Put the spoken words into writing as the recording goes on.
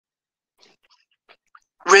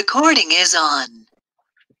Recording is on.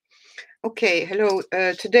 Okay, hello.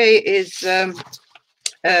 Today is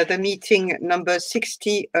the meeting number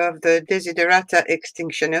 60 of the Desiderata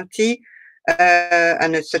Extinctionati,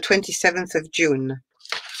 and it's the 27th of June.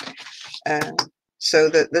 So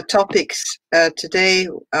the topics today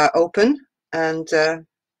are open, and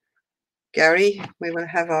Gary, we will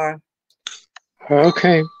have our...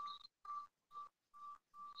 Okay.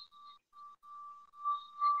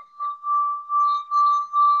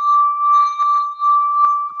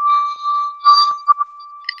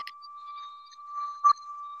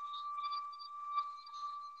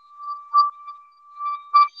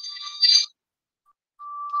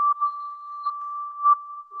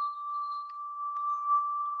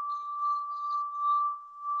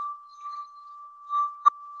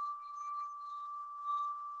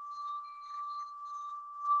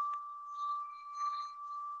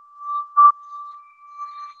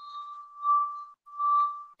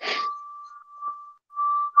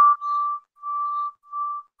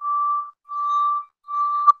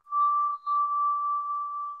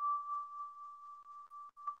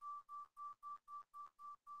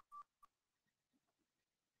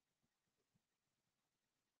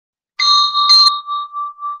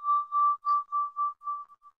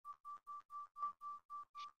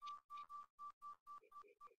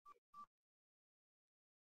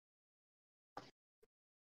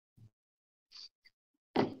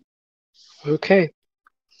 Okay.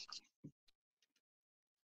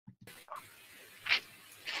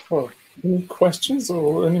 Well, any questions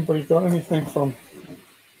or anybody got anything from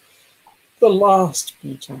the last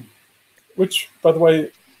meeting? Which, by the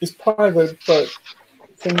way, is private, but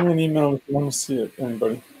send me an email if you want to see it,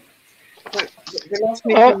 anybody.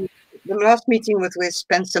 The last meeting was with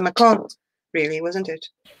Spencer McCall, really, wasn't it?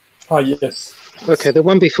 Ah, yes. Okay, the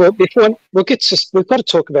one before we'll get to, we've got to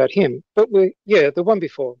talk about him, but the one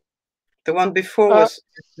before. The one before was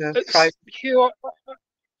private. Hugh,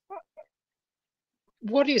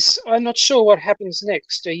 I'm not sure what happens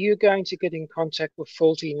next. Are you going to get in contact with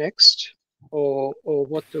Faulty next, or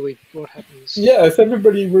what happens? Yeah, if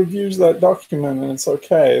everybody reviews that document and it's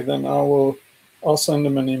okay, then I'll send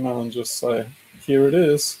them an email and just say, here it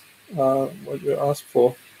is, what you asked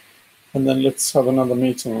for, and then let's have another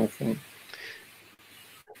meeting with him.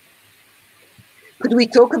 Could we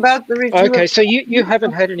talk about the review? Okay, so you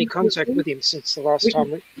haven't had any contact with him since the last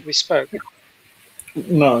time we spoke?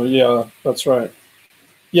 No, yeah, that's right.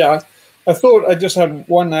 Yeah, I thought I just had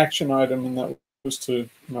one action item, and that was to,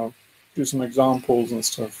 do some examples and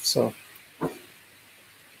stuff. So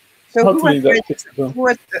hopefully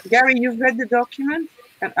Gary, you've read the document?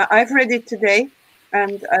 And I've read it today,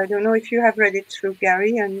 and I don't know if you have read it through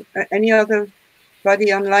Gary and any other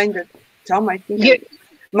body online. That Tom, I think. Yeah.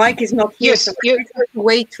 Mike is not here, yes, so we have to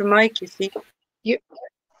wait for Mike, you see. Yeah.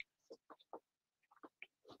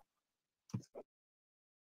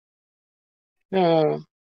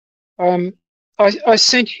 I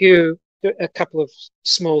sent you a couple of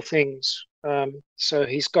small things. So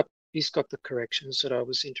he's got the corrections that I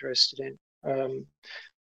was interested in.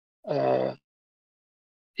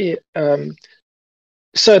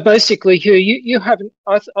 So basically, Hugh, you haven't.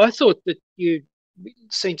 I thought that you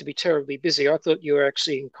seemed to be terribly busy. I thought you were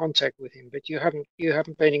actually in contact with him, but you haven't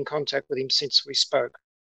been in contact with him since we spoke.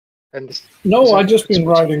 And no, I've just been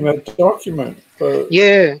writing that document.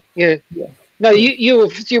 Yeah. No, you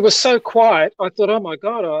were so quiet. I thought, oh my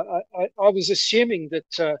God, I was assuming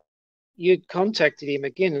that you'd contacted him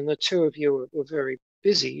again, and the two of you were very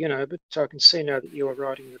busy, But I can see now that you are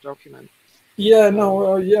writing the document. Yeah,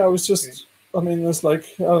 no, I was just. I mean, there's like,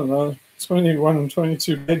 I don't know, 21 and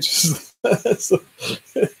 22 pages. So,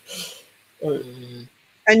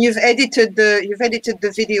 and you've edited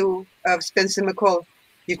the video of Spencer McCall.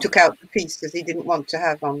 You took out the piece because he didn't want to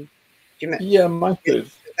have on. Yeah, Mike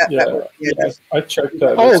did. I checked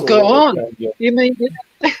that. Oh, go on. You mean?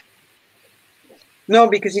 No,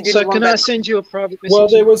 because he didn't. So can I send you a private message? Well,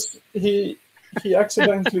 there was he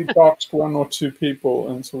accidentally doxed one or two people,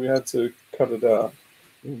 and so we had to cut it out.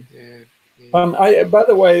 Yeah. By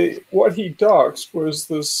the way, what he doxed was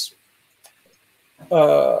this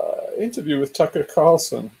interview with Tucker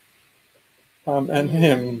Carlson and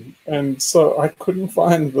him, and so I couldn't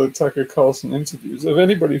find the Tucker Carlson interviews. If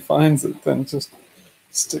anybody finds it, then just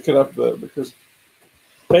stick it up there, because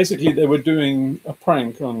basically they were doing a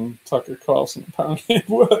prank on Tucker Carlson. Apparently it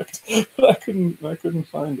worked, but I couldn't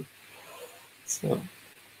find it. So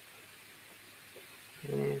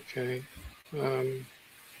okay.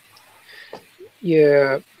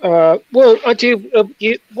 Yeah. Well, I do.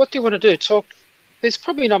 What do you want to do? Talk. There's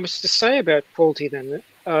probably not much to say about Faulty then.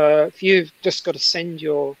 If you've just got to send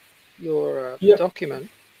your document.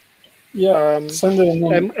 Yeah, send it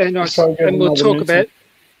in, and we'll talk about.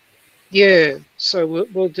 Yeah, so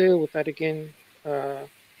we'll deal with that again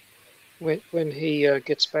when he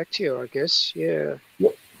gets back to you, I guess. Yeah.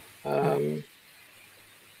 Yep.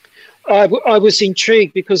 I was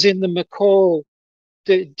intrigued because in the McCall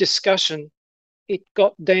discussion, it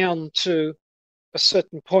got down to a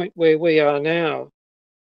certain point where we are now.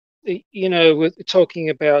 You know, we're talking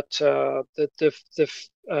about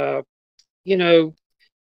you know,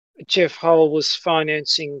 Jeff Hull was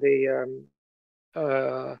financing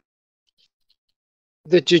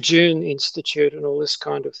the Jejune Institute and all this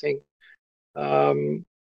kind of thing. No,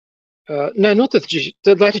 not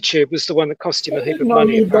the Latitude was the one that cost him a heap of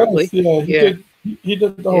money, apparently. Both. Yeah, he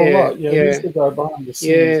did the whole lot. Yeah, he's the guy behind the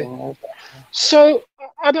scenes and all that. So,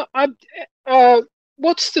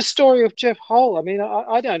 what's the story of Jeff Hull? I mean,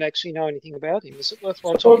 I don't actually know anything about him. Is it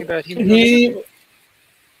worthwhile talking about him?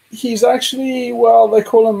 He's actually, well, they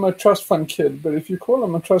call him a trust fund kid, but if you call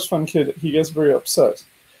him a trust fund kid, he gets very upset.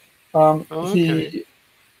 He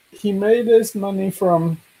made his money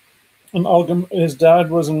from his dad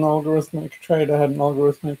was an algorithmic trader, had an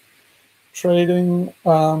algorithmic trading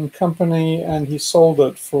company, and he sold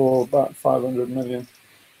it for about 500 million.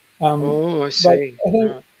 I see. I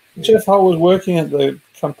think Jeff Hull was working at the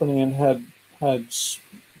company and had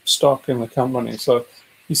stock in the company, so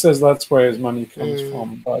he says that's where his money comes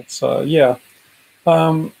from. But yeah,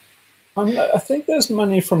 I think there's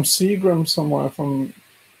money from Seagram somewhere. From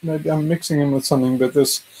maybe I'm mixing him with something, but I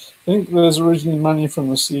think there's originally money from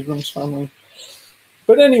the Seagram's family.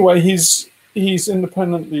 But anyway, he's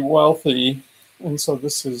independently wealthy, and so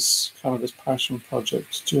this is kind of his passion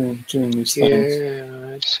project, doing these things.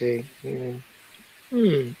 Yeah, I see. Yeah.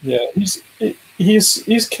 Yeah,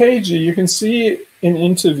 he's cagey. You can see in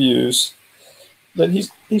interviews that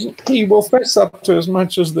he will fess up to as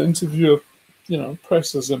much as the interviewer,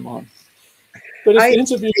 presses him on. But if the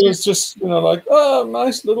interviewer is just, like, oh,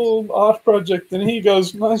 nice little art project, then he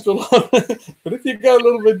goes, nice little art. But if you go a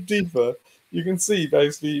little bit deeper, you can see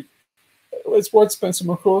basically it's what Spencer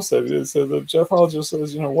McCall said. He said that Jeff Hull just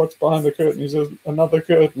says, what's behind the curtain? He says, another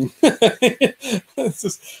curtain. It's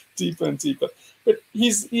just deeper and deeper. But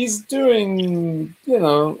he's doing,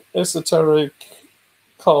 esoteric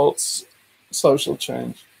cults, social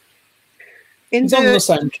change. He's on the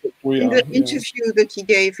same trip we are. In the interview that he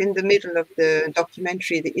gave in the middle of the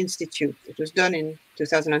documentary, The Institute, it was done in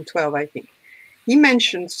 2012, I think. He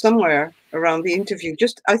mentioned somewhere around the interview,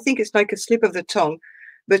 I think it's like a slip of the tongue,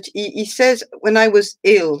 but he says, when I was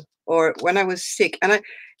ill or when I was sick, and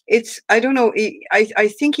I don't know, I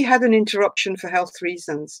think he had an interruption for health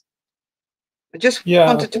reasons. I just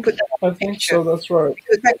wanted to put that on I think so, that's right.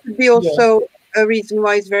 Because that could be also a reason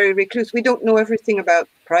why he's very recluse. We don't know everything about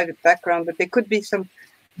private background, but there could be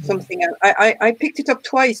something else. I picked it up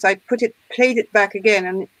twice. I played it back again,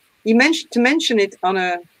 and he mention it on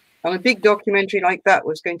a big documentary like that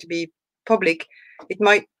was going to be public. It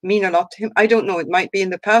might mean a lot to him. I don't know. It might be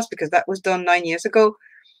in the past because that was done 9 years ago.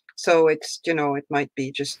 So it's it might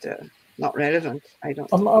be just not relevant. I don't.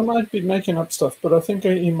 I might be making up stuff, but I think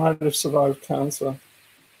he might have survived cancer.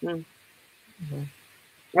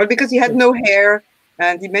 Well, because he had no hair,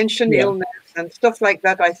 and he mentioned illness and stuff like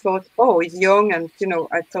that. I thought, oh, he's young, and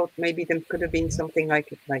I thought maybe there could have been something like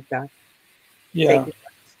that. Yeah,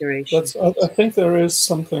 I think there is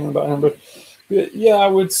something about him, but yeah, I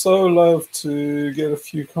would so love to get a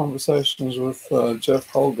few conversations with Jeff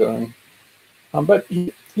Hull going. But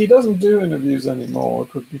he doesn't do interviews anymore.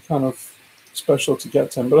 It would be kind of special to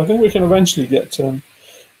get to him, but I think we can eventually get to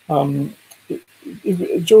him.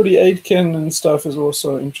 Geordie Aitken and stuff is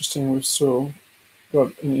also interesting. We've still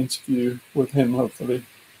got an interview with him, hopefully.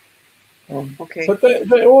 Okay. But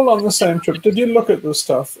they're all on the same trip. Did you look at the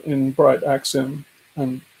stuff in Bright Axiom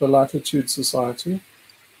and the Latitude Society?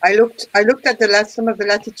 I looked at some of the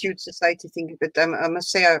Latitude Society things, but I must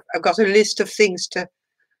say I've got a list of things to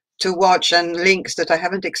watch and links that I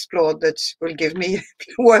haven't explored that will give me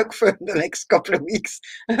work for the next couple of weeks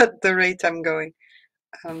at the rate I'm going.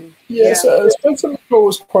 So Spencer McCall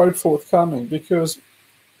was quite forthcoming because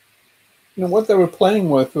what they were playing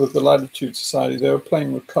with the Latitude Society, they were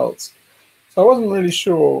playing with cults. So I wasn't really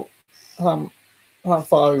sure how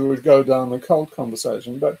far we would go down the cult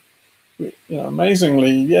conversation, but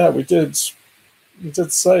amazingly, we did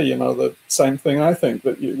say the same thing. I think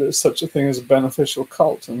that there's such a thing as a beneficial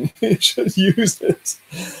cult, and you should use it.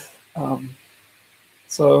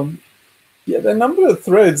 Yeah, the number of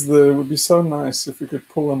threads there would be so nice if we could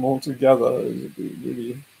pull them all together. It would be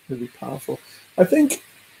really, really powerful. I think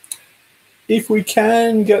if we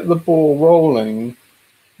can get the ball rolling,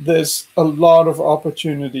 there's a lot of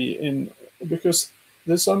opportunity because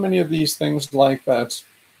there's so many of these things like that.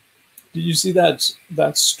 Did you see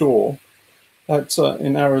that store that's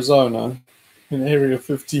in Arizona, in Area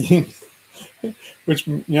 15, which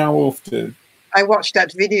Meow Wolf did? I watched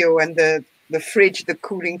that video, and the fridge, the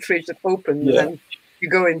cooling fridge that opens, Yeah. and you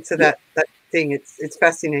go into that thing. It's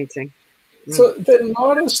fascinating. So there's a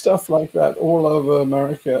lot of stuff like that all over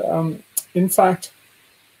America. In fact,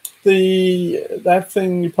 that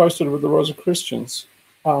thing you posted with the Rosicrucians,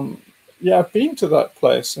 yeah, I've been to that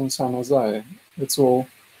place in San Jose.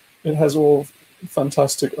 It has all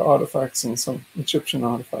fantastic artifacts and some Egyptian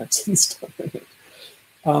artifacts and stuff in it.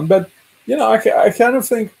 But you know, I kind of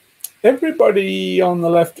think everybody on the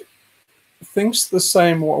left thinks the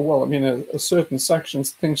same way. Well, I mean, a certain section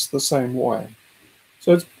thinks the same way.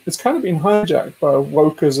 So it's kind of been hijacked by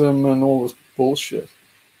wokeism and all this bullshit.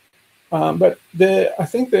 But I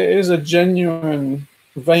think there is a genuine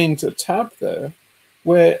vein to tap there,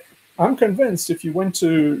 where I'm convinced if you went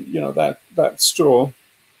to, you know, that store,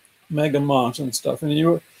 Mega Mart and stuff, and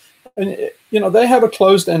you know, they have a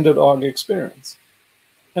closed-ended ARG experience,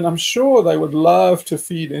 and I'm sure they would love to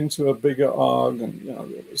feed into a bigger ARG, and you know,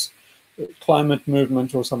 there was a climate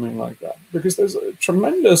movement or something like that, because there's a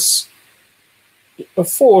tremendous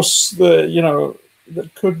force that, you know,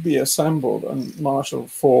 that could be assembled and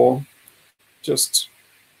marshaled for just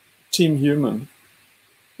Team Human.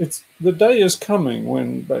 The day is coming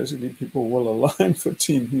when basically people will align for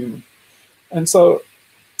Team Human. And so,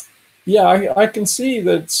 yeah, I can see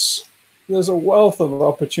that there's a wealth of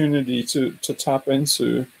opportunity to tap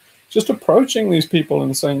into, just approaching these people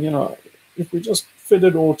and saying, you know, if we just fit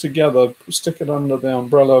it all together, stick it under the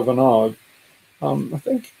umbrella of an ARG, I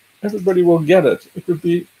think everybody will get it. It would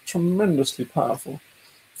be tremendously powerful,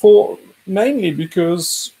 mainly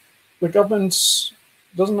because the government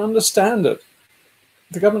doesn't understand it.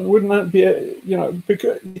 The government would not be, you know,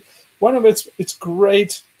 because one of its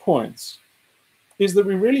great points is that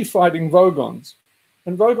we're really fighting Vogons,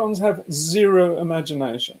 and Vogons have zero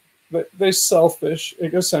imagination. They're selfish,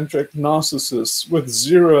 egocentric narcissists with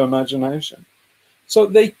zero imagination. So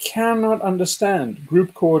they cannot understand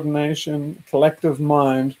group coordination, collective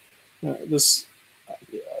mind. This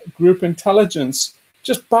group intelligence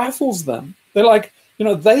just baffles them. They're like, you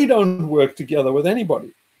know, they don't work together with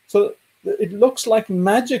anybody. So it looks like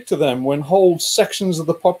magic to them when whole sections of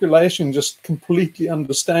the population just completely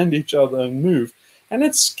understand each other and move. And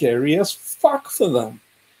it's scary as fuck for them.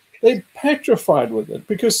 They're petrified with it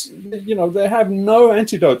because, you know, they have no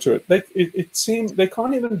antidote to it. It seems they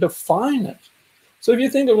can't even define it. So if you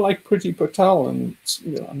think of like Priti Patel and,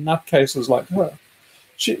 you know, nutcases like her,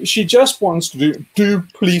 she just wants to do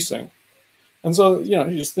policing. And so, you know,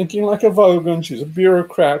 she's thinking like a Vogan, she's a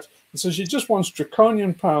bureaucrat, and so she just wants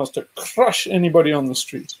draconian powers to crush anybody on the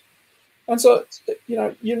street. And so, you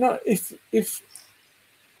know, if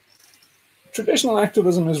traditional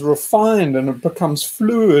activism is refined and it becomes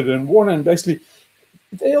fluid and water, and basically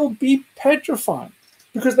they'll be petrified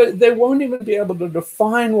because they won't even be able to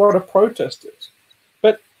define what a protest is.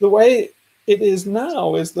 But the way it is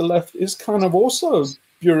now is the left is kind of also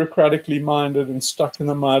bureaucratically minded and stuck in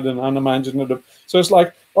the mud and unimaginative. So it's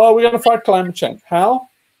like, oh, we're going to fight climate change. How?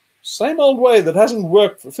 Same old way that hasn't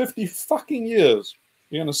worked for 50 fucking years.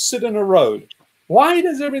 You're going to sit in a road. Why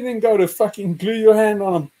does everything go to fucking glue your hand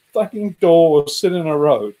on a fucking door or sit in a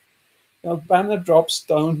road? You know, banner drops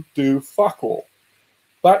don't do fuck all.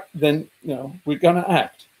 But then, you know, we're going to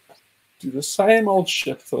act. Do the same old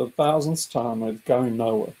shit for the thousandth time and it's going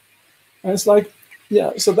nowhere. And it's like,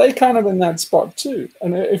 yeah, so they kind of in that spot too.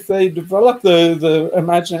 And if they develop the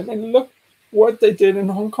imagination, and look what they did in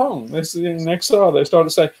Hong Kong. This is in XR, they started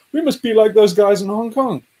to say, we must be like those guys in Hong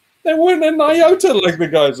Kong. They weren't an iota like the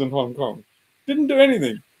guys in Hong Kong. Didn't do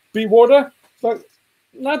anything. Be water, like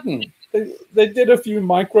nothing. They did a few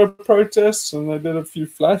micro protests and they did a few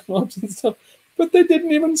flash mobs and stuff, but they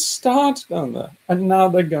didn't even start down there. And now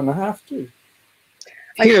they're going to have to.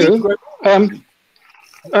 Hugh,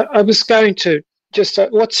 I was going to just,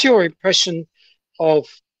 what's your impression of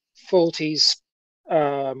Faulty's?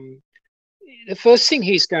 The first thing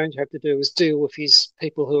he's going to have to do is deal with his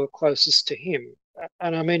people who are closest to him.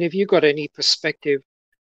 And I mean, have you got any perspective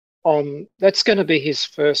on that's going to be his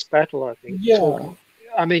first battle? I think. Yeah.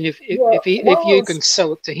 I mean, if you can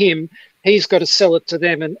sell it to him, he's got to sell it to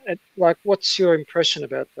them. And like, what's your impression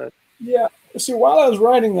about that? Yeah. See, while I was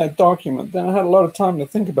writing that document, then I had a lot of time to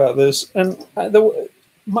think about this, and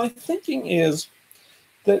my thinking is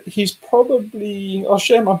that he's probably. I'll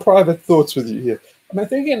share my private thoughts with you here. My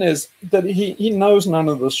thinking is that he knows none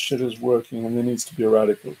of this shit is working, and there needs to be a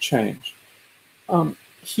radical change.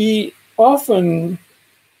 He often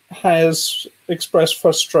has express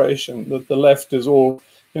frustration that the left is all,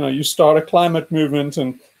 you start a climate movement,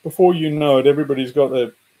 and before you know it, everybody's got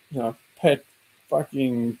their, pet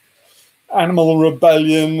fucking animal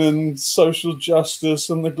rebellion and social justice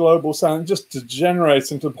and the global south just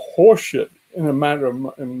degenerates into horseshit in a matter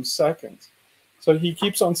of seconds. So he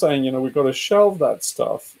keeps on saying, we've got to shelve that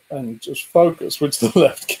stuff and just focus, which the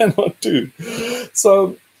left cannot do.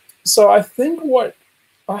 So I think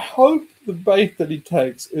I hope the bait that he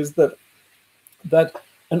takes is that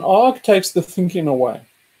an arc takes the thinking away.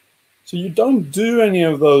 So you don't do any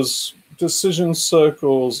of those decision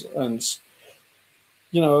circles and,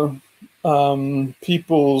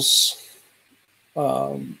 people's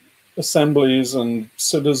assemblies and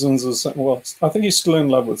citizens. Well, I think he's still in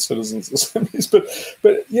love with citizens' assemblies, but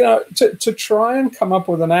to try and come up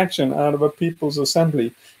with an action out of a people's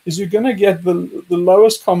assembly is you're going to get the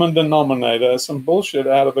lowest common denominator, some bullshit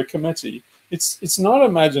out of a committee. It's not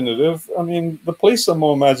imaginative. I mean, the police are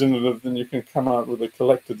more imaginative than you can come out with a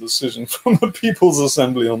collective decision from a people's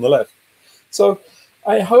assembly on the left. So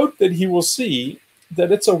I hope that he will see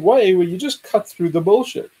that it's a way where you just cut through the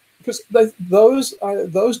bullshit. Because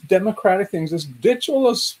those democratic things, just ditch all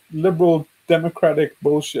this liberal democratic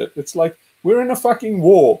bullshit. It's like, we're in a fucking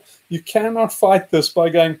war. You cannot fight this by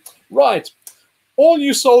going, right, all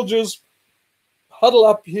you soldiers huddle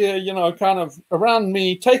up here, kind of around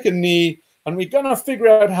me, take a knee, and we're going to figure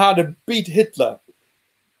out how to beat Hitler.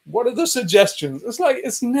 What are the suggestions? It's like,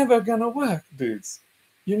 it's never going to work, dudes.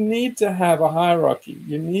 You need to have a hierarchy.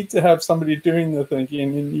 You need to have somebody doing the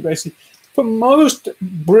thinking, and you basically... For most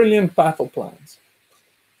brilliant battle plans,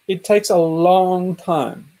 it takes a long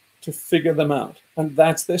time to figure them out. And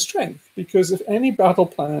that's their strength. Because if any battle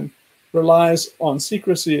plan relies on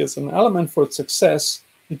secrecy as an element for its success,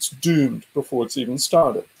 it's doomed before it's even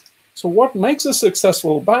started. So what makes a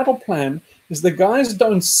successful battle plan is the guys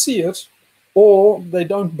don't see it or they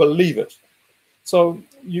don't believe it. So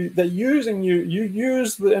you use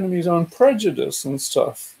the enemy's own prejudice and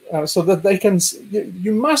stuff so that they can.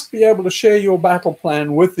 You must be able to share your battle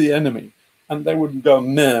plan with the enemy, and they wouldn't go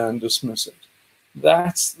meh and dismiss it.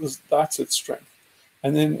 That's its strength,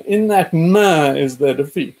 and then in that meh is their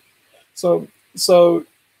defeat. So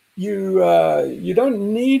you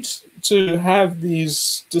don't need to have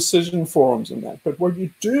these decision forums in that, but what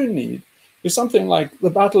you do need is something like the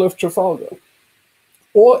Battle of Trafalgar,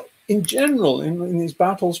 or in general, in these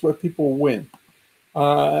battles where people win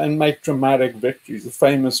and make dramatic victories, the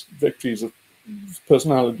famous victories of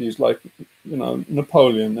personalities like,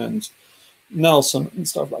 Napoleon and Nelson and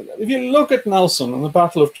stuff like that. If you look at Nelson in the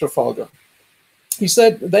Battle of Trafalgar, he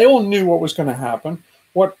said they all knew what was going to happen.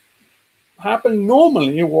 What happened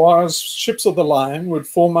normally was ships of the line would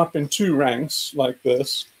form up in two ranks like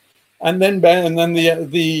this, and then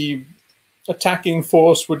the attacking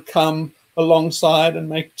force would come alongside and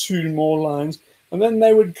make two more lines, and then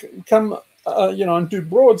they would come and do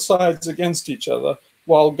broadsides against each other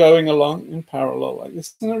while going along in parallel like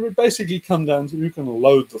this. And it would basically come down to who can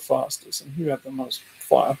load the fastest and who had the most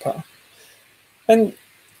firepower. And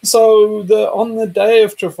so on the day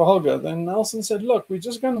of Trafalgar, then Nelson said, look, we're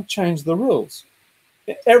just going to change the rules.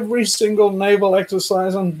 Every single naval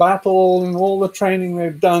exercise and battle and all the training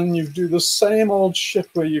they've done, you do the same old shit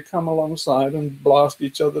where you come alongside and blast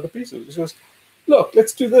each other to pieces. He says, look,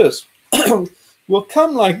 let's do this. We'll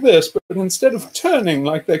come like this, but instead of turning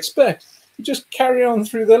like they expect, you just carry on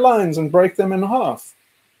through their lines and break them in half.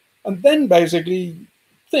 And then basically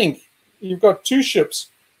think, you've got two ships,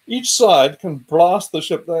 each side can blast the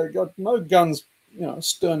ship. They've got no guns,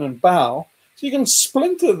 stern and bow, so you can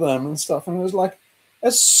splinter them and stuff. And it was like,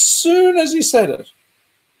 as soon as he said it,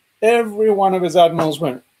 every one of his admirals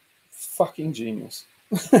went, fucking genius.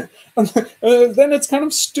 And then it's kind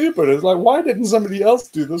of stupid. It's like, why didn't somebody else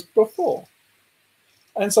do this before?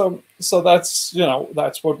 And so that's,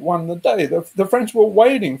 that's what won the day. The French were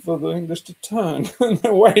waiting for the English to turn, and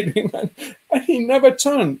they're waiting, and he never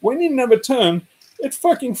turned. When he never turned, it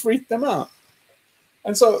fucking freaked them out.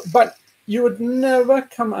 And so, but you would never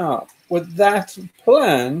come out with that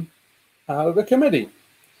plan out of the committee.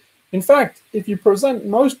 In fact, if you present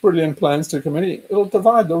most brilliant plans to a committee, it'll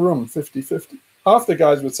divide the room 50-50. Half the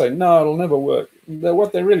guys would say, no, it'll never work.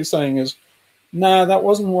 What they're really saying is, no, that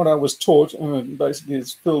wasn't what I was taught, and it basically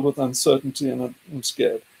is filled with uncertainty, and I'm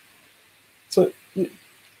scared. So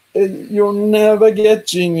you'll never get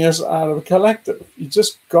genius out of a collective. You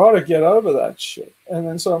just got to get over that shit. And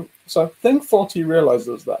then so I think Faulty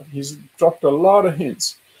realizes that. He's dropped a lot of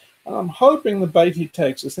hints. And I'm hoping the bait he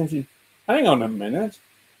takes is thinking, hang on a minute.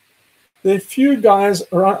 There are a few guys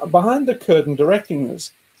behind the curtain directing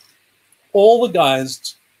this. All the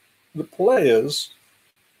guys, the players,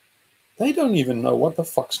 they don't even know what the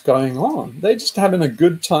fuck's going on. They're just having a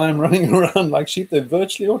good time running around like sheep. They're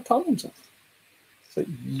virtually automaton. So,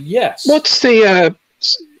 yes. What's the?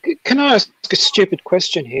 Can I ask a stupid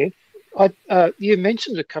question here? You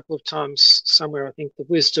mentioned a couple of times somewhere, I think, the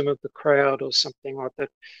wisdom of the crowd or something like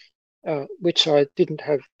that, which I didn't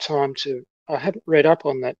have time to. I haven't read up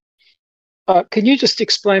on that. Can you just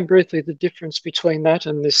explain briefly the difference between that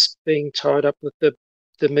and this being tied up with the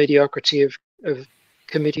mediocrity of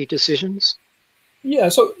committee decisions? Yeah,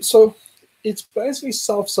 so it's basically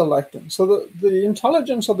self-selecting. So the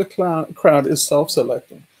intelligence of the crowd is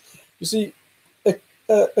self-selecting. You see,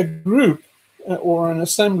 a group or an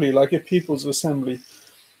assembly, like a people's assembly,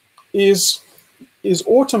 is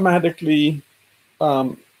automatically a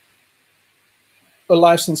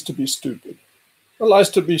license to be stupid. A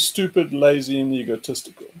license to be stupid, lazy, and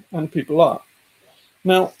egotistical, and people are.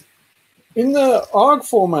 Now, in the ARG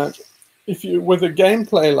format, if you with a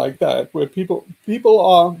gameplay like that, where people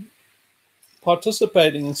are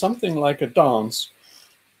participating in something like a dance,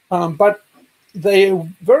 but they're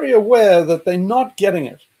very aware that they're not getting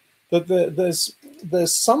it, that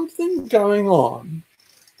there's something going on,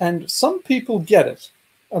 and some people get it,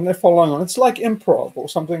 and they're following on. It's like improv or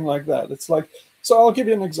something like that. It's like, so I'll give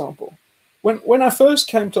you an example. When I first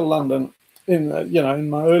came to London in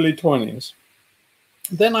my early 20s,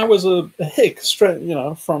 then I was a hick straight,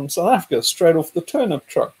 from South Africa, straight off the turnip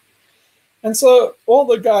truck. And so all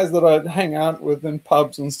the guys that I'd hang out with in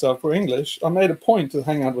pubs and stuff were English. I made a point to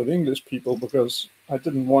hang out with English people because I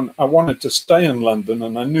wanted to stay in London,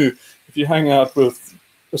 and I knew if you hang out with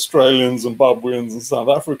Australians, Zimbabweans, and South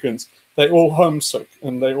Africans, they all homesick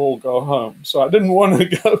and they all go home. So I didn't want to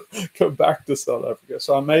go back to South Africa.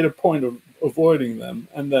 So I made a point of avoiding them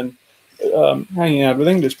and then hanging out with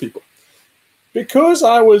English people. Because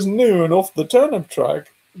I was new and off the turnip truck,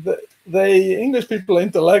 the English people,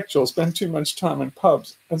 intellectuals, spend too much time in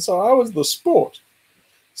pubs. And so I was the sport.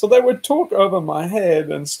 So they would talk over my head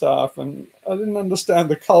and stuff, and I didn't understand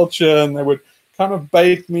the culture, and they would kind of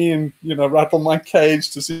bait me and, rattle my cage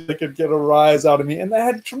to see if they could get a rise out of me. And they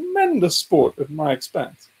had tremendous sport at my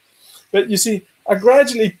expense. But you see, I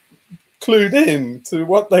gradually clued in to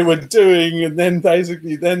what they were doing, and then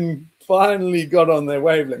finally got on their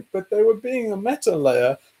wavelength. But they were being a meta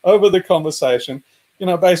layer over the conversation,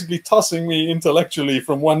 basically tossing me intellectually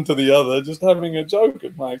from one to the other, just having a joke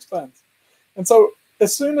at my expense. And so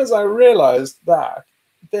as soon as I realized that,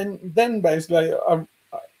 then basically I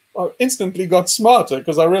instantly got smarter,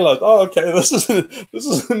 because I realized, oh, okay, this is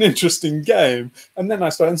an interesting game. And then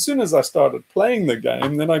as soon as I started playing the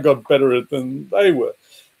game, then I got better at it than they were.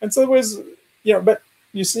 And so it was, but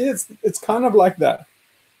you see, it's kind of like that.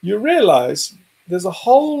 You realize there's a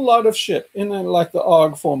whole lot of shit in like the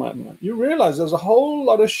ARG format. You realize there's a whole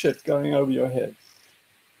lot of shit going over your head.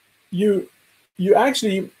 You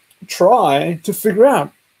actually try to figure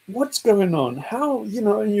out what's going on, how,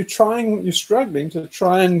 and you're struggling to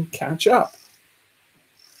try and catch up.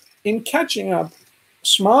 In catching up,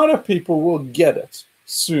 smarter people will get it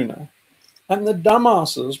sooner, and the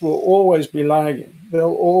dumbasses will always be lagging.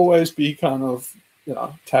 They'll always be kind of,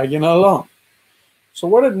 tagging along. So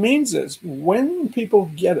what it means is when people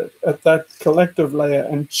get it at that collective layer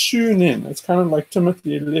and tune in, it's kind of like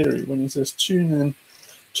Timothy Leary when he says tune in,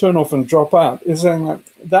 turn off and drop out, is saying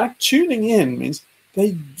that tuning in means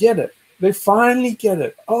they get it. They finally get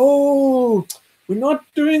it. Oh, we're not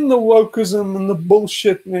doing the wokeism and the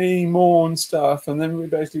bullshit anymore and stuff. And then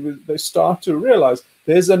they start to realize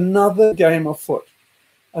there's another game afoot.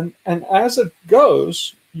 And as it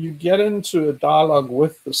goes, you get into a dialogue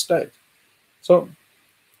with the state. So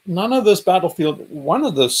none of this battlefield, one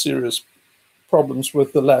of the serious problems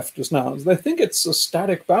with the left is now is they think it's a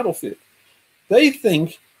static battlefield. They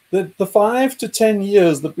think that the 5 to 10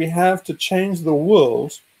 years that we have to change the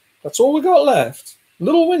world, that's all we got left.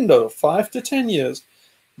 Little window, 5 to 10 years.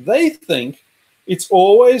 They think it's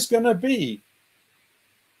always going to be,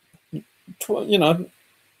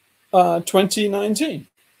 2019.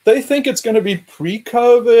 They think it's going to be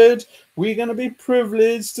pre-COVID. We're going to be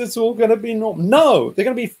privileged. It's all going to be normal. No, they're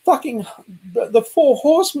going to be fucking, the 4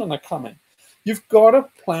 horsemen are coming. You've got to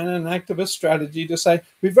plan an activist strategy to say,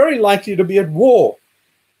 we're very likely to be at war.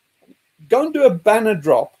 Go and do a banner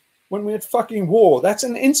drop when we're at fucking war. That's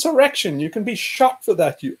an insurrection. You can be shot for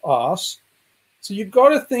that, you ass. So you've got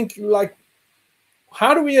to think like,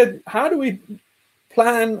 how do we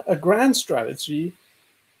plan a grand strategy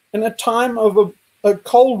in a time of a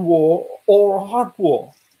Cold War or a hot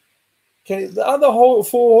war? Okay, the other 4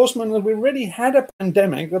 horsemen, we already had a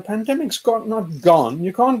pandemic. The pandemic's not gone.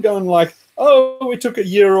 You can't go and like, oh, we took a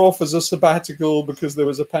year off as a sabbatical because there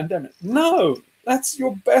was a pandemic. No, That's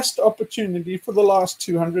your best opportunity for the last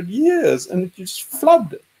 200 years, and you just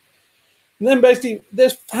flubbed it. And then basically,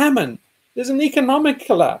 there's famine. There's an economic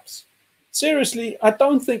collapse. Seriously, I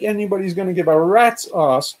don't think anybody's going to give a rat's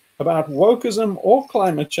ass about wokeism or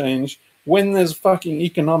climate change when there's fucking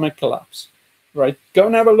economic collapse, right? Go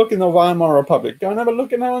and have a look in the Weimar Republic. Go and have a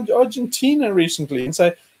look in Argentina recently and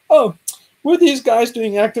say, oh, were these guys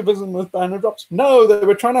doing activism with banner drops? No, they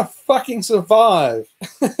were trying to fucking survive.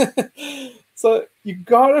 So you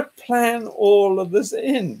got to plan all of this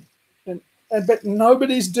in. But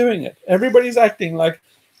nobody's doing it. Everybody's acting like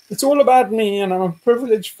it's all about me, and I'm a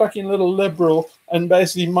privileged fucking little liberal, and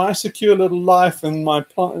basically my secure little life and my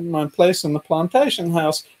place in the plantation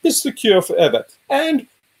house is secure forever. And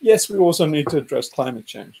yes, we also need to address climate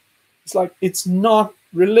change. It's like, it's not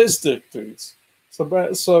realistic, dudes. So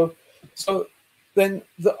then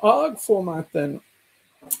the ARG format then,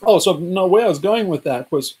 oh, so no, where I was going with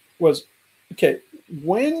that was okay,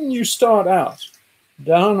 when you start out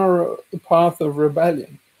down a path of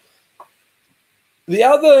rebellion, the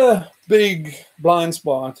other big blind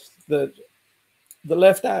spot that the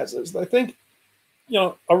left has is they think, you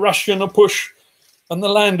know, a rush and a push and the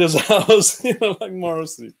land is ours, you know, like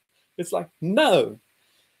Morrissey. It's like, no.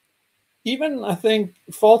 Even, I think,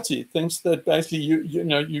 Faulty thinks that basically you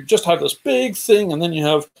know, you just have this big thing and then you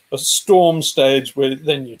have a storm stage where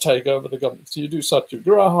then you take over the government. So you do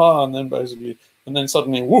Satyagraha and then basically, and then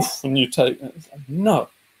suddenly, woof, and you take it. It's like, no,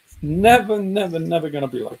 never going to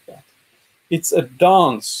be like that. It's a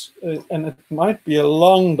dance, and it might be a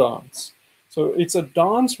long dance. So it's a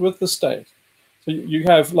dance with the state. So you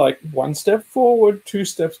have like 1 step forward, 2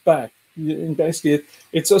 steps back. And basically,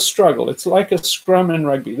 it's a struggle. It's like a scrum in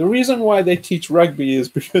rugby. The reason why they teach rugby is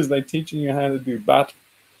because they're teaching you how to do battle.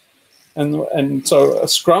 And so a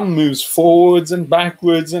scrum moves forwards and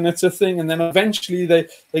backwards, and it's a thing. And then eventually they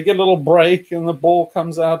get a little break, and the ball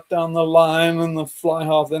comes out down the line, and the fly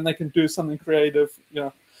half. Then they can do something creative, you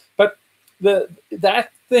know. But that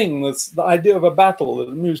thing, that's the idea of a battle that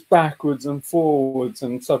moves backwards and forwards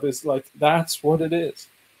and stuff, is like, that's what it is.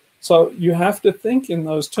 So you have to think in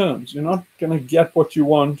those terms. You're not going to get what you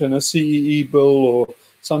want in a CEE bill or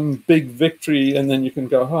some big victory, and then you can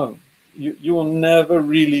go home. You will never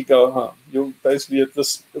really go home. You'll basically,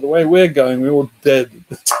 the way we're going, we're all dead at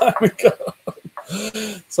the time we go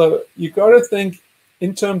home. So you got to think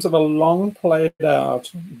in terms of a long played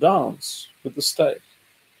out dance with the state.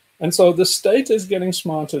 And so the state is getting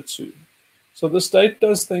smarter too. So the state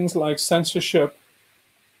does things like censorship.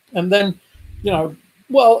 And then, you know,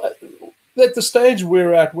 well, at the stage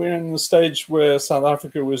we're at, we're in the stage where South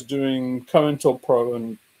Africa was doing COINTELPRO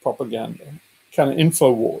and propaganda, kind of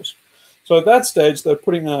info wars. So at that stage, they're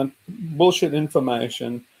putting out bullshit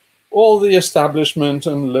information. All the establishment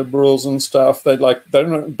and liberals and stuff, they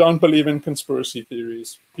don't believe in conspiracy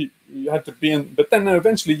theories. You had to be in, but then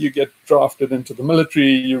eventually you get drafted into the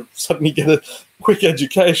military. You suddenly get a quick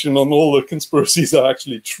education on all the conspiracies are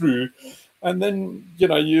actually true, and then you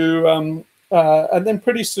know and then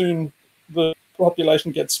pretty soon the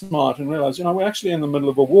population gets smart and realize, you know, we're actually in the middle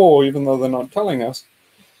of a war, even though they're not telling us.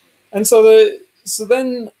 And so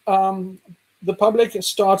then the public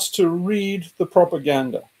starts to read the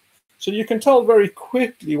propaganda. So you can tell very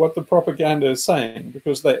quickly what the propaganda is saying,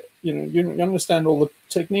 because you understand all the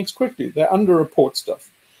techniques quickly. They underreport stuff.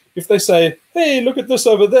 If they say, hey, look at this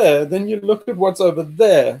over there, then you look at what's over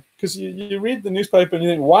there, because you read the newspaper and you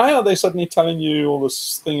think, why are they suddenly telling you all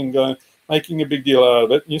this thing and making a big deal out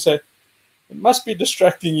of it? And you say, it must be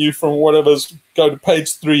distracting you from whatever's, go to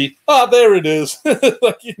page 3. Ah, there it is.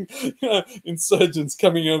 Like, you know, insurgents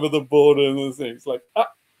coming over the border and the things like,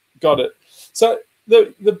 got it. So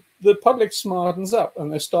the public smartens up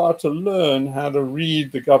and they start to learn how to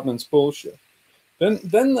read the government's bullshit.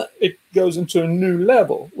 Then it goes into a new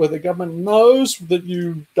level where the government knows that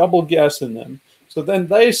you double gas in them. So then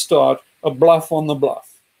they start a bluff on the bluff.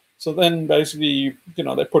 So then basically, you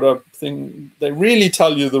know, they put a thing, they really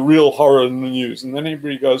tell you the real horror in the news. And then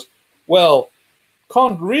everybody goes, well,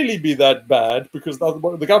 can't really be that bad because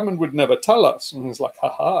the government would never tell us. And it's like,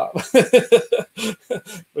 haha.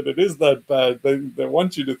 But it is that bad. They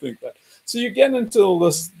want you to think that. So you get into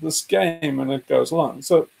this game and it goes on.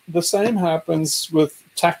 So the same happens with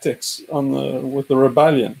tactics with the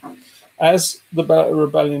rebellion. As the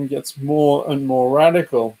rebellion gets more and more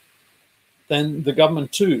radical, then the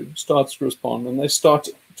government too starts to respond, and they start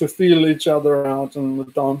to feel each other out, and the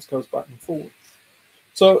dance goes back and forth.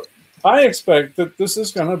 So I expect that this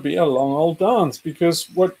is going to be a long old dance, because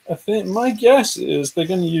what I think, my guess is they're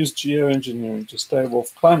going to use geoengineering to stave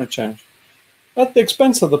off climate change. At the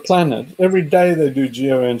expense of the planet, every day they do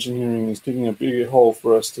geoengineering is digging a bigger hole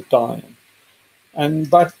for us to die in. And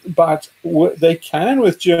they can,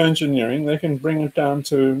 with geoengineering, they can bring it down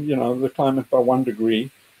to, you know, the climate by 1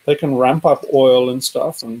 degree. They can ramp up oil and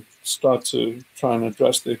stuff and start to try and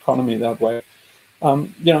address the economy that way.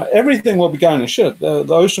 You know, everything will be going to shit. The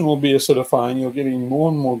ocean will be acidifying. You're getting more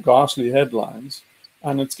and more ghastly headlines,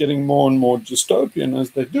 and it's getting more and more dystopian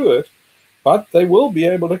as they do it. But they will be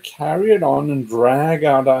able to carry it on and drag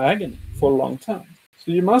out our agony for a long time.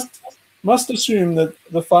 So you must assume that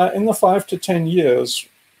in the 5 to 10 years,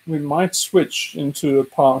 we might switch into a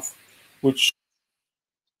path which,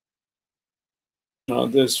 you know,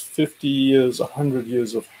 there's 50 years, 100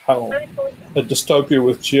 years of hell, a dystopia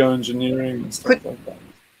with geoengineering and stuff like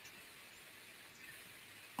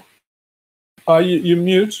that. You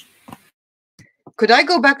mute? Could I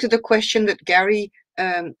go back to the question that Gary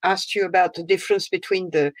asked you about the difference between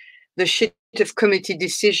the shit of committee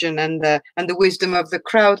decision and the wisdom of the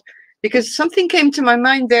crowd? Because something came to my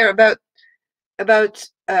mind there about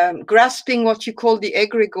grasping what you call the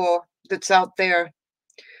egregore that's out there,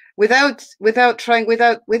 without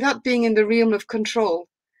being in the realm of control,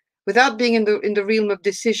 without being in the realm of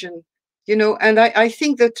decision, you know. And I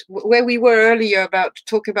think that where we were earlier about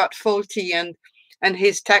talking about Faulty and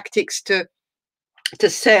his tactics to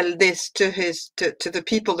sell this to the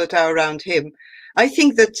people that are around him, I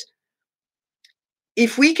think that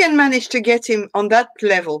if we can manage to get him on that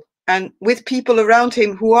level and with people around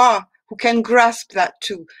him who can grasp that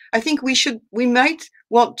too, I think we might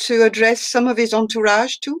want to address some of his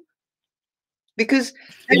entourage too, because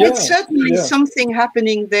it's certainly something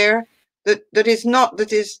happening there that is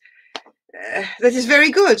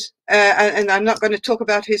very good. And I'm not going to talk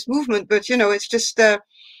about his movement, but you know, it's just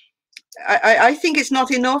I think it's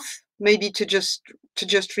not enough maybe to just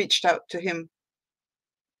reach out to him.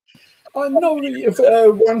 No,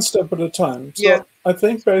 one step at a time. So I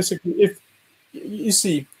think basically, if you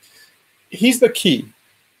see, he's the key.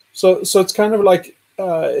 So it's kind of like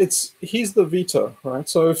he's the veto, right?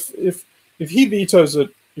 So if he vetoes it,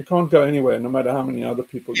 you can't go anywhere, no matter how many other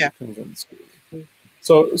people you convince.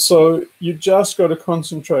 So you just got to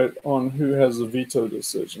concentrate on who has the veto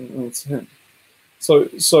decision, and it's him. So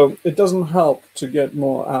it doesn't help to get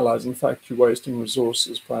more allies. In fact, you're wasting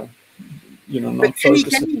resources by, you know, not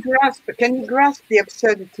focusing. Can you grasp the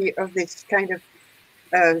absurdity of this kind of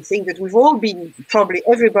thing that we've all been, probably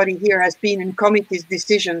everybody here has been in committees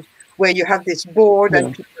decisions where you have this board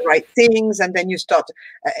and people write things, and then you start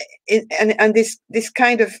and this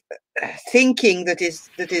kind of thinking that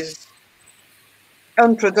is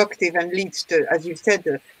unproductive and leads to, as you said,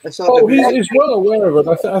 a sort of. He's well aware of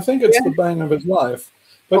it. I think it's the bane of his life.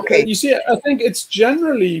 But you see, I think it's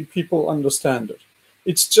generally people understand it.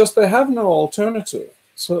 It's just they have no alternative,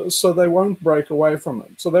 so they won't break away from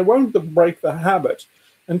it. So they won't break the habit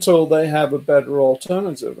until they have a better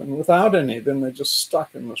alternative. And without any, then they're just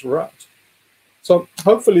stuck in this rut. So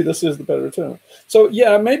hopefully this is the better alternative. So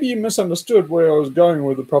yeah, maybe you misunderstood where I was going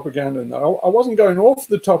with the propaganda. Now, I wasn't going off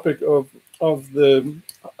the topic of the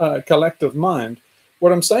collective mind.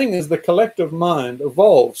 What I'm saying is the collective mind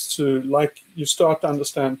evolves to, like, you start to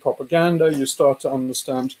understand propaganda, you start to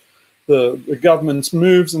understand the government's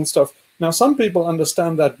moves and stuff. Now, some people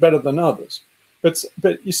understand that better than others. But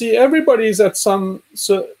you see, everybody's at some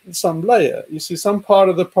layer. You see, some part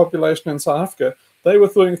of the population in South Africa, they were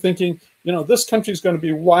thinking, you know, this country is going to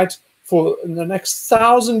be white for the next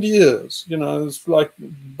 1,000 years. You know, it's like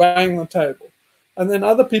bang the table. And then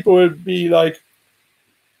other people would be like,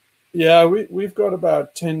 yeah, we've got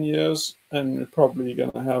about 10 years and we're probably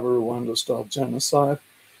going to have a Rwanda-style genocide.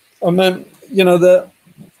 And then, you know, the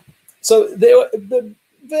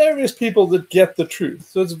various people that get the truth.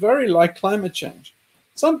 So it's very like climate change.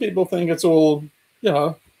 Some people think it's all, you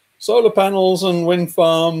know, solar panels and wind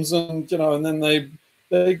farms, and, you know, and then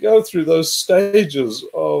they go through those stages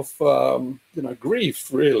of, you know, grief,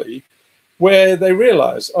 really, where they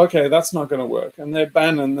realize, okay, that's not going to work. And they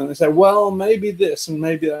abandon, and then they say, well, maybe this and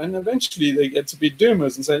maybe that. And eventually they get to be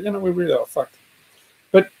doomers and say, you know, we really are fucked.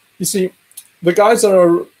 But you see, the guys that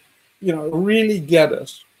are, you know, really get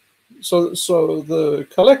it. So the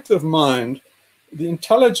collective mind, the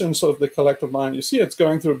intelligence of the collective mind, you see it's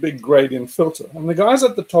going through a big gradient filter. And the guys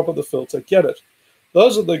at the top of the filter get it.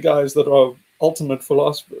 Those are the guys that are ultimate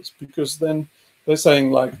philosophers, because then they're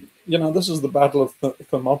saying, like, you know, this is the battle of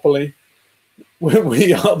Thermopylae.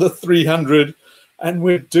 We are the 300 and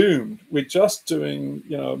we're doomed. We're just doing,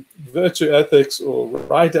 you know, virtue ethics or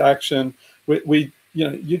right action. We you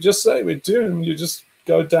know, you just say we're doomed. You just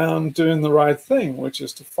go down doing the right thing, which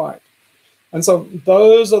is to fight. And so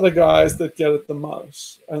those are the guys that get it the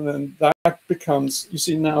most. And then that becomes, you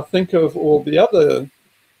see, now think of all the other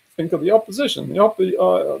think of the opposition. The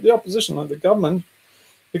opposition, like the government.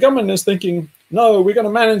 The government is thinking, no, we're going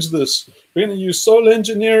to manage this. We're going to use solar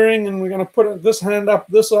engineering, and we're going to put this hand up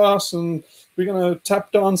this ass, and we're going to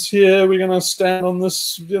tap dance here. We're going to stand on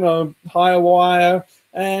this, higher wire,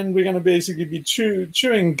 and we're going to basically be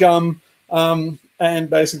chewing gum, and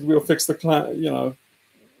basically we'll fix the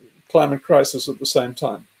climate crisis at the same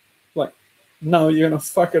time. Like, no, you're going to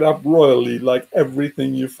fuck it up royally, like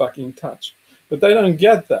everything you fucking touch. But they don't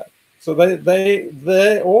get that. So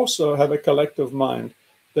they also have a collective mind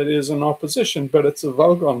that is an opposition, but it's a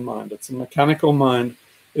Vogon mind. It's a mechanical mind.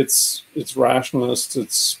 It's rationalist.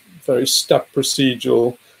 It's very step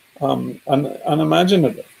procedural,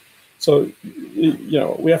 unimaginative. So,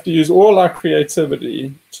 we have to use all our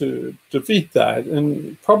creativity to defeat that.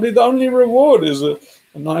 And probably the only reward is a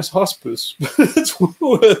nice hospice. It's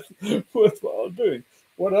worthwhile doing.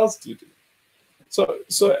 What else do you do?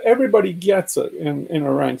 So everybody gets it in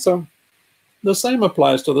a rank. So the same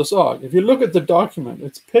applies to this arc. If you look at the document,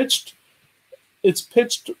 it's pitched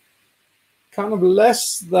kind of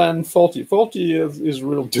less than faulty. Faulty is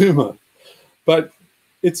real doomer, but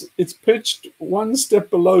it's pitched one step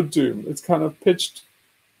below doom. It's kind of pitched.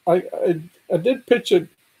 I did pitch it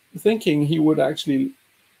thinking he would actually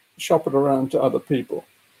shop it around to other people,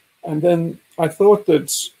 and then I thought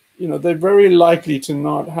that they're very likely to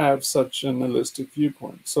not have such an holistic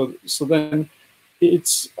viewpoint. So then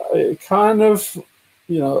it's kind of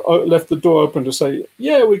left the door open to say,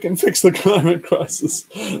 yeah, we can fix the climate crisis.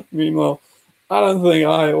 Meanwhile, I don't think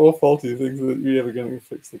I or Faulty think that we're ever going to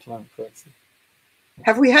fix the climate crisis.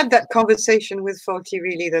 Have we had that conversation with Faulty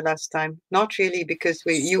really the last time? Not really, because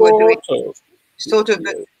you were doing sort of.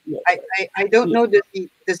 Yeah. I don't know, does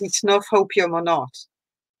he snuff opium or not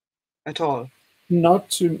at all? No,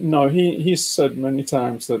 he said many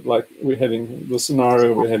times that like the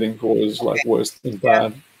scenario we're heading for is like worse than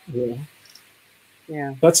bad.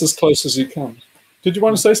 Yeah. That's as close as he comes. Did you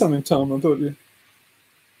want to say something, Tom? I thought you.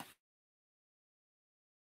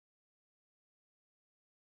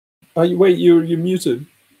 Wait, you're muted.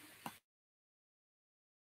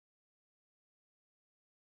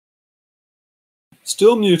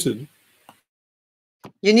 Still muted.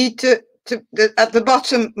 You need to at the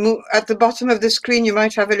bottom of the screen, you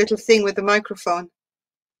might have a little thing with the microphone,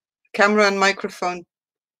 camera and microphone.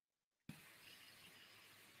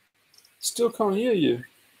 Still can't hear you.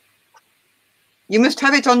 You must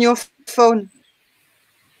have it on your phone.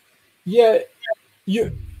 Yeah,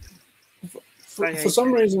 for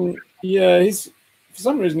some reason, yeah, he's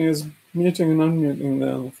muting and unmuting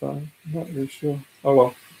there on the phone. I'm not really sure. Oh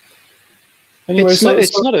well. Anyway,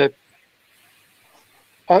 it's not a.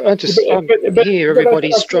 I hear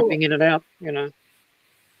everybody's dropping in and out,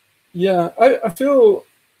 Yeah, I feel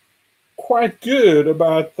quite good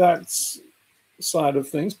about that side of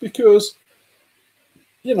things because,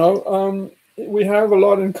 we have a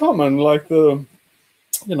lot in common. Like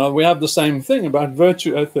we have the same thing about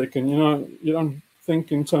virtue ethic, and you don't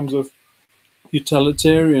think in terms of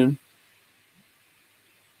utilitarian.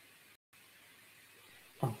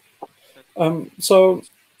 So.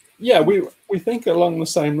 Yeah, we think along the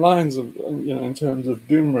same lines of in terms of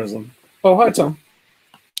doomerism. Oh, hi Tom.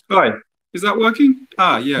 Hi, is that working?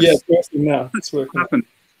 Ah, yes. Yeah, it's working now. It's working. Happened.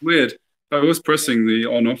 Weird. I was pressing the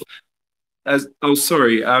on/off.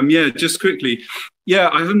 Sorry. Yeah, just quickly.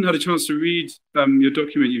 Yeah, I haven't had a chance to read your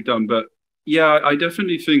document you've done, but yeah, I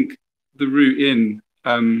definitely think the route in.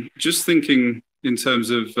 Just thinking in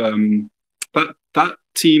terms of that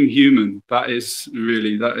team human, that is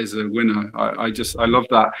a winner. I love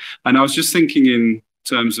that. And I was just thinking in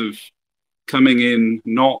terms of coming in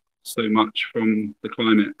not so much from the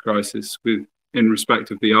climate crisis in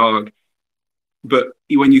respect of the ARG, but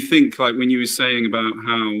when you think, like when you were saying about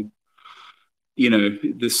how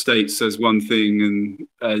the state says one thing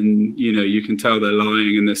and you can tell they're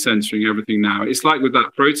lying and they're censoring everything now. It's like with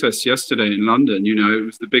that protest yesterday in London, it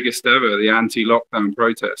was the biggest ever, the anti-lockdown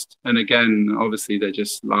protest. And again, obviously they're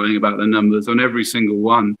just lying about the numbers on every single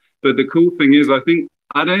one. But the cool thing is, I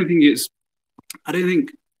don't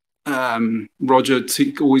think Roger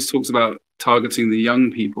always talks about targeting the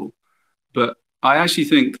young people, but I actually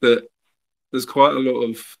think that there's quite a lot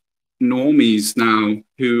of normies now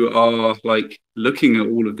who are like looking at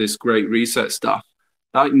all of this great reset stuff,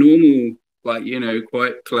 like normal, like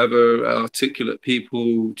quite clever, articulate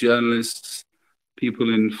people, journalists,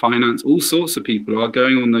 people in finance, all sorts of people are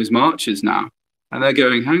going on those marches now, and they're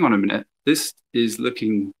going, hang on a minute, this is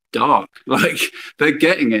looking dark. Like they're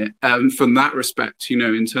getting it from that respect,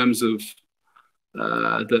 in terms of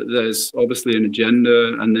that there's obviously an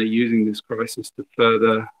agenda, and they're using this crisis to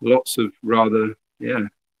further lots of rather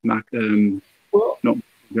not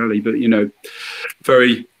really, but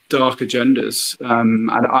very dark agendas.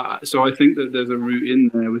 So I think that there's a route in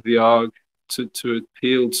there with the ARG to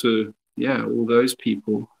appeal to all those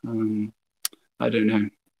people. I don't know.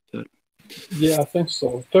 But... Yeah, I think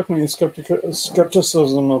so. Definitely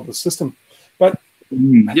skepticism of the system, but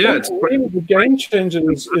the game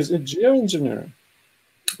changer is in geoengineering,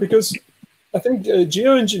 because I think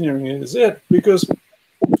geoengineering is it, because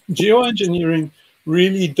geoengineering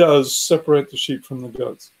really does separate the sheep from the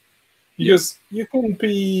goats. Because you can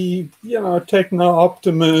be,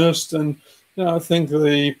 techno-optimist and, think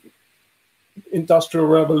the Industrial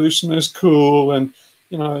Revolution is cool and,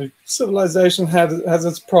 civilization has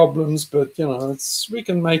its problems, but, we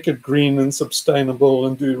can make it green and sustainable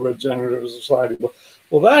and do regenerative society.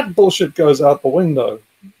 Well, that bullshit goes out the window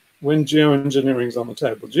when geoengineering is on the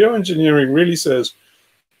table. Geoengineering really says,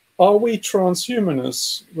 are we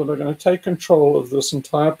transhumanists that are going to take control of this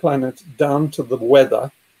entire planet down to the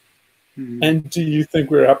weather? And do you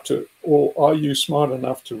think we're up to it? Or are you smart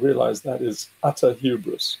enough to realize that is utter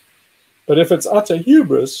hubris? But if it's utter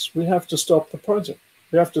hubris, we have to stop the project.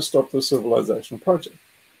 We have to stop the civilization project.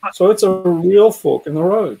 So it's a real fork in the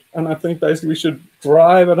road. And I think basically we should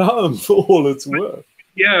drive it home for all it's worth.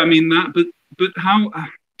 Yeah, I mean that, but how...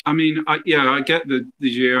 I mean, I get the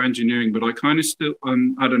geoengineering, but I kind of still,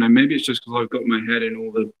 I don't know, maybe it's just because I've got my head in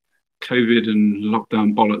all the COVID and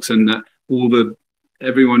lockdown bollocks, and that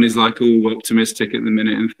everyone is like all optimistic at the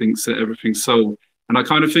minute and thinks that everything's solved. And I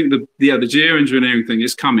kind of think the geoengineering thing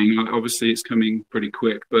is coming. Obviously, it's coming pretty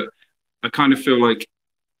quick, but I kind of feel like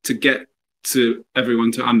to get to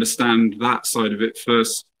everyone to understand that side of it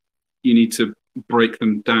first, you need to break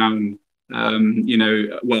them down.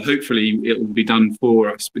 Well, hopefully it will be done for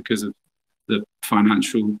us because of the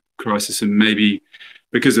financial crisis and maybe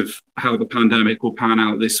because of how the pandemic will pan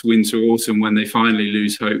out this winter, autumn, when they finally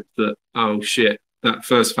lose hope that, oh shit, that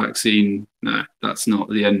first vaccine, no, that's not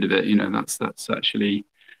the end of it. That's actually,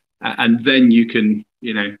 and then you can,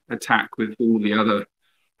 attack with all the other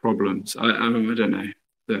problems. I don't know.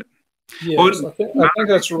 Yes, I think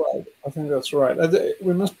that's right. I think that's right.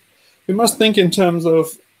 We must think in terms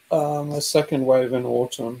of a second wave in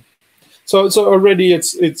autumn. So already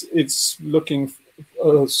it's looking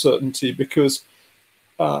certainty, because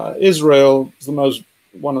Israel is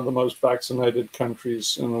one of the most vaccinated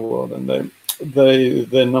countries in the world, and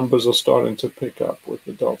their numbers are starting to pick up with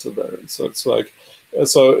the Delta variant. So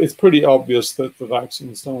it's pretty obvious that the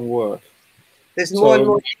vaccines don't work. There's more and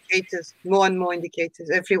more indicators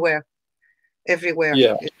everywhere.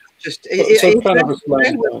 Yeah.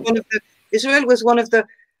 Israel was one of the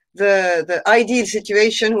ideal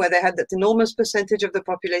situation where they had that enormous percentage of the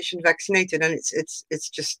population vaccinated, and it's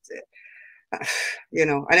just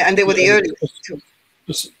and they were the earliest too.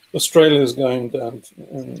 Australia's going down to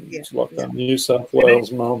lockdown. New South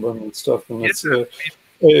Wales, Melbourne, and stuff, and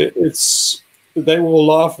it's they were all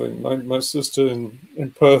laughing. Like my sister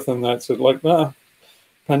in Perth, and that said, like, nah,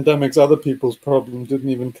 pandemic's other people's problem, didn't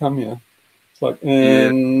even come here. It's like,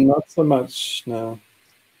 not so much now.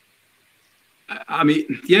 I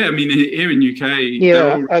mean, here in UK,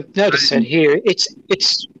 I've noticed that here. It's.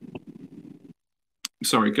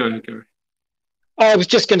 Sorry, go ahead, Gary. I was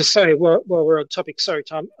just going to say, while we're on topic, sorry,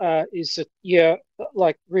 Tom, is that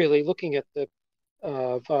like really looking at the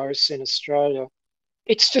virus in Australia,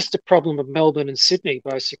 it's just a problem of Melbourne and Sydney,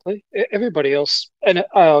 basically. Everybody else, and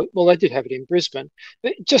well, they did have it in Brisbane,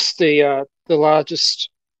 but just the largest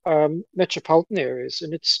metropolitan areas,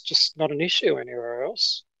 and it's just not an issue anywhere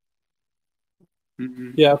else.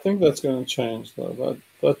 Yeah, I think that's going to change, though.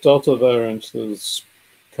 That Delta variant is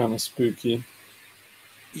kind of spooky.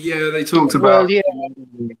 Yeah, they talked about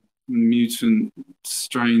mutant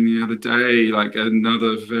strain the other day, like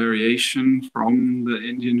another variation from the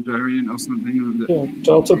Indian variant or something. Yeah,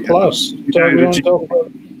 Delta Plus. Delta.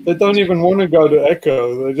 They don't even want to go to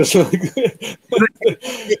Echo. They're just like... It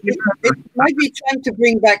might be time to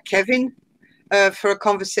bring back Kevin for a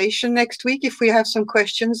conversation next week if we have some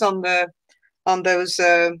questions on those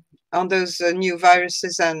new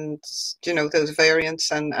viruses and those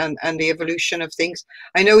variants and the evolution of things.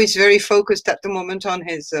 I know he's very focused at the moment on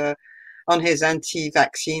his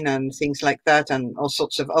anti-vaccine and things like that, and all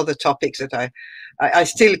sorts of other topics that I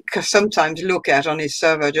still sometimes look at on his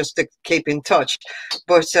server just to keep in touch.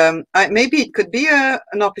 But maybe it could be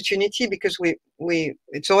an opportunity, because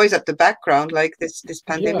it's always at the background, like this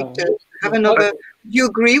pandemic, to have another. Do you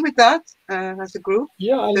agree with that as a group?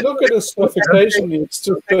 Yeah, I look at his stuff occasionally. It's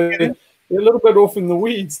just a little bit off in the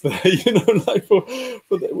weeds there, like for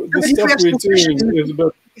the stuff we're doing is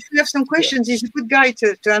about. If you have some questions, he's a good guy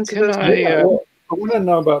to answer those. I want to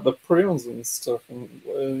know about the prions and stuff and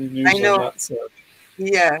news on that side.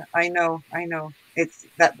 Yeah, I know. It's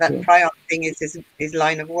that prion thing is his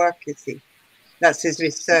line of work. You see, that's his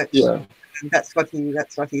research. Yeah. And that's what he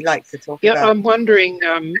likes to talk Yeah, about. I'm wondering,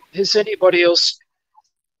 has anybody else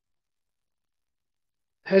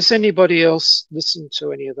listened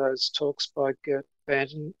to any of those talks by Gert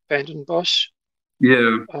Vandenbosch?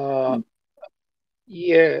 Yeah.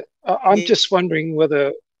 Yeah, I'm just wondering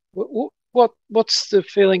whether what's the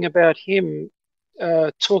feeling about him,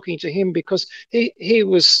 talking to him, because he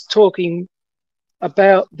was talking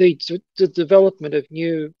about the development of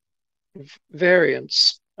new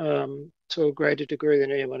variants to a greater degree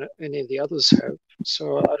than any of the others have.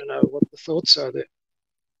 So I don't know what the thoughts are there.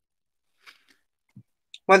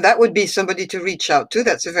 Well, that would be somebody to reach out to.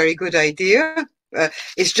 That's a very good idea.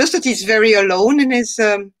 It's just that he's very alone in his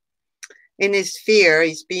sphere.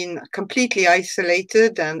 He's been completely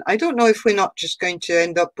isolated, and I don't know if we're not just going to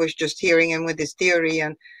end up with just hearing him with his theory.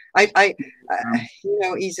 And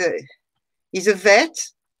he's a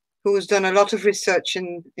vet who's done a lot of research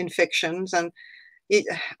in infections, and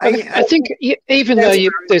I think even though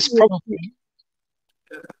there's probably.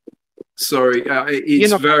 Sorry,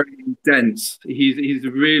 it's very dense. He's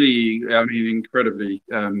really, incredibly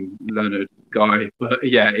learned guy. But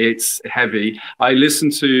yeah, it's heavy. I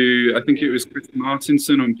listened to, I think it was Chris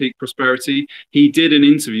Martinson on Peak Prosperity. He did an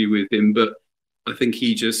interview with him, but I think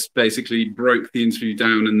he just basically broke the interview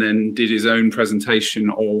down and then did his own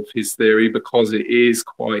presentation of his theory, because it is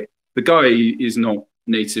quite, the guy is not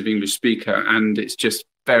native English speaker, and it's just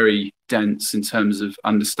very dense in terms of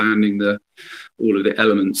understanding all of the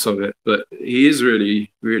elements of it. But he is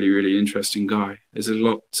really, really, really interesting guy. There's a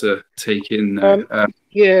lot to take in there.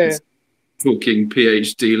 Yeah. Talking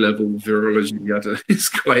PhD level virology, it's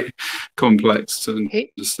quite complex to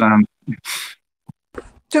understand.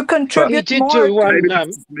 To contribute to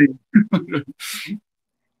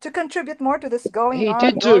contribute more to this going on.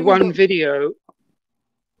 He did do one video.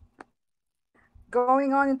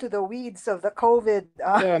 Going on into the weeds of the COVID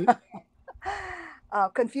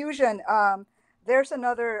confusion, there's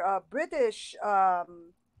another British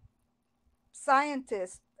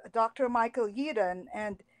scientist, Dr. Michael Yeadon,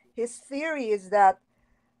 and his theory is that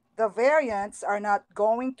the variants are not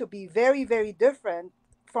going to be very, very different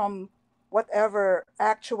from whatever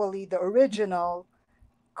actually the original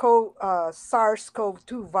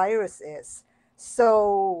SARS-CoV-2 virus is.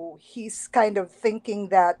 So he's kind of thinking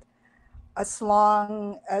that as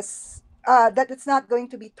long as that it's not going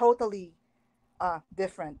to be totally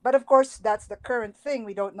different. But of course, that's the current thing.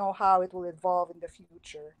 We don't know how it will evolve in the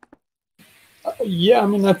future. Yeah,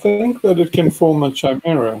 I think that it can form a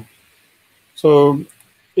chimera. So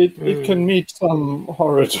it can meet some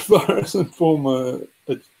horrid virus and form a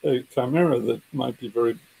chimera that might be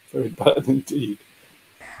very, very bad indeed.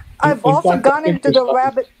 I've also gone into the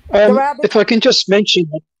rabbit. If I can just mention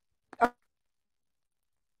that.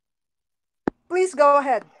 Please go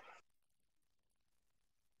ahead.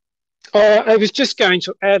 I was just going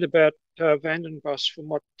to add about Vandenbosch from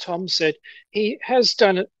what Tom said. He has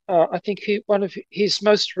done it. I think one of his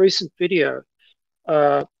most recent video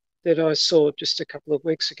that I saw just a couple of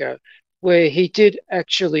weeks ago, where he did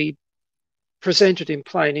actually present it in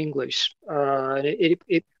plain English.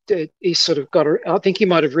 He sort of got. I think he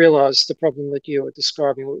might have realised the problem that you were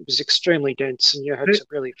describing. It was extremely dense, and you had to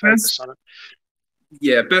really focus on it.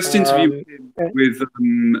 Yeah, best interview with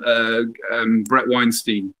Brett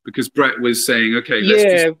Weinstein, because Brett was saying, okay, let's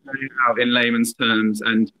just lay it out in layman's terms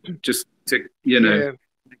and just to, make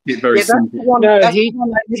it very simple. No,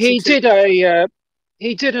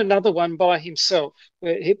 he did another one by himself.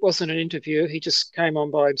 Where it wasn't an interview. He just came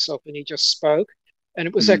on by himself and he just spoke, and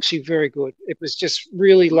it was actually very good. It was just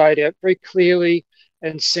really laid out very clearly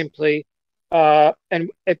and simply, and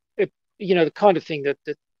the kind of thing that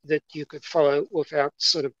you could follow without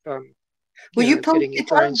sort of getting your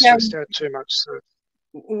brain stressed out too much. So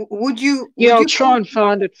would you? I'll try and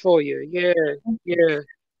find it for you. Yeah.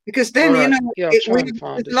 Because then there's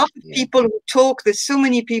a lot of people who talk. There's so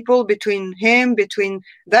many people between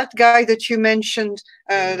that guy that you mentioned,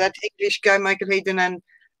 that English guy Michael Hayden, and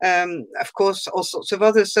of course all sorts of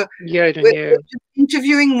others. So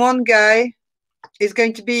interviewing one guy is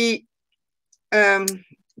going to be.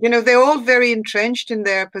 They're all very entrenched in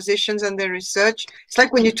their positions and their research. It's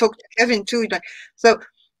like when you talk to Kevin too. So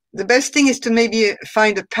the best thing is to maybe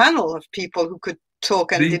find a panel of people who could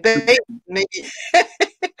talk and debate. Maybe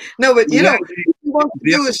no, but if we want to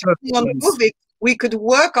do something on COVID, we could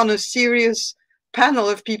work on a serious panel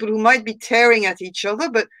of people who might be tearing at each other,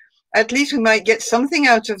 but at least we might get something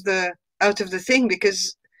out of the thing,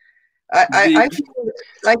 because I feel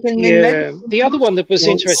like in the other one that was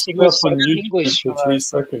interesting was on English for 3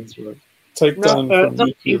 seconds, right? takedown from not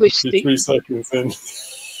YouTube English. to 3 seconds in.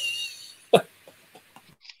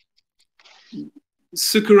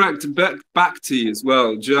 Sukarak Bhakti as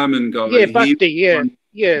well, German guy. Yeah, Bhakti.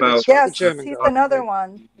 Yeah, About, that's right. The Yes, German he's guy. another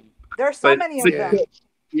one. There are so but many of them.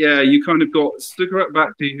 yeah, you kind of got Sukarak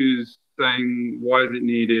Bhakti who's saying, why is it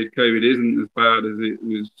needed? COVID isn't as bad as it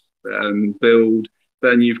was billed.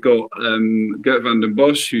 Then you've got Gert van den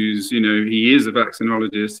Bosch, who's, you know, he is a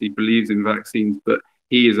vaccinologist. He believes in vaccines, but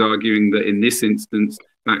he is arguing that in this instance,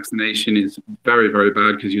 vaccination is very, very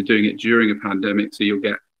bad because you're doing it during a pandemic, so you'll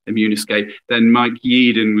get immune escape. Then Mike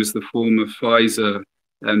Yeadon was the former Pfizer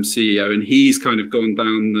CEO, and he's kind of gone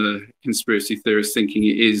down the conspiracy theorist thinking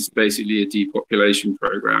it is basically a depopulation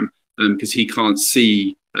program because he can't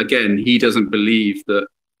see, again, he doesn't believe that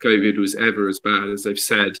COVID was ever as bad as they've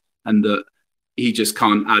said, and that he just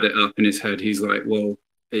can't add it up in his head. He's like, well,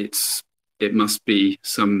 it must be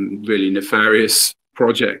some really nefarious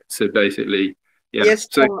project to basically, yeah. Yes,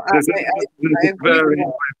 so Tom, there's I a agree with very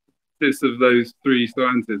that. of those 3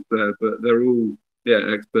 scientists there, but they're all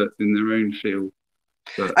experts in their own field.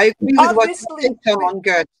 But I agree with what you Obviously, said, Tom, on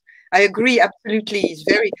Gert. I agree absolutely. He's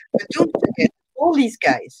very, but don't forget all these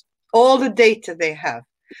guys, all the data they have.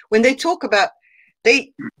 When they talk about,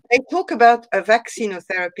 they talk about a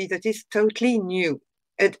vaccinotherapy that is totally new.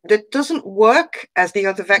 That doesn't work as the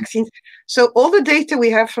other vaccines. So all the data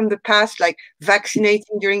we have from the past, like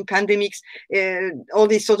vaccinating during pandemics, all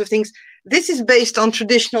these sort of things, this is based on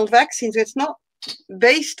traditional vaccines. It's not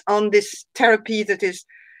based on this therapy that is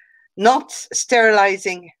not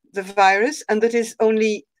sterilizing the virus and that is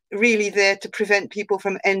only really there to prevent people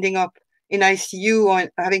from ending up in ICU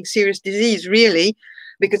or having serious disease, really,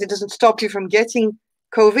 because it doesn't stop you from getting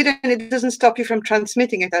COVID and it doesn't stop you from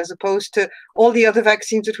transmitting it, as opposed to all the other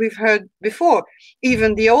vaccines that we've heard before.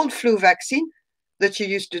 Even the old flu vaccine that you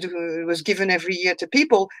used to do was given every year to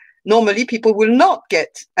people. Normally people will not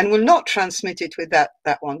get and will not transmit it with that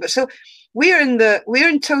one. But so we're in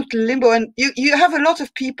total limbo, and you have a lot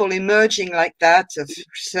of people emerging like that, of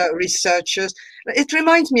researchers. It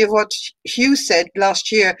reminds me of what Hugh said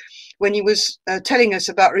last year when he was telling us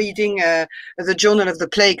about reading the Journal of the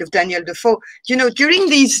Plague of Daniel Defoe. You know, during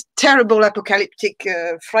these terrible apocalyptic,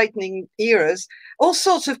 frightening eras, all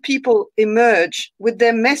sorts of people emerge with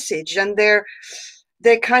their message and their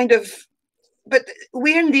kind of, but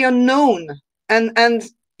we're in the unknown, and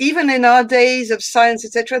even in our days of science,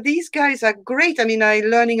 etc., these guys are great. I mean, I'm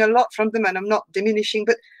learning a lot from them, and I'm not diminishing,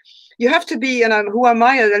 but you have to be, and who am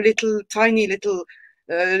I, a little tiny little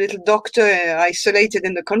doctor isolated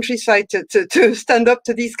in the countryside to stand up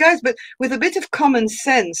to these guys? But with a bit of common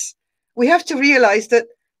sense, we have to realize that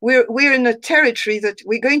we're in a territory that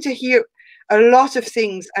we're going to hear a lot of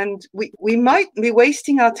things, and we might be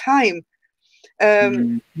wasting our time.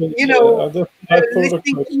 You know, listening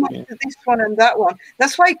too much to this one and that one.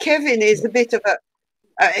 That's why Kevin is a bit of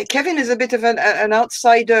an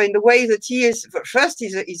outsider in the way that he is. First,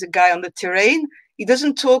 he's a guy on the terrain. He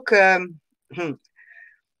doesn't talk.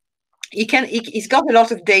 He's got a lot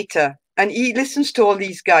of data, and he listens to all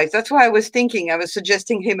these guys. That's why I was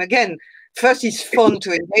suggesting him again. First, he's fun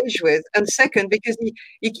to engage with, and second, because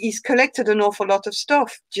he's collected an awful lot of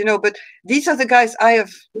stuff, you know. But these are the guys I have.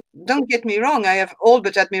 Don't get me wrong, I have all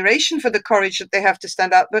but admiration for the courage that they have to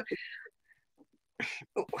stand up. But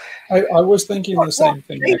I was thinking the same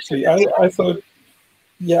thing, actually. I thought,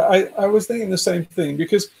 yeah, I was thinking the same thing,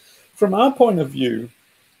 because from our point of view,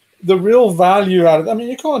 the real value out of it, I mean,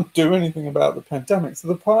 you can't do anything about the pandemic. So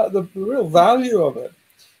the real value of it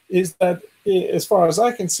is that, as far as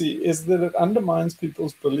I can see, is that it undermines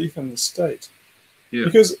people's belief in the state. Yeah.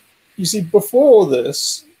 Because, you see, before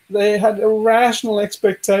this, they had irrational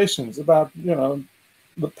expectations about, you know,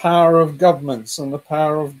 the power of governments and the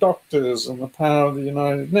power of doctors and the power of the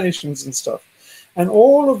United Nations and stuff. And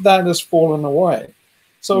all of that has fallen away.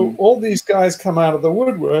 So all these guys come out of the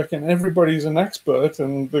woodwork and everybody's an expert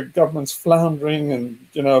and the government's floundering, and,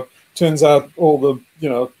 you know, turns out all the, you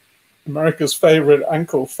know, America's favorite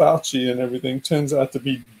Uncle Fauci and everything turns out to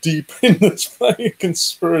be deep in this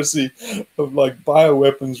conspiracy of like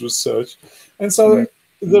bioweapons research. And so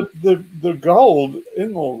the gold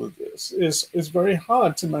in all of this is very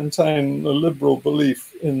hard to maintain a liberal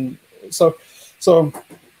belief in, so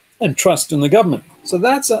and trust in the government. So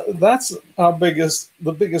that's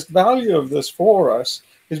the biggest value of this for us,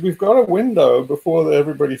 is we've got a window before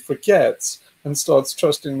everybody forgets and starts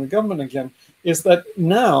trusting the government again, is that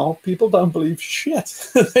now people don't believe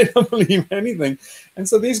shit. They don't believe anything. And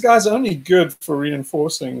so these guys are only good for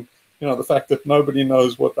reinforcing, you know, the fact that nobody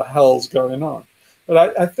knows what the hell's going on.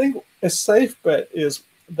 But I think a safe bet is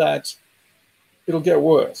that it'll get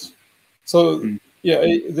worse. So Yeah,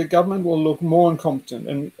 the government will look more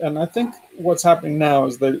incompetent, and I think what's happening now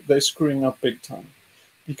is they're screwing up big time,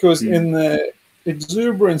 because in the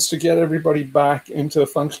exuberance to get everybody back into a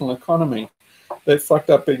functional economy, they fucked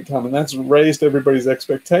up big time, and that's raised everybody's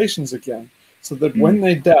expectations again, so that when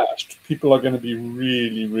they dashed, people are going to be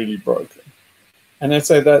really, really broken. And I'd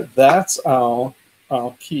say that that's our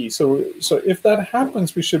key. So if that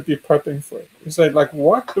happens, we should be prepping for it. We say, like,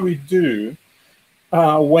 what do we do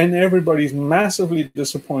when everybody's massively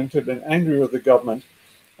disappointed and angry with the government?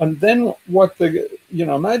 And then what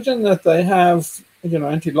imagine that they have,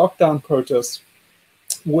 anti-lockdown protests,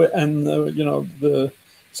 and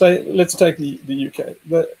say, let's take the UK,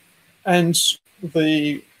 and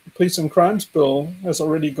the police and crimes bill has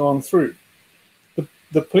already gone through.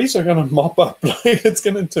 The police are going to mop up, like it's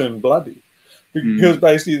going to turn bloody, because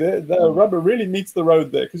basically the rubber really meets the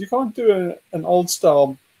road there, because you can't do an old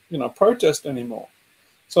style, protest anymore.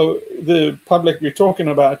 So the public we're talking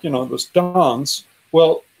about, this dance,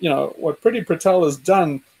 well, what Priti Patel has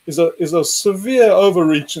done is a severe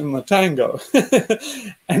overreach in the tango.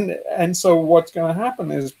 and so what's going to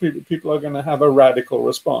happen is people are going to have a radical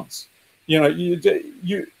response. When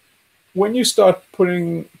you start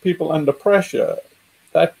putting people under pressure,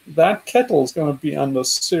 that kettle is going to be under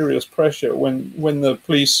serious pressure when the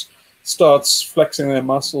police starts flexing their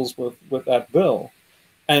muscles with that bill,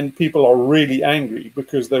 and people are really angry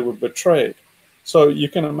because they were betrayed. So you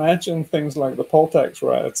can imagine things like the poll tax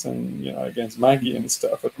riots and against Maggie and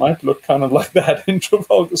stuff. It might look kind of like that in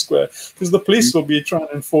Trafalgar Square, because the police will be trying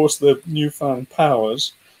to enforce their newfound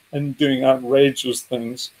powers and doing outrageous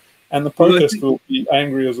things, and the protesters will be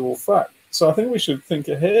angry as all fuck. So I think we should think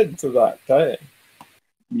ahead to that day.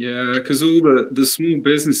 Yeah, because all the small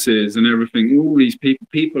businesses and everything, all these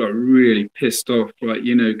people are really pissed off,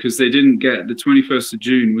 because they didn't get the 21st of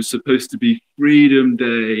June was supposed to be Freedom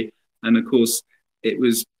Day. And of course, it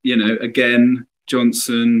was, again,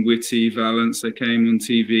 Johnson, Whitty, Valence, they came on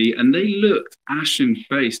TV and they looked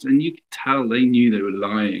ashen-faced, and you could tell they knew they were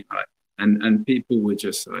lying. And people were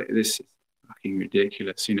just like, this is fucking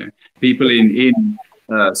ridiculous, People in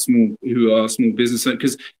small business,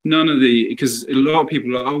 because because a lot of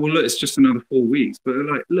people are like, oh well, look, it's just another 4 weeks, but they're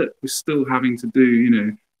like, look, we're still having to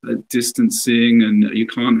do distancing, and you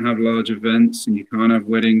can't have large events, and you can't have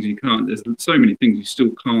weddings, there's so many things you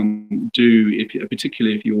still can't do,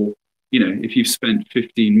 particularly if you're if you've spent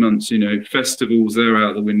 15 months, festivals, they're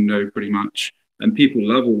out the window pretty much, and people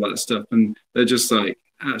love all that stuff, and they're just like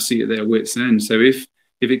absolutely at their wits' end. So if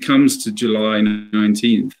it comes to July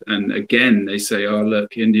 19th, and again they say, oh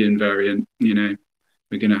look, Indian variant,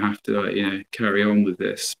 we're going to have to carry on with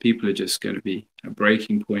this, people are just going to be at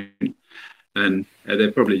breaking point, and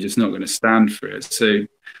they're probably just not going to stand for it. So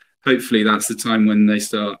hopefully that's the time when they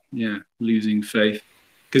start losing faith,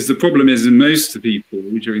 because the problem is that most of the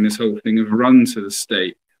people during this whole thing have run to the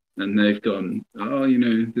state, and they've gone, oh,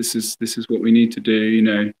 this is what we need to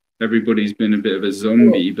do. Everybody's been a bit of a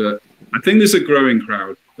zombie, but I think there's a growing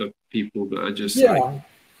crowd of people that are just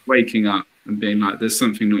waking up and being like, there's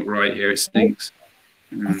something not right here, it stinks.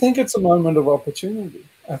 I think it's a moment of opportunity.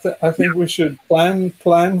 I think we should plan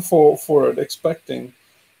for it, expecting,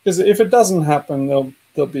 because if it doesn't happen,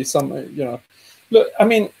 there'll be something, Look, I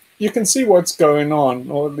mean, you can see what's going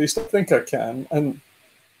on, or at least I think I can. And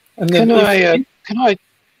then can I?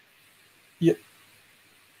 Yeah.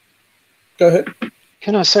 Go ahead.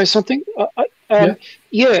 Can I say something? I was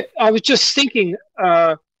just thinking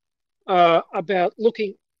about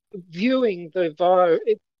viewing the virus,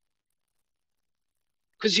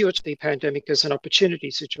 because you watch the pandemic as an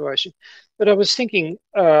opportunity situation. But I was thinking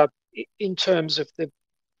in terms of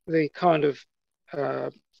the kind of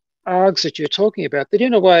args that you're talking about, that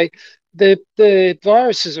in a way the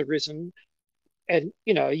virus has arisen, and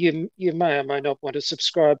you may or may not want to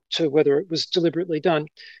subscribe to whether it was deliberately done,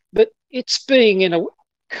 but it's being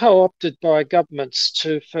co-opted by governments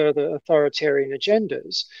to further authoritarian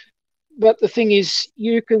agendas. But the thing is,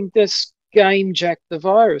 you can just game jack the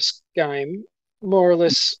virus game, more or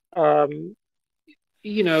less,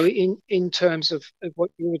 in terms of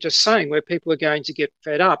what you were just saying, where people are going to get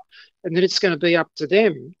fed up, and then it's going to be up to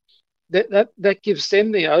them. That gives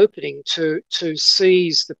them the opening to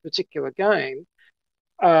seize the particular game,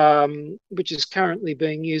 which is currently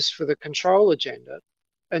being used for the control agenda,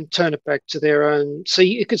 and turn it back to their own. So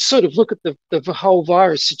you could sort of look at the whole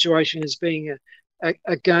virus situation as being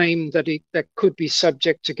a game that could be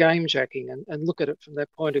subject to game jacking, and look at it from that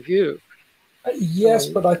point of view. Yes,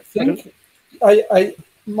 but I think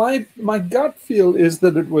my gut feel is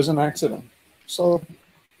that it was an accident. So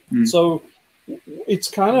it's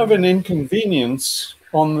kind of an inconvenience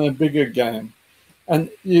on the bigger game. And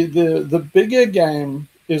the bigger game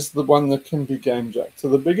is the one that can be game jacked. So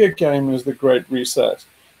the bigger game is the Great Reset.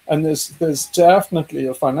 And there's definitely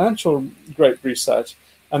a financial Great Reset.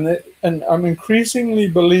 And I'm increasingly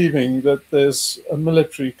believing that there's a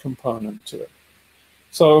military component to it.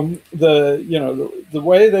 So the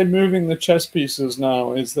way they're moving the chess pieces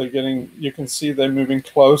now is you can see they're moving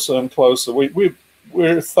closer and closer.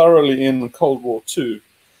 We're thoroughly in Cold War II.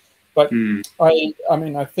 But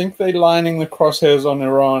I think they're lining the crosshairs on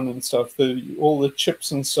Iran and stuff. All the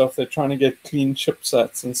chips and stuff, they're trying to get clean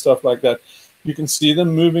chipsets and stuff like that. You can see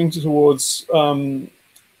them moving towards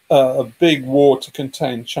a big war to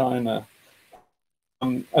contain China.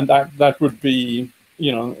 And that would be,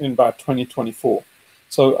 in about 2024.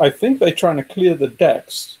 So I think they're trying to clear the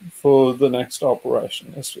decks for the next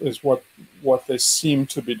operation is what they seem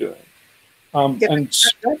to be doing. And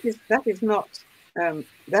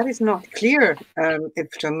that is not clear to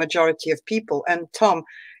a majority of people. And Tom,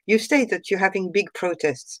 you state that you're having big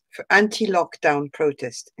protests, for anti-lockdown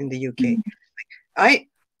protests in the UK. I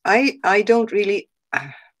don't really,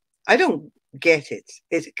 I don't get it,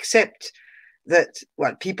 except that,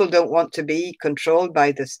 well, people don't want to be controlled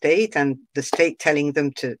by the state and the state telling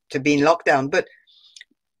them to be in lockdown. But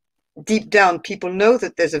deep down, people know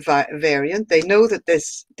that there's a variant. They know that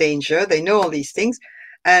there's danger. They know all these things.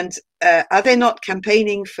 And are they not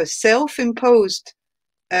campaigning for self-imposed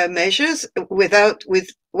measures with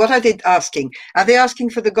what are they asking? Are they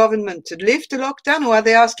asking for the government to lift the lockdown, or are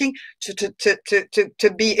they asking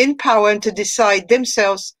to be in power and to decide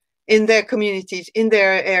themselves in their communities, in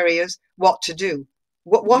their areas, what to do?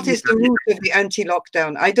 What is the root of the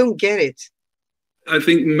anti-lockdown? I don't get it. I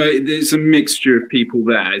think there's a mixture of people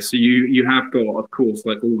there. So you have got, of course,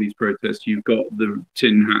 like all these protests, you've got the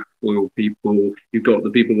tin hat foil people, you've got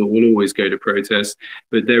the people that will always go to protest,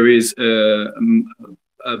 but there is a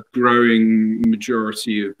growing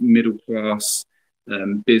majority of middle class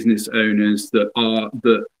business owners that are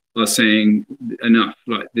saying enough.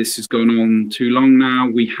 Like, this has gone on too long now.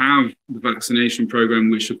 We have the vaccination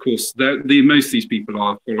program, which of course most of these people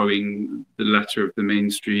are following the letter of the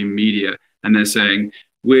mainstream media. And they're saying,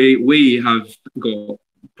 we have got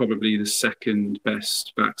probably the second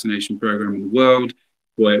best vaccination program in the world,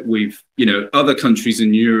 where other countries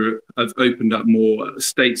in Europe have opened up more,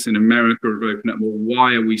 states in America have opened up more.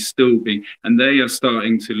 Why are we still being, and they are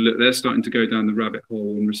starting to they're starting to go down the rabbit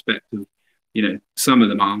hole in respect of, some of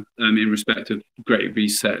them are, in respect of Great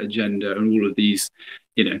Reset agenda and all of these,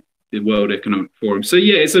 the World Economic Forum. So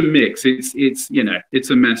yeah, it's a mix. It's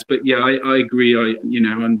a mess. But yeah, I agree.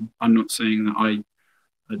 I'm not saying that I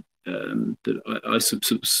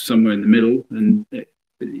somewhere in the middle. And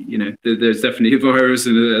there's definitely a virus,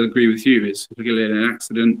 and I agree with you. It's particularly an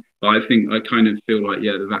accident. But I kind of feel like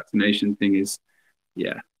the vaccination thing is,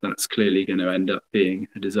 that's clearly going to end up being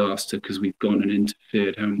a disaster, because we've gone and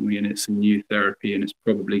interfered, haven't we? And it's a new therapy, and it's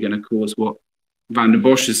probably going to cause what Van der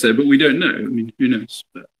Bosch has said, but we don't know. I mean, who knows?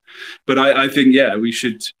 But I think, we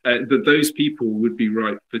should, that those people would be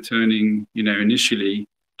right for turning, initially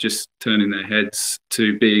just turning their heads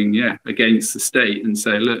to being, against the state, and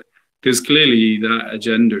say, look, because clearly that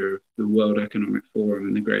agenda of the World Economic Forum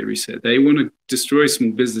and the Great Reset, they want to destroy small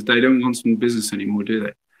business. They don't want small business anymore, do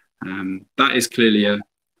they? That is clearly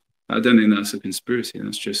I don't think that's a conspiracy.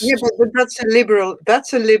 That's just but that's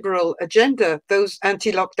a liberal agenda. Those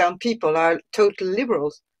anti-lockdown people are total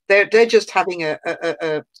liberals. They're just having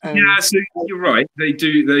so you're right. They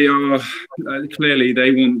do. They are clearly,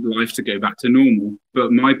 they want life to go back to normal.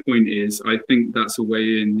 But my point is, I think that's a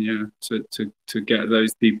way in, to get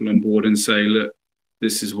those people on board and say, look,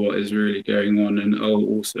 this is what is really going on, and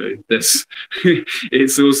also this,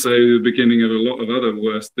 it's also the beginning of a lot of other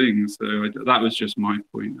worse things. So that was just my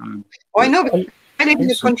point. I know, but I live in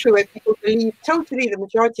a country where people believe totally, the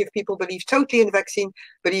majority of people believe totally in the vaccine,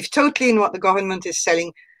 believe totally in what the government is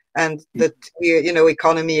selling, and that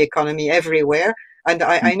economy everywhere. And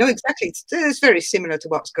I know exactly, it's very similar to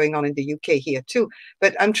what's going on in the UK here too.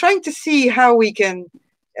 But I'm trying to see how we can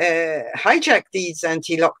hijack these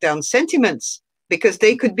anti-lockdown sentiments, because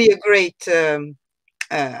they could be a great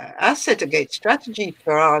asset, a great strategy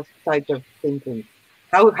for our type of thinking.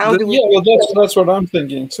 How do we? Yeah, well, that's what I'm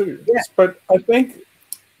thinking too. Yeah. But I think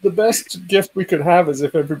the best gift we could have is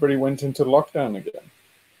if everybody went into lockdown again.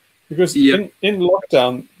 Because in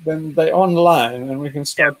lockdown, then they're online, and we can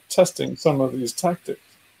start testing some of these tactics.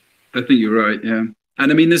 I think you're right, yeah.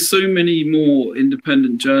 And I mean, there's so many more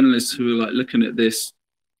independent journalists who are like looking at this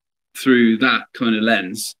through that kind of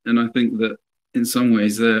lens. And I think that in some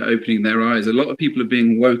ways they're opening their eyes. A lot of people are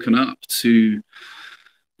being woken up to,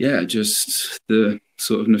 just the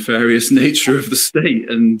sort of nefarious nature of the state,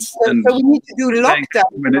 and so we need to do lockdown.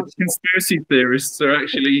 When conspiracy theorists are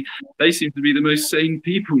actually, they seem to be the most sane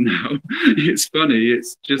people now. It's funny.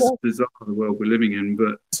 It's just bizarre, the world we're living in.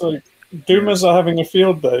 But so doomers are having a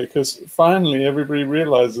field day because finally everybody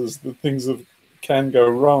realizes that things can go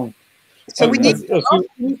wrong. So we need to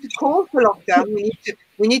call for lockdown.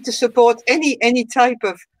 We need to support any type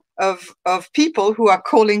of people who are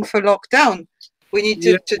calling for lockdown. We need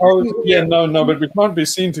to. No, but we can't be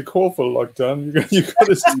seen to call for lockdown. You've got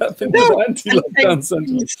to step into the anti-lockdown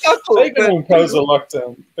centers. They can impose a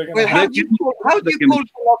lockdown. Well, how do you call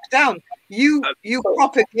for lockdown? You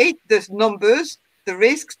propagate the numbers, the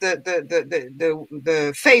risks,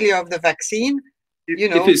 the failure of the vaccine.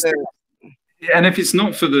 And if it's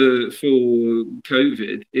not for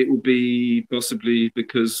COVID, it will be possibly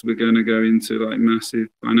because we're going to go into like massive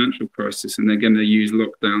financial crisis, and they're going to use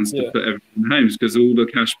lockdowns to put everyone in homes because all the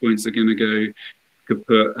cash points are going to go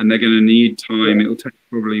kaput, and they're going to need time. It'll take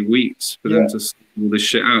probably weeks for them to sort all this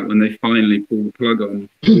shit out when they finally pull the plug on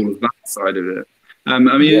all of that side of it.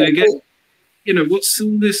 Again, what's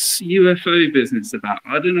all this UFO business about?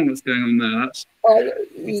 I don't know what's going on there. That's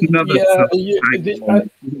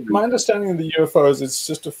my understanding of the UFOs, it's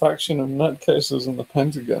just a faction of nutcases in the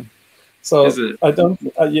Pentagon. So is it? I don't.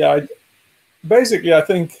 Basically, I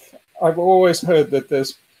think I've always heard that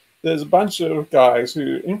there's a bunch of guys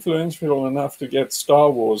who are influential enough to get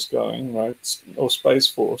Star Wars going, right, or Space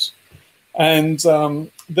Force, and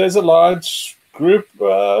there's a large group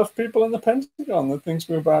of people in the Pentagon that thinks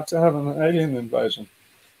we're about to have an alien invasion.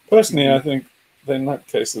 Personally, I think they're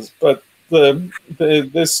nutcases, but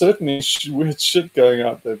there's certainly weird shit going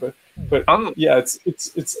out there. But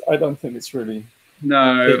it's I don't think it's really.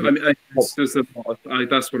 No, that's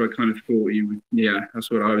what I kind of thought you would. Yeah, that's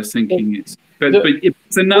what I was thinking. But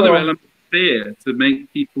it's another element of fear to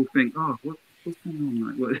make people think, oh, what's going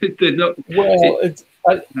on? They're not.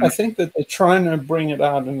 I think that they're trying to bring it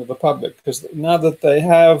out into the public because now that they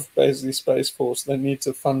have basically Space Force, they need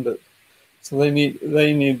to fund it. So they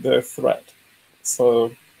need their threat.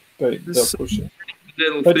 So they'll push it.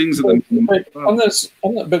 Little things on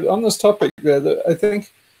this topic, I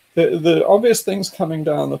think the obvious things coming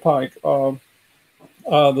down the pike are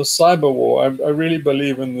the cyber war. I really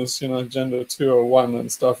believe in this, Agenda 201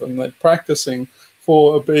 and stuff, and they're practicing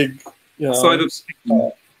for a big, that's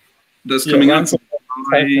coming out.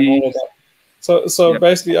 So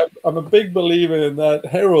basically, I'm a big believer in that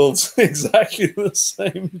heralds exactly the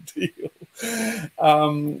same deal,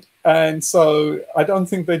 and so I don't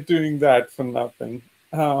think they're doing that for nothing.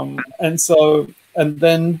 In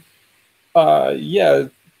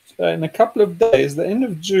a couple of days, the end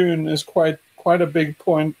of June is quite a big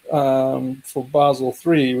point for Basel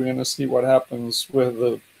III. We're going to see what happens with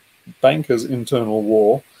the bankers' internal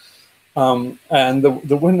war. And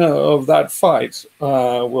the winner of that fight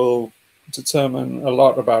will determine a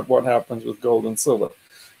lot about what happens with gold and silver.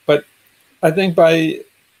 But I think by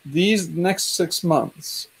these next 6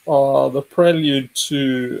 months are the prelude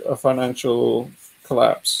to a financial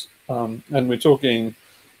collapse. And we're talking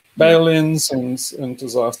bail-ins and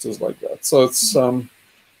disasters like that. So it's I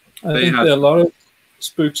think there are a lot of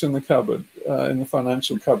spooks in the cupboard, in the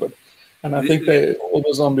financial cupboard. And I think all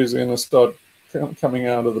the zombies are going to start coming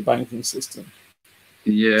out of the banking system.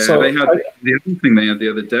 Yeah, they had the other thing they had the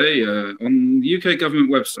other day on the UK government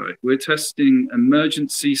website. We're testing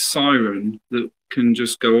emergency siren that can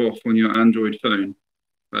just go off on your Android phone,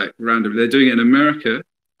 like randomly. They're doing it in America,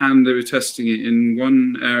 and they were testing it in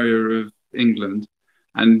one area of England,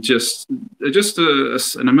 and just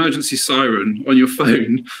an emergency siren on your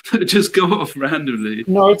phone that just go off randomly.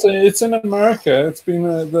 No, it's in America. It's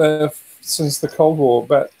been there since the Cold War,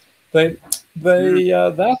 but that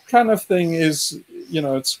kind of thing is,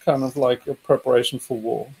 it's kind of like a preparation for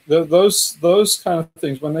war. Those kind of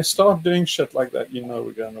things, when they start doing shit like that,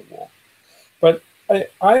 we're going to war. But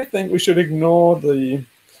I think we should ignore the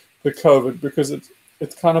COVID because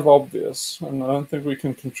it's kind of obvious, and I don't think we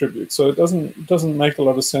can contribute. So it doesn't make a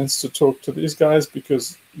lot of sense to talk to these guys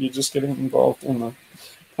because you're just getting involved in the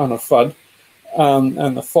kind of FUD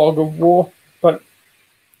and the fog of war. But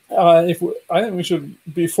I think we should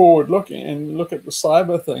be forward-looking and look at the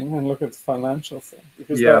cyber thing and look at the financial thing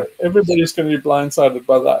because everybody's going to be blindsided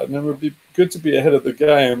by that, and it would be good to be ahead of the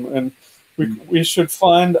game. And we should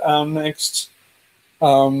find our next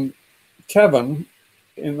Kevin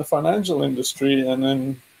in the financial industry and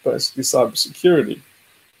then basically cybersecurity,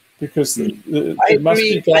 because there must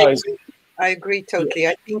be guys. I agree totally.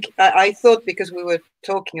 I think I thought because we were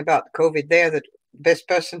talking about COVID there that best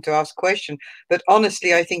person to ask question. But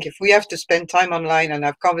honestly, I think if we have to spend time online and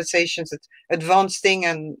have conversations that advance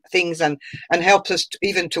things and helps us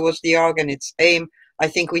even towards the arg and its aim, I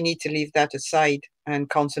think we need to leave that aside and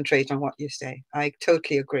concentrate on what you say. I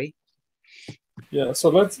totally agree. Yeah, so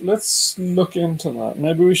let's look into that.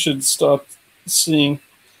 Maybe we should start seeing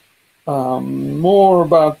more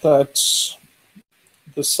about that,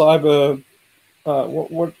 the cyber,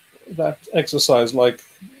 what that exercise, like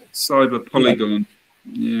cyber polygon.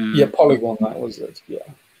 Yeah, Polygon, that was it. Yeah.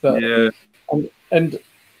 Yeah.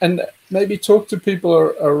 And maybe talk to people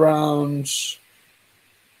around.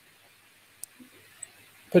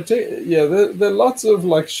 Yeah, there are lots of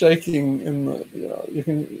like shaking in the. You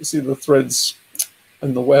can see the threads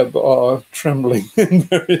in the web are trembling in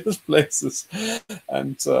various places,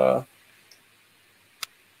 and yeah,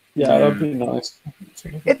 that'd be nice.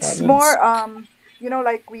 It's more,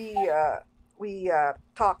 like we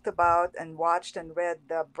talked about and watched and read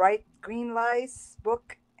the Bright Green Lies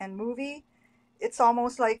book and movie. It's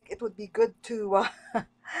almost like it would be good to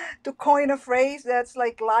to coin a phrase that's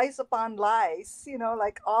like lies upon lies.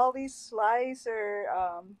 Like all these lies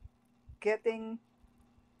are getting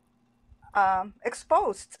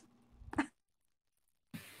exposed.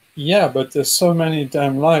 Yeah, but there's so many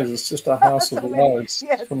damn lies. It's just a house of lies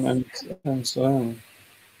yes. from end to end. So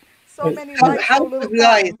many lies, so House little of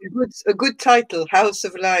Lies, time. a good title, House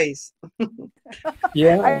of Lies.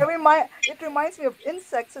 Yeah. It reminds me of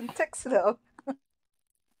insects and ticks, though.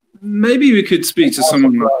 Maybe we could speak to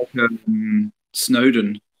someone like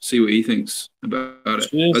Snowden, see what he thinks about it.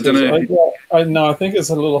 Jesus, I don't know. I think it's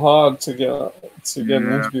a little hard to get an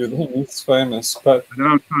interview with him. He's famous, but I don't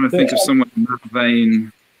know, I'm trying to think of someone in that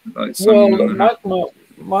vein, like someone. Well,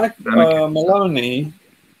 Mike Maloney,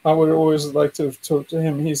 I would always like to talk to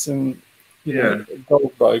him. He's in,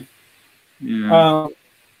 Goldbug. Yeah.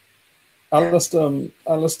 Alistair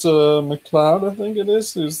McLeod, I think it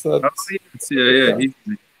is. Who's that? Oh, yeah, he's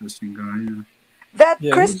an interesting guy. Yeah. That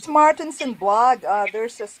Chris Martinson blog,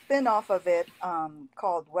 there's a spin-off of it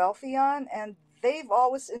called Wealthion, and they've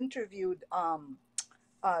always interviewed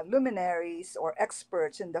luminaries or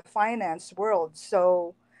experts in the finance world.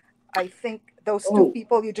 So I think those two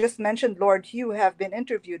people you just mentioned, Lord Hugh, have been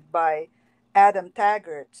interviewed by Adam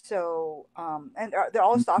Taggart. So and they're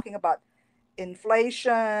always talking about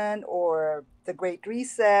inflation or the Great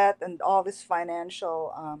Reset and all these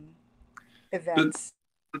financial events.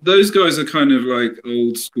 But those guys are kind of like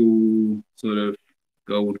old school, sort of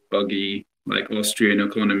gold buggy, like Austrian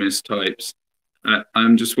economist types.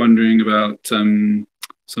 I'm just wondering about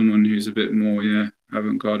someone who's a bit more,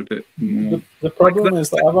 avant-garde, a bit more. The problem is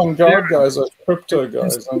the avant-garde guys are crypto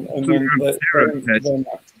guys, and then they're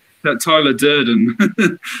not. That Tyler Durden.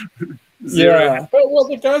 Yeah, but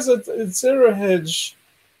the guys at Zero Hedge,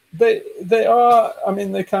 they are. I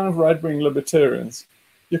mean, they're kind of right-wing libertarians.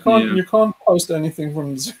 You can't post anything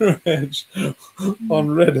from Zero Hedge on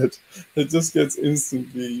Reddit. It just gets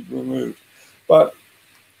instantly removed. But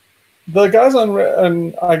the guys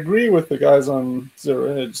and I agree with the guys on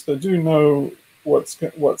Zero Hedge. They do know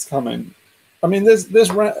what's coming. I mean, there's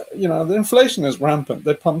the inflation is rampant.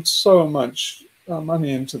 They pumped so much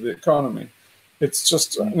money into the economy. It's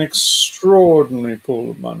just an extraordinary pool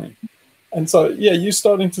of money. And so, you're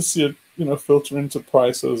starting to see it, filter into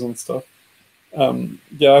prices and stuff.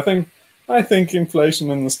 I think inflation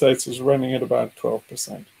in the States is running at about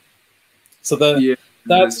 12%. So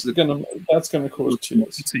that's gonna cause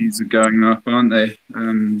tears. Commodities are going up, aren't they?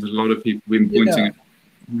 There's a lot of people been pointing at.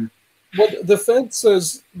 Well, the Fed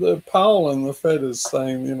says, the Powell and the Fed is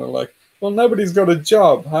saying, well, nobody's got a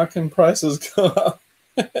job. How can prices go up?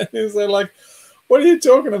 They're like, what are you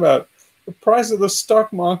talking about? The price of the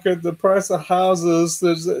stock market, the price of houses,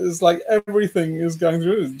 it's like everything is going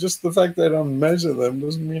through. Just the fact they don't measure them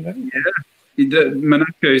doesn't mean anything. Yeah.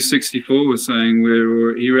 Monaco 64 was saying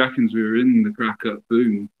he reckons we were in the crack-up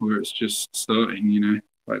boom, where it's just starting,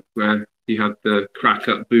 like where you had the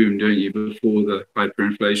crack-up boom, don't you, before the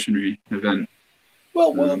hyperinflationary event.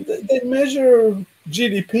 Well, they measure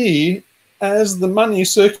GDP as the money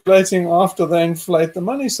circulating after they inflate the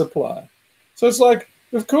money supply. So it's like,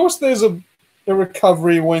 of course, there's a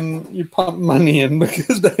recovery when you pump money in,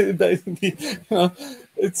 because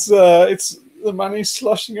it's the money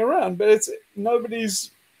sloshing around, but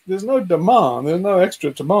there's no demand, there's no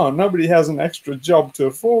extra demand. Nobody has an extra job to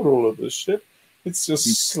afford all of this shit. It's just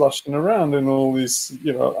sloshing around in all these,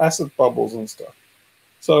 asset bubbles and stuff.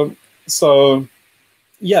 So it's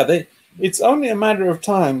only a matter of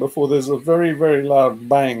time before there's a very, very loud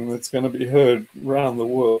bang that's going to be heard around the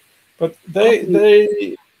world. But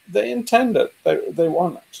they intend it. They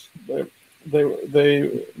want it.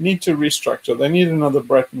 they need to restructure. They need another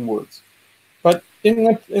Bretton Woods. But in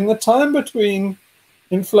the time between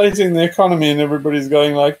inflating the economy and everybody's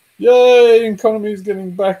going like, yay, economy is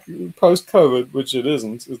getting back post-COVID, which it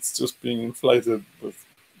isn't. It's just being inflated with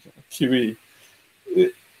QE.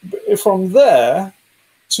 From there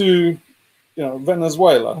to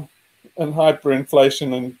Venezuela and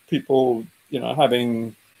hyperinflation and people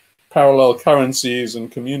having parallel currencies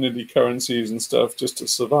and community currencies and stuff just to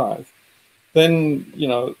survive. Then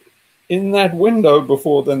in that window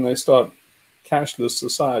before then they start cashless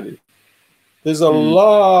society, there's a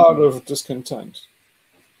lot of discontent.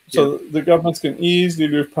 So the governments can easily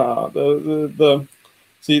lose power.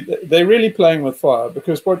 See, they're really playing with fire,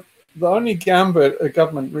 because what the only gambit a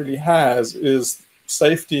government really has is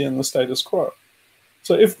safety in the status quo.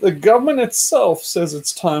 So if the government itself says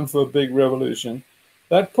it's time for a big revolution,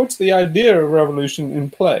 that puts the idea of revolution in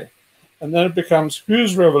play. And then it becomes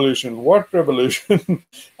whose revolution, what revolution,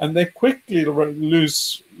 and they quickly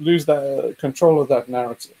lose that control of that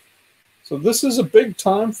narrative. So this is a big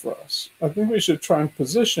time for us. I think we should try and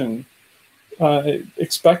position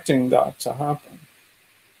expecting that to happen.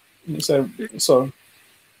 So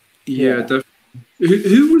yeah, definitely.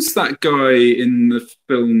 Who was that guy in the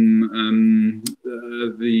film?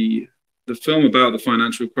 The film about the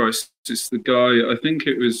financial crisis. The guy, I think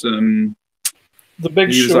it was The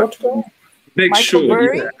Big Short guy. Big Michael Short.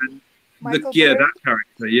 Burry? Yeah, that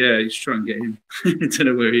character. Yeah, he's trying to get him. I don't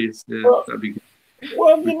know where he is. Yeah, Well, that'd be good.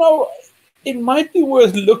 Well, it might be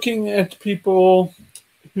worth looking at people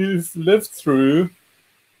who've lived through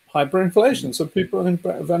hyperinflation. So people in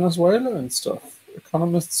Venezuela and stuff,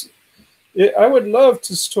 economists. I would love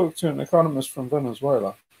to talk to an economist from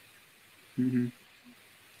Venezuela. Mm-hmm.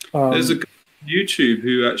 There's a guy on YouTube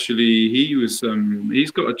who actually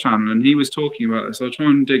he's got a channel and he was talking about this. I'll try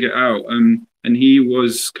and dig it out. And he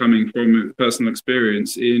was coming from a personal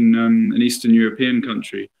experience in an Eastern European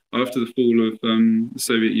country after the fall of the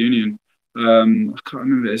Soviet Union. I can't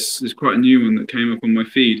remember. It's quite a new one that came up on my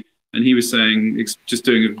feed. And he was saying, just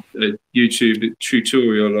doing a YouTube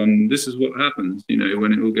tutorial on this is what happens,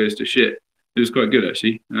 when it all goes to shit. It was quite good,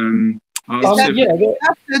 actually. That's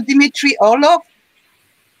Dmitry Orlov.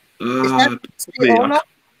 Yeah,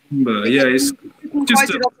 it's just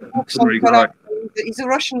a great guy. He's a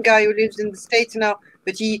Russian guy who lives in the States now,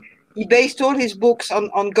 but he based all his books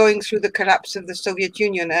on going through the collapse of the Soviet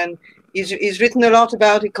Union, and he's written a lot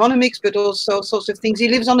about economics, but also sorts of things. He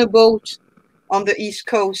lives on a boat on the East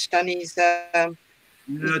Coast, and he's I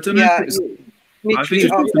don't know. I think we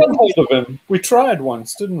got hold of him. We tried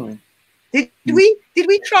once, didn't we? Did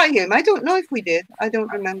we try him? I don't know if we did. I don't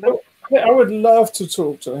remember. Yeah, I would love to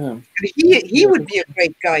talk to him. He would be a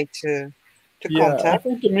great guy to contact. I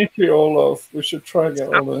think Dmitry Orlov, we should try to get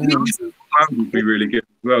hold of him. That would be really good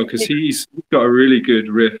as well, because he's got a really good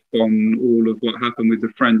riff on all of what happened with the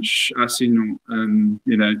French assignats, during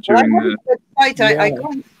the fight. I go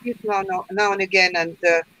and see it now and again, and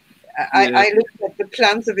I looked at the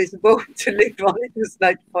plans of his boat to live on. It was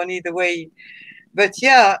like funny the way. But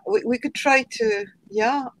yeah, we could try to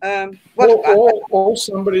or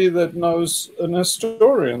somebody that knows, an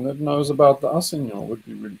historian that knows about the assignats would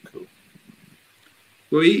be really cool.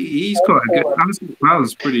 Well, he's quite a good. That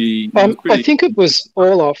was pretty. I think it was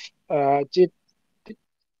Orlov.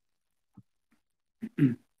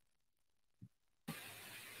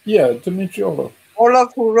 Yeah, Dmitry Orlov.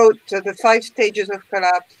 Orlov, who wrote the 5 Stages of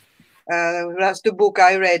Collapse. That's the book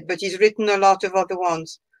I read, but he's written a lot of other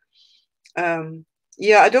ones. I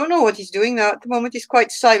don't know what he's doing now. At the moment, he's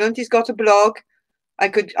quite silent. He's got a blog. I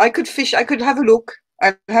could have a look.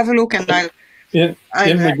 I'll have a look, and in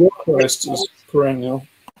Megathread is perennial.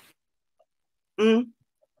 Mm.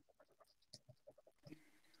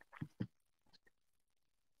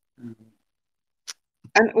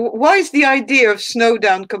 And why is the idea of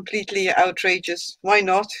Snowdown completely outrageous? Why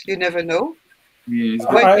not? You never know. Yeah,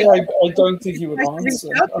 I don't think he would answer.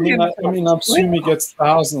 I mean, I assume he gets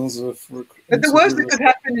thousands of. But the worst that could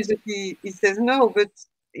happen is if he says no. But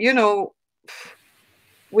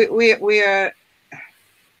we're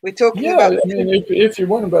talking about. I mean, if you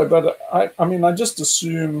want about, but I just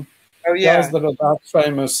assume guys that are that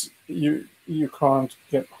famous, you can't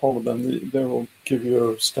get hold of them. They will give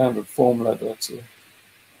you a standard form letter to.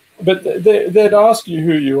 But they'd ask you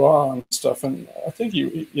who you are and stuff, and I think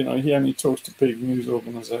he only talks to big news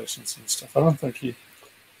organizations and stuff. I don't think he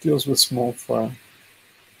deals with small fry.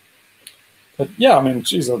 But yeah, I mean,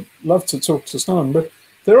 geez, I'd love to talk to Snowden, but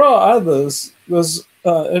there are others. There's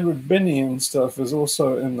Edward Binney and stuff is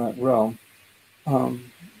also in that realm.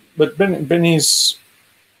 But Binney's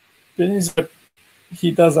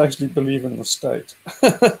he does actually believe in the state.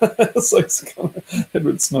 So it's kind of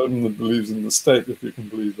Edward Snowden that believes in the state, if you can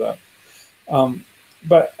believe that.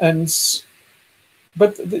 But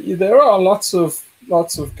there are lots of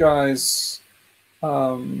guys.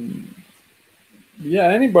 Yeah,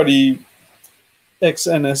 anybody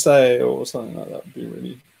ex-NSA or something like that would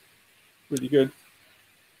be really good.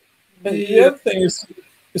 And the other thing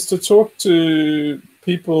is to talk to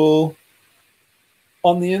people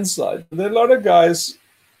on the inside. There are a lot of guys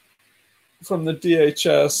from the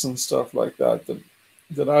DHS and stuff like that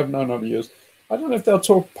I've known over years. I don't know if they'll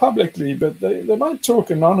talk publicly, but they might talk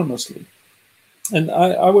anonymously. And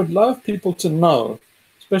I would love people to know,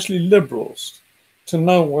 especially liberals, to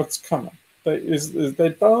know what's coming.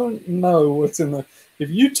 They don't know what's in the... If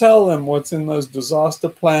you tell them what's in those disaster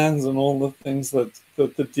plans and all the things that the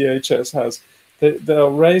DHS has,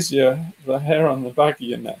 they'll raise the hair on the back of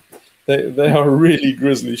your neck. They are really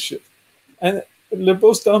grisly shit. And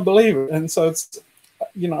liberals don't believe it. And so it's,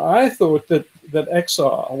 I thought that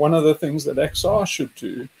XR, one of the things that XR should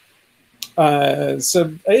do,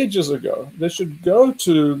 said ages ago, they should go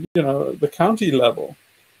to, the county level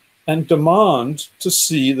and demand to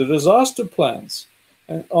see the disaster plans.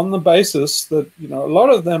 And on the basis that, a lot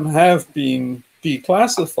of them have been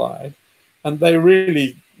declassified, and they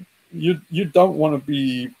really, you don't want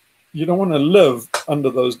to live under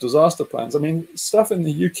those disaster plans. I mean, stuff in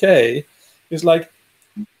the UK is like,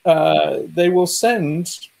 they will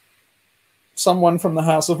send someone from the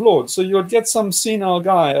House of Lords. So you'll get some senile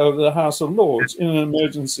guy over the House of Lords in an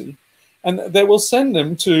emergency, and they will send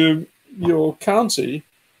him to your county,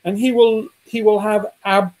 and he will have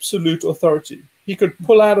absolute authority. He could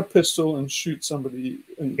pull out a pistol and shoot somebody.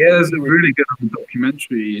 Yeah, there's a really good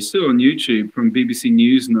documentary. It's still on YouTube from BBC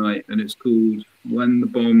Newsnight, and it's called "When the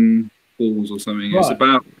Bomb Falls" or something. Right. It's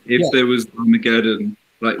about if there was Armageddon,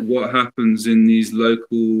 like what happens in these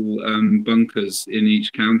local bunkers in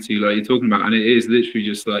each county, like you're talking about. And it is literally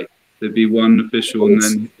just like there'd be one official and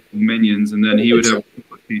then minions, and then he would have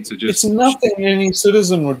to just... It's nothing any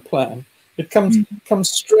citizen would plan. It comes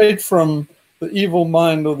straight from the evil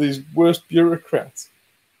mind of these worst bureaucrats.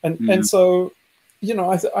 And so,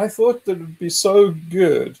 I thought that it would be so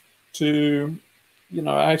good to,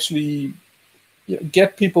 actually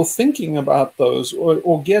get people thinking about those,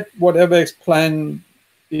 or get whatever plan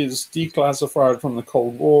is declassified from the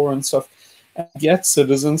Cold War and stuff, and get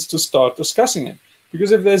citizens to start discussing it.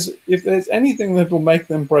 Because if there's anything that will make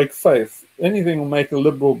them break faith, anything will make a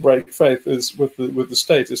liberal break faith is with the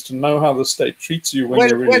state, is to know how the state treats you when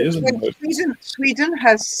there really isn't. Sweden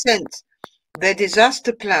has sent their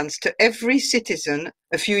disaster plans to every citizen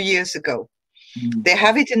a few years ago. They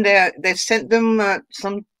have it in there. They've sent them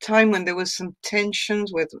some time when there was some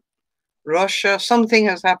tensions with Russia. Something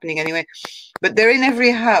was happening anyway. But they're in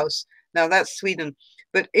every house. Now that's Sweden.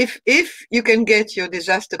 But if you can get your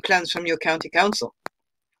disaster plans from your county council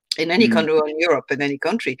in any country or in Europe, in any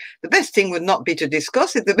country, the best thing would not be to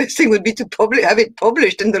discuss it. The best thing would be to have it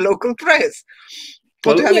published in the local press.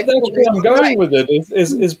 Well, that's where I'm going with it.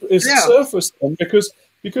 Is surface them, because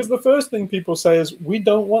the first thing people say is we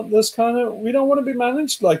don't want we don't want to be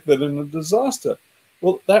managed like that in a disaster.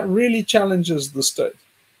 Well, that really challenges the state,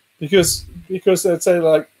 because they'd say,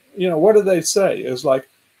 like, what do they say? Is like,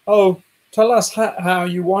 oh, tell us how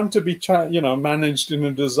you want to be managed in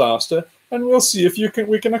a disaster, and we'll see if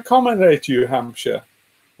we can accommodate you, Hampshire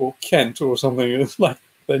or Kent or something. It's like,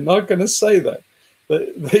 they're not going to say that.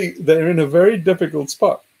 They're in a very difficult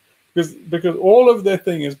spot, because all of their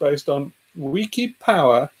thing is based on, we keep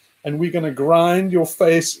power and we're going to grind your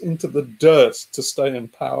face into the dirt to stay in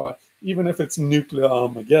power, even if it's nuclear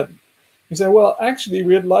Armageddon. You say, well, actually,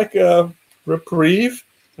 we'd like a reprieve,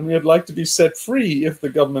 and we'd like to be set free if the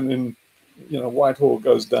government in Whitehall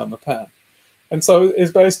goes down the pan. And so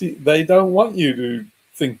it's basically, they don't want you to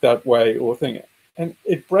think that way or think it. And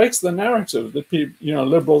it breaks the narrative that people,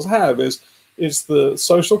 liberals have, is the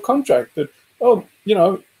social contract that, oh,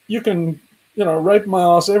 you can, rape my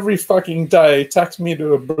ass every fucking day, tax me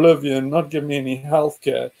to oblivion, not give me any health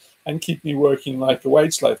care, and keep me working like a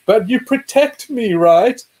wage slave. But you protect me,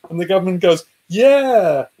 right? And the government goes,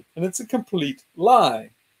 yeah. And it's a complete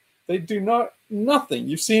lie. They do nothing.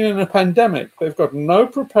 You've seen in a pandemic, they've got no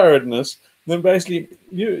preparedness. Then basically,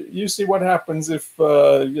 you see what happens if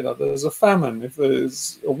there's a famine, if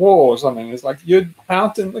there's a war or something. It's like you're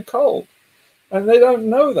out in the cold, and they don't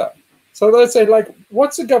know that. So they say, like,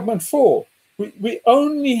 what's the government for? We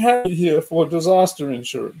only have you here for disaster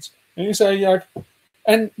insurance. And you say, yeah,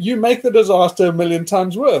 and you make the disaster 1,000,000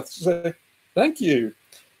 times worse. You say, thank you,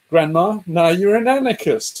 Grandma. Now you're an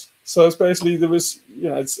anarchist. So it's basically, there was, you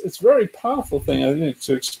know, it's a very powerful thing, I think,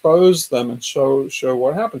 to expose them and show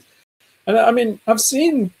what happens. And I mean, I've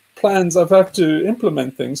seen plans, I've had to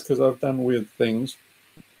implement things because I've done weird things,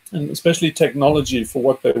 and especially technology for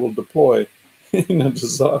what they will deploy in a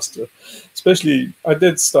disaster. Especially, I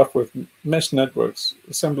did stuff with mesh networks,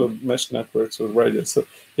 assembled mesh networks with radios. So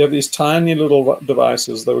you have these tiny little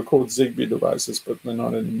devices. They were called Zigbee devices, but they're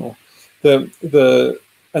not anymore.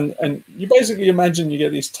 And you basically imagine you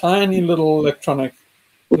get these tiny little electronic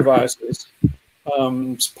devices,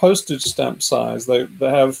 postage stamp size.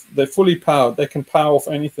 They're fully powered. They can power off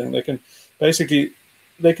anything. They can basically,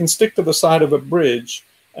 they can stick to the side of a bridge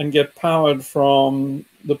and get powered from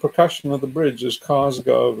the percussion of the bridge as cars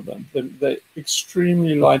go over them. They're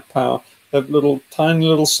extremely light power. They have tiny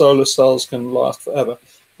little solar cells, can last forever.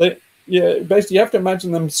 Basically, you have to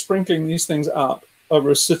imagine them sprinkling these things out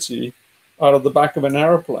over a city out of the back of an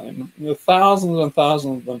airplane. There are thousands and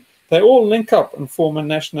thousands of them. They all link up and form a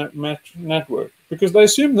mesh network because they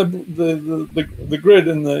assume the grid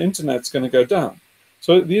in the internet's going to go down.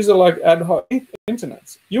 So these are like ad hoc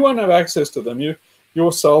internets. You won't have access to them.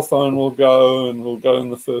 Your cell phone will go in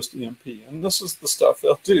the first EMP. And this is the stuff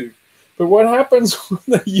they'll do. But what happens when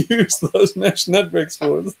they use those mesh networks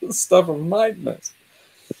for is the stuff of nightmares.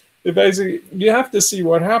 Basically, you have to see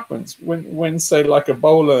what happens when say, like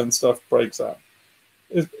Ebola and stuff breaks out.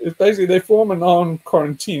 It's basically, they form an armed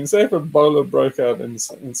quarantine. Say if Ebola broke out in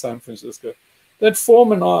San Francisco, they'd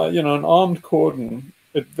form an armed cordon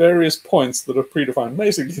at various points that are predefined,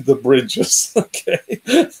 basically the bridges, okay?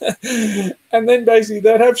 And then basically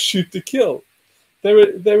they'd have shoot to kill. They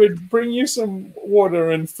would bring you some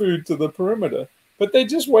water and food to the perimeter, but they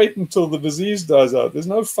just wait until the disease dies out. There's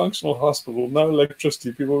no functional hospital, no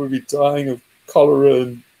electricity. People would be dying of cholera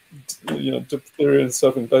and diphtheria and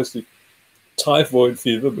stuff, and basically typhoid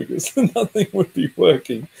fever because nothing would be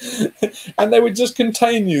working. And they would just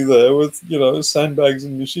contain you there with sandbags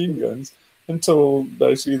and machine guns until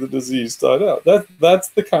basically the disease died out. That's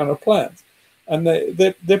the kind of plans. And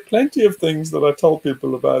there are plenty of things that I told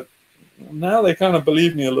people about. Now they kind of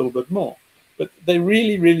believe me a little bit more, but they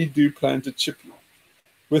really, really do plan to chip you.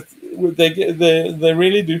 They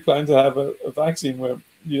really do plan to have a vaccine where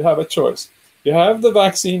you have a choice. You have the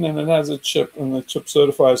vaccine and it has a chip, and the chip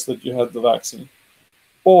certifies that you had the vaccine.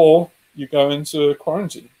 Or you go into a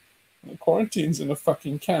quarantine. And quarantine's in a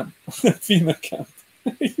fucking camp, FEMA camp.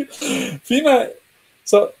 FEMA,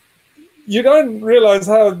 so you don't realize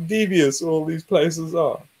how devious all these places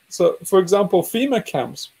are. So, for example, FEMA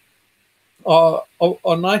camps are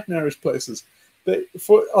nightmarish places.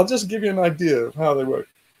 I'll just give you an idea of how they work.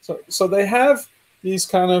 So they have these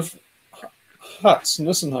kind of huts,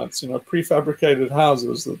 Nissen huts, prefabricated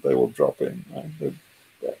houses that they will drop in. Right?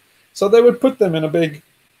 So they would put them in a big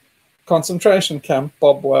concentration camp,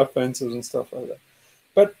 barbed wire fences and stuff like that.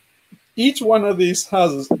 But each one of these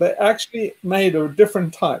houses, they're actually made of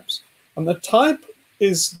different types. And the type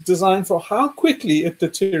is designed for how quickly it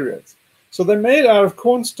deteriorates. So they're made out of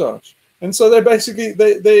cornstarch. And so they basically,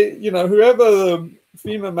 whoever the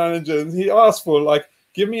FEMA manager, he asked for, like,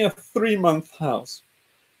 give me a 3-month house.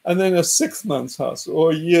 And then a 6-month house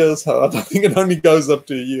or a year's house. I think it only goes up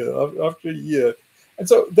to a year, after a year. And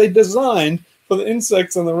so they designed for the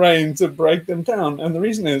insects and the rain to break them down. And the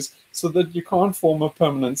reason is so that you can't form a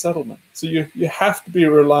permanent settlement. So you have to be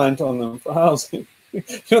reliant on them for housing.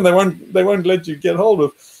 They won't let you get hold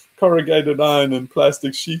of corrugated iron and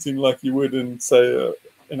plastic sheeting like you would in, say,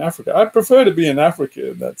 in Africa. I'd prefer to be in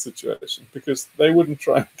Africa in that situation because they wouldn't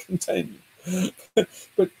try and contain you.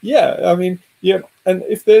 But yeah, I mean, yeah, and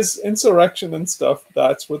if there's insurrection and stuff,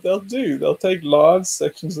 that's what they'll do. They'll take large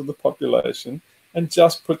sections of the population and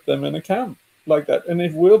just put them in a camp like that, and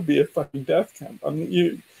it will be a fucking death camp. I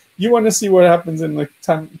mean, you want to see what happens in a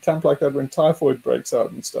camp like that when typhoid breaks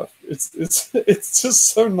out and stuff. It's just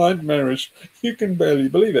so nightmarish. You can barely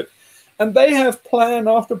believe it. And they have plan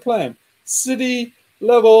after plan, city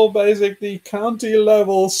level, basically county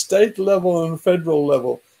level, state level, and federal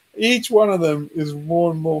level. Each one of them is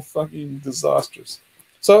more and more fucking disastrous.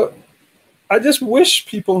 So I just wish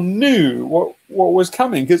people knew what was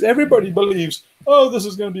coming, because everybody believes, oh, this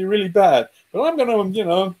is going to be really bad. But I'm going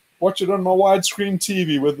to, watch it on my widescreen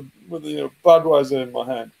TV with Budweiser in my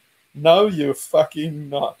hand. No, you're fucking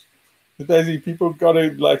not. Basically, people got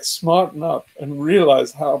to like smarten up and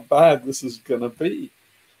realize how bad this is going to be.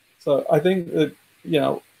 So I think that,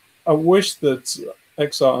 I wish that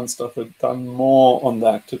XR and stuff had done more on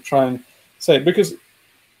that to try and say, because,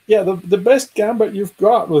 yeah, the best gambit you've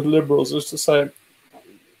got with liberals is to say,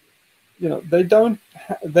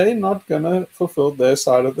 they're not going to fulfill their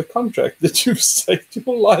side of the contract that you've staked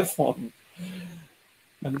your life on.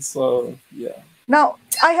 And so, yeah. Now,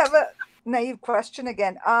 I have a naive question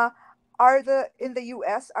again. Are in the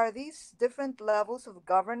U.S. are these different levels of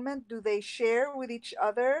government? Do they share with each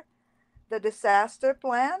other the disaster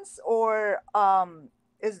plans, or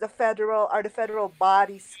is the federal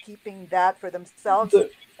bodies keeping that for themselves,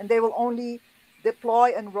 The, and they will only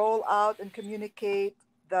deploy and roll out and communicate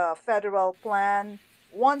the federal plan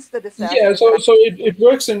once the yeah, disaster so happens? it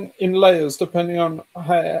works in layers depending on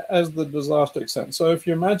how, as the disaster extends. So if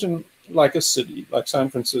you imagine like a city, like San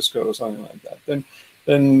Francisco or something like that,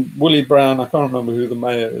 then Willie Brown, I can't remember who the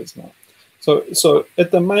mayor is now. So at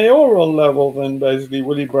the mayoral level, then basically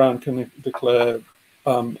Willie Brown can declare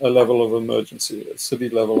a level of emergency, a city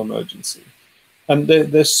level emergency. And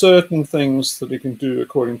there's certain things that he can do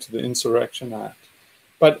according to the Insurrection Act.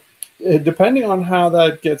 But depending on how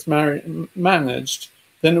that gets managed,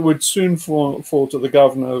 then it would soon fall to the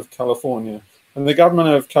governor of California. And the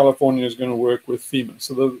governor of California is going to work with FEMA.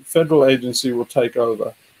 So the federal agency will take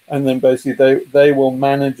over. And then basically they will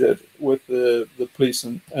manage it with the police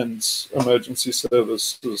and emergency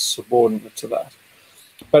services subordinate to that.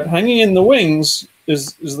 But hanging in the wings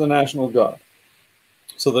is the National Guard.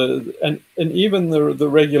 So and even the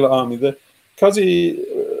regular army, the Kazi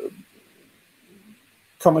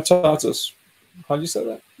Comitatus, how do you say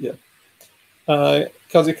that? Yeah,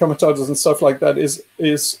 Kazi Comitatus and stuff like that is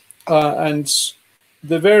and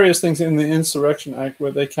the various things in the Insurrection Act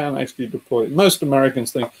where they can actually deploy. Most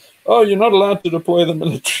Americans think, oh, you're not allowed to deploy the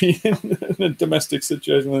military in a domestic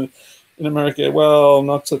situation in America. Well,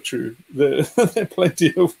 not so true. There are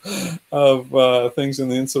plenty of things in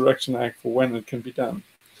the Insurrection Act for when it can be done.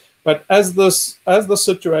 But as the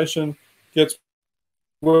situation gets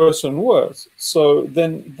worse and worse, so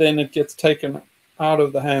then it gets taken out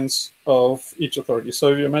of the hands of each authority.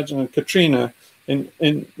 So if you imagine in Katrina, in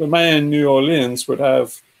the mayor in New Orleans would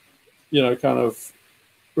have, kind of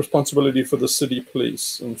responsibility for the city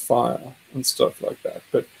police and fire and stuff like that.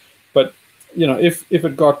 But if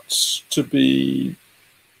it got to be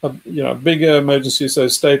a bigger emergency, so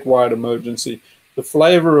statewide emergency, the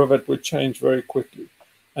flavor of it would change very quickly.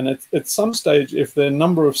 And at some stage, if there are a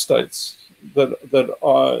number of states that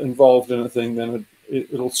are involved in a thing, then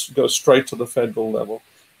it'll go straight to the federal level.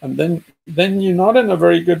 And then you're not in a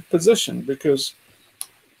very good position because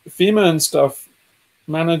FEMA and stuff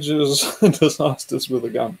manages disasters with a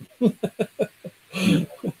gun.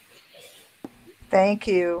 Thank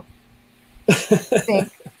you.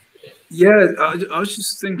 Yeah, I was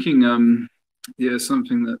just thinking,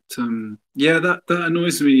 something that, that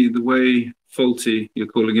annoys me, the way Faulty, you're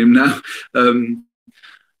calling him now.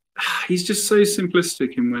 He's just so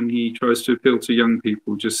simplistic, and when he tries to appeal to young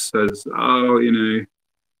people, just says, oh,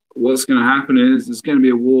 what's going to happen is there's going to be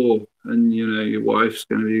a war, and your wife's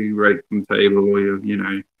going to be raped from the table,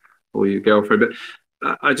 or your girlfriend. But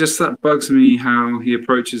that bugs me how he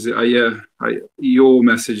approaches it. Your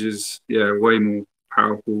message is way more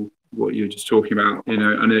powerful. What you're just talking about, I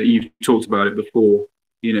know you've talked about it before.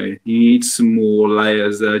 You need some more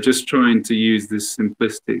layers there. Just trying to use this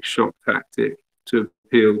simplistic shock tactic to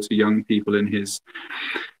appeal to young people in his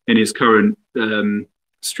current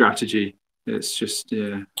strategy. It's just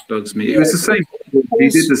bugs me. It was the same. He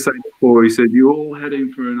did the same before. He said, "You're all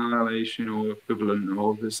heading for annihilation or equivalent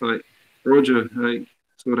of." It's like, Roger,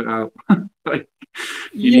 sort it out.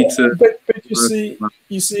 You need to. But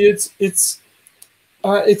you see,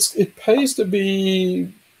 it pays to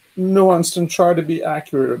be nuanced and try to be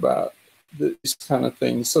accurate about these kind of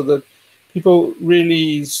things, so that people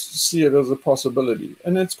really see it as a possibility.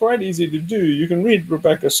 And it's quite easy to do. You can read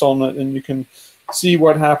Rebecca Solnit and you can see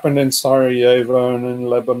what happened in Sarajevo and in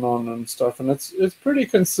Lebanon and stuff. And it's pretty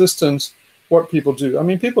consistent what people do. I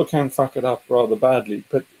mean, people can fuck it up rather badly,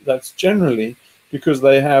 but that's generally because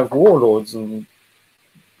they have warlords and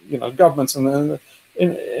governments. And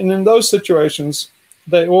in those situations,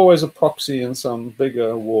 they always a proxy in some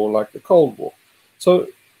bigger war like the Cold War. So,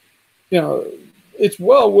 it's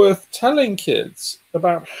well worth telling kids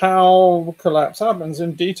about how collapse happens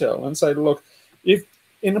in detail and say, look, if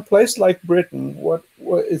in a place like Britain,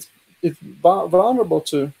 it's vulnerable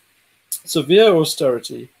to severe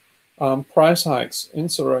austerity, price hikes,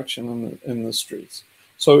 insurrection in the streets.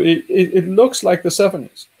 So it looks like the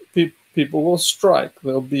 70s. People will strike.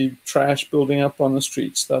 There'll be trash building up on the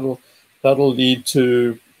streets. That'll lead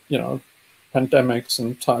to pandemics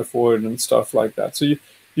and typhoid and stuff like that. So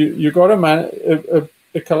you got to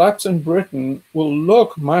a collapse in Britain will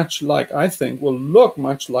look much like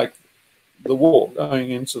the war, going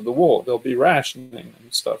into the war. There'll be rationing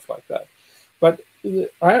and stuff like that. But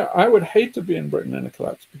I would hate to be in Britain in a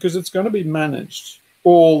collapse because it's going to be managed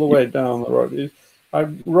all the way down the road.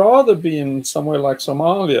 I'd rather be in somewhere like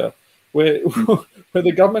Somalia, where where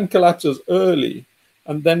the government collapses early,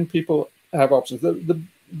 and then people have options.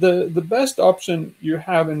 The best option you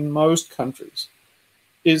have in most countries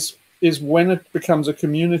is when it becomes a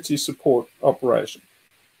community support operation.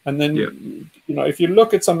 And then, if you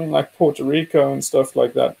look at something like Puerto Rico and stuff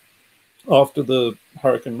like that, after the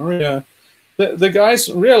Hurricane Maria, the guys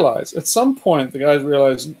realize, at some point,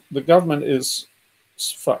 the government is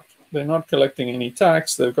fucked. They're not collecting any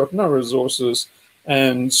tax, they've got no resources,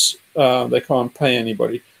 and they can't pay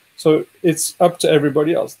anybody. So it's up to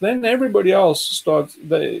everybody else. Then everybody else starts,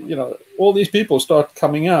 all these people start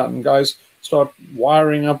coming out, and guys start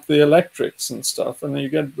wiring up the electrics and stuff, and then you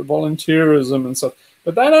get the volunteerism and stuff.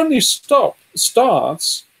 But that only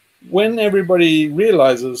starts when everybody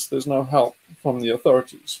realizes there's no help from the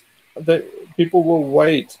authorities. People will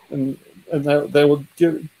wait, and they will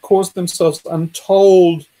cause themselves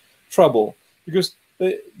untold trouble because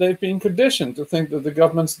they've been conditioned to think that the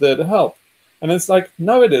government's there to help. And it's like,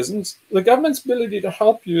 no, it isn't. The government's ability to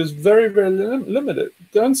help you is very, very limited.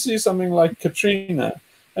 Go and see something like Katrina,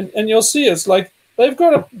 and you'll see it's like they've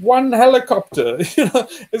got one helicopter.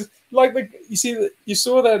 It's like you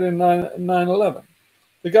saw that in 9/11.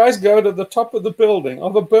 The guys go to the top of the building,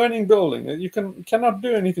 of a burning building. You cannot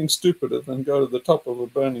do anything stupider than go to the top of a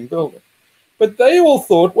burning building. But they all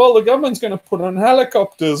thought, well, the government's going to put on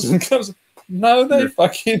helicopters. And no, they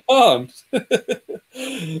fucking aren't.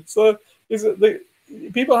 So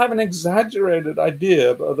people have an exaggerated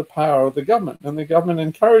idea of the power of the government, and the government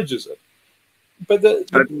encourages it. But the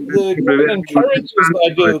government encourages the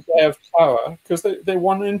idea that they have power because they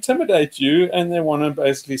want to intimidate you, and they want to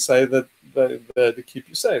basically say that they're there to keep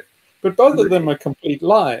you safe. But both of them are a complete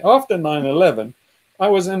lie. After 9/11, I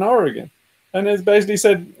was in Oregon, and it basically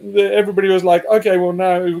said everybody was like, okay, well,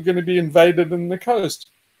 now we're going to be invaded in the coast.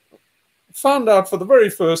 Found out for the very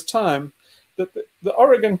first time that the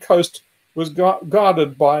Oregon coast was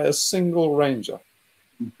guarded by a single ranger.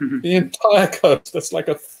 The entire coast, that's like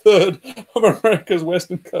a third of America's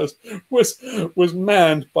western coast, was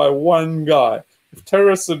manned by one guy. If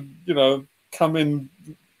terrorists had, come in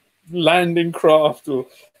landing craft, or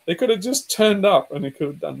they could have just turned up and they could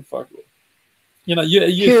have done fuck all.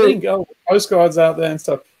 You think, oh, Coast Guard's out there and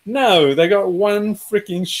stuff. No, they got one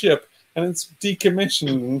freaking ship, and it's decommissioned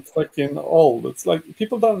and fucking old. It's like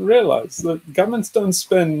people don't realize that governments don't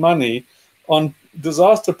spend money on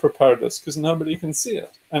disaster preparedness because nobody can see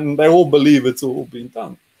it, and they all believe it's all been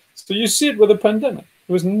done. So you see it with the pandemic.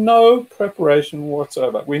 There was no preparation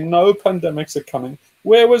whatsoever. We know pandemics are coming.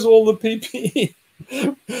 Where was all the PPE?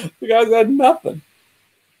 The guys had nothing.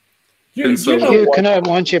 Can I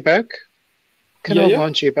wind you back? Can I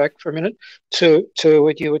wind you back for a minute to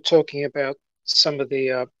what you were talking about, some of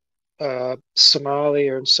the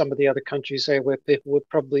Somalia and some of the other countries there where people would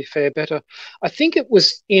probably fare better. I think it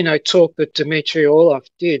was in a talk that Dmitry Orlov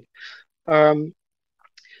did,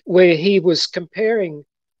 where he was comparing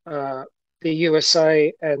the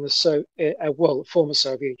USA and the former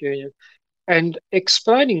Soviet Union, and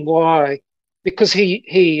explaining why, because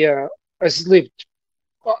he has lived.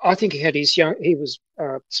 I think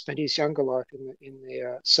spent his younger life in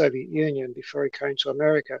the Soviet Union before he came to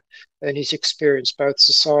America, and he's experienced both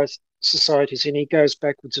societies, and he goes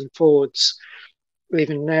backwards and forwards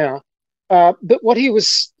even now. But what he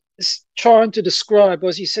was trying to describe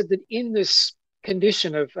was, he said that in this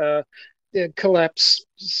condition of the collapse,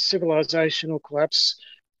 civilizational collapse,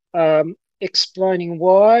 explaining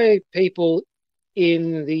why people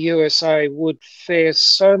in the USA would fare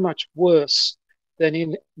so much worse than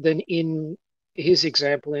in his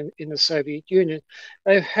example in the Soviet Union.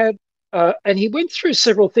 They've had, and he went through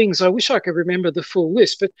several things. I wish I could remember the full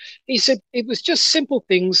list, but he said it was just simple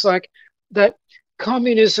things like that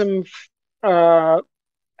communism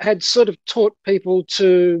had sort of taught people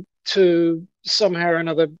to somehow or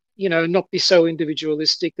another, not be so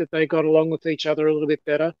individualistic, that they got along with each other a little bit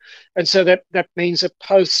better. And so that means that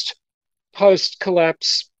post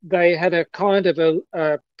collapse, they had a kind of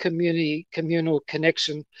a communal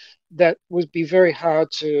connection that would be very hard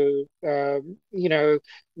to,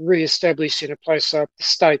 re-establish in a place like the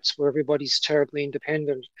States, where everybody's terribly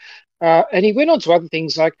independent. And he went on to other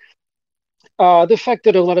things like the fact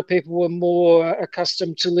that a lot of people were more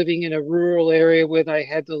accustomed to living in a rural area where they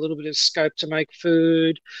had a little bit of scope to make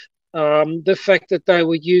food. The fact that they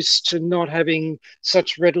were used to not having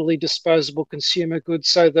such readily disposable consumer goods,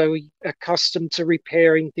 so they were accustomed to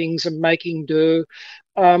repairing things and making do.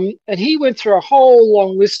 And he went through a whole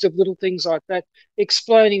long list of little things like that,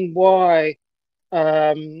 explaining why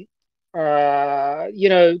you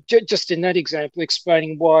know, just in that example,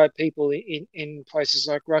 explaining why people in places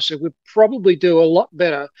like Russia would probably do a lot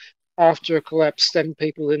better after a collapse than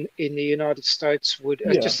people in the United States would,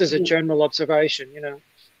 Yeah. just as a general observation, you know.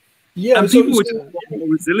 Yeah, And so, people were just a lot more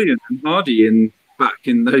resilient and hardy back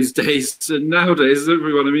in those days. And nowadays,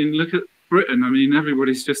 everyone, I mean, look at Britain. I mean,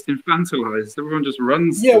 everybody's just infantilized. Everyone just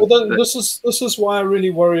runs. yeah, well, this is why I really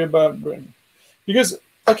worry about Britain. Because,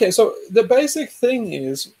 okay, so the basic thing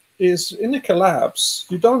is in a collapse,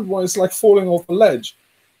 you don't want, it's like falling off a ledge.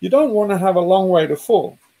 You don't want to have a long way to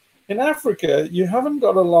fall. In Africa, you haven't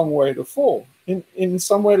got a long way to fall. In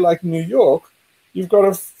somewhere like New York, you've got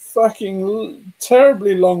a fucking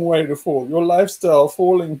terribly long way to fall. Your lifestyle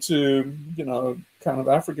falling to, you know, kind of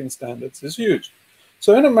African standards is huge.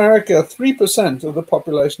 So in America, 3% of the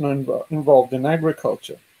population are involved in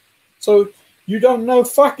agriculture. So you don't know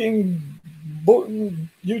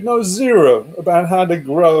you know zero about how to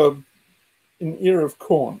grow an ear of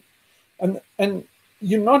corn. And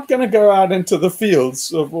you're not going to go out into the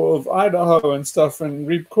fields of Idaho and stuff and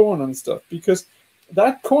reap corn and stuff, because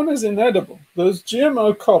that corn is inedible. Those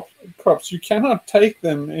GMO crops, you cannot take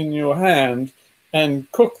them in your hand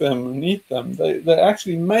and cook them and eat them. They're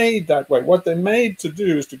actually made that way. What they're made to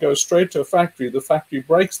do is to go straight to a factory. The factory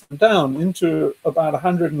breaks them down into about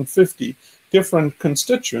 150 different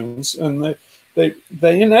constituents, and they're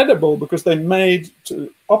inedible because they're made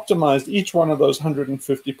to optimize each one of those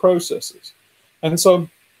 150 processes. And so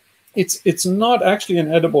it's not actually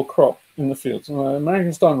an edible crop in the fields. And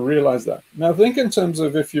Americans don't realize that. Now think in terms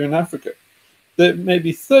of if you're in Africa, there may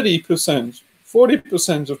be 30%,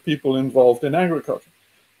 40% of people involved in agriculture.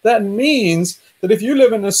 That means that if you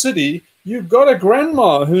live in a city, you've got a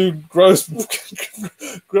grandma who grows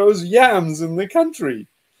yams in the country.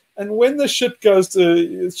 And when the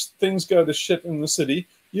things go to shit in the city,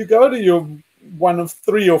 you go to your one of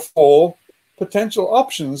 3 or 4 potential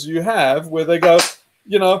options you have where they go,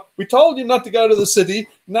 you know, we told you not to go to the city.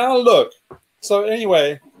 Now look. So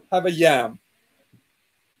anyway, have a yam.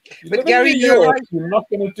 But Gary, you're right. You're not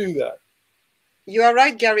going to do that. You are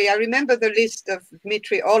right, Gary. I remember the list of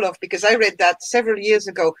Dmitry Orlov because I read that several years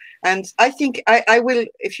ago. And I think I will,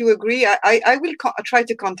 if you agree, I will try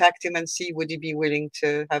to contact him and see would he be willing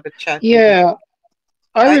to have a chat. Yeah,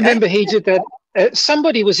 I remember he did that.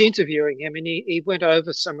 Somebody was interviewing him and he went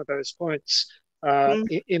over some of those points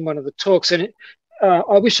in one of the talks. And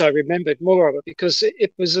I wish I remembered more of it because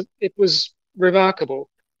it was remarkable,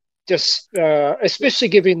 just especially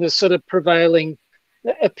given the sort of prevailing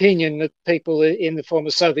opinion that people in the former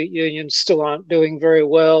Soviet Union still aren't doing very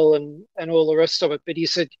well and all the rest of it. But he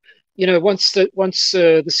said, you know, once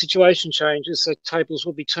the situation changes, the tables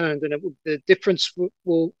will be turned and the difference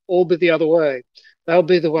will all be the other way. They'll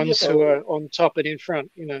be the ones who are on top and in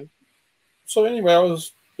front, you know. So anyway, I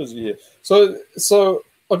was busy here. So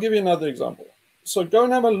I'll give you another example. So go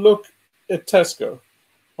and have a look at Tesco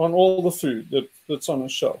on all the food that's on a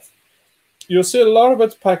shelf. You'll see a lot of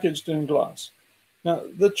it's packaged in glass. Now,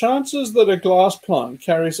 the chances that a glass plant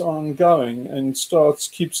carries on going and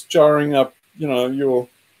keeps jarring up, you know,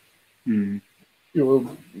 your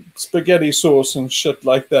spaghetti sauce and shit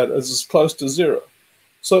like that is close to zero.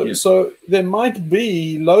 So there might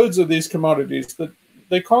be loads of these commodities that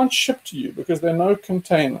they can't ship to you because there are no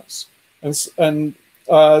containers,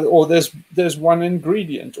 or there's one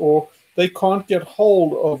ingredient, or they can't get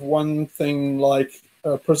hold of one thing like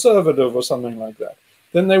a preservative or something like that.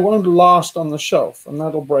 Then they won't last on the shelf, and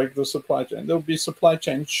that'll break the supply chain. There'll be supply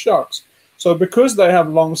chain shocks. So because they have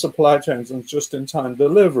long supply chains and just-in-time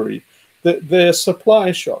delivery, they're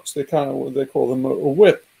supply shocks. They call them a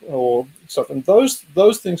whip or stuff, and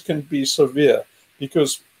those things can be severe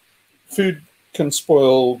because food can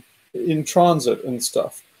spoil in transit and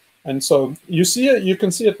stuff. And so you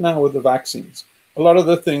can see it now with the vaccines. A lot of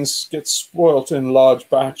the things get spoiled in large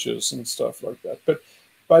batches and stuff like that.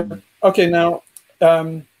 But okay, now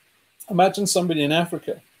imagine somebody in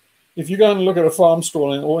Africa. If you go and look at a farm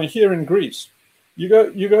stall or here in Greece, you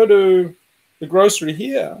go to the grocery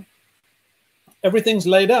here, everything's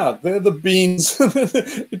laid out. They're the beans.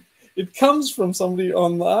 It comes from somebody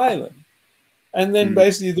on the island. And then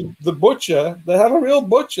basically the butcher, they have a real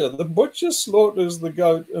butcher. The butcher slaughters the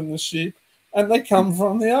goat and the sheep, and they come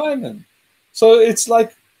from the island. So it's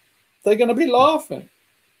like they're going to be laughing.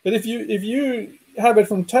 But if you have it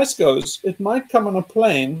from Tesco's, it might come on a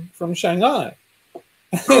plane from Shanghai.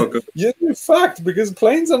 Oh, you're fucked because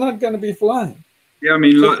planes are not going to be flying. Yeah, I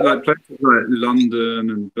mean, like places like London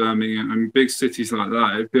and Birmingham and big cities like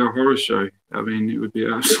that, it'd be a horror show. I mean, it would be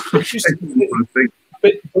absolutely.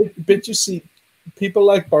 But you see, people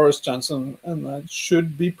like Boris Johnson and that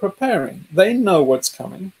should be preparing. They know what's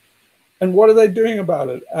coming. And what are they doing about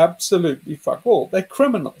it? Absolutely fuck all. They're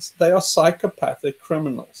criminals. They are psychopathic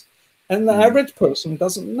criminals. And the average person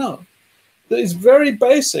doesn't know. It's very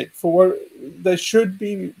basic for what they should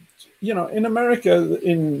be. You know, in America,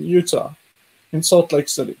 in Utah, in Salt Lake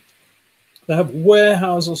City, they have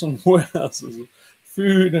warehouses and warehouses of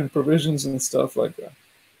food and provisions and stuff like that.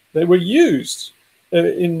 They were used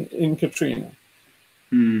in Katrina.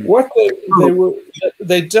 What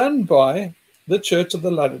they're done by the Church of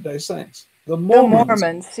the Latter-day Saints, the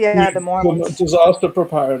Mormons, the Mormons, disaster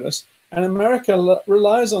preparedness, and America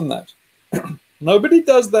relies on that. Nobody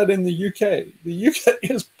does that in the UK. The UK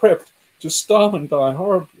is prepped to starve and die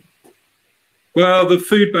horribly. Well, the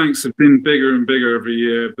food banks have been bigger and bigger every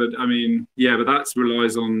year, but I mean, yeah, but that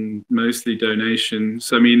relies on mostly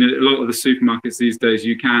donations. I mean, a lot of the supermarkets these days,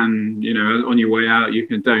 you can, you know, on your way out, you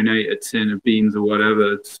can donate a tin of beans or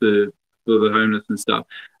whatever for the homeless and stuff.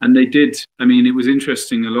 And they did. I mean, it was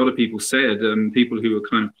interesting. A lot of people said, people who were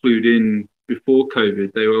kind of clued in before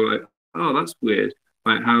COVID, they were like, "Oh, that's weird,"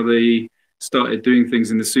 like how they started doing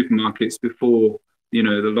things in the supermarkets before, you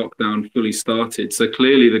know, the lockdown fully started. So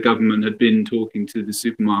clearly the government had been talking to the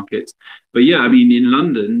supermarkets. But yeah, I mean, in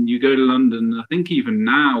London, you go to London, I think even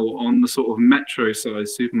now on the sort of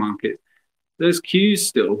metro-sized supermarket, there's queues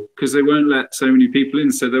still because they won't let so many people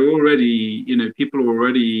in. So they're already, you know, people are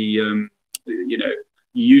already, you know,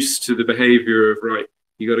 used to the behavior of, right,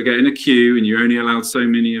 you got to get in a queue and you're only allowed so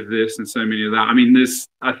many of this and so many of that. I mean,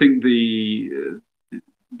 I think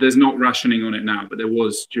there's not rationing on it now, but there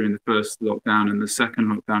was during the first lockdown and the second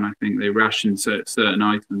lockdown. I think they rationed certain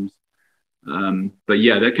items. But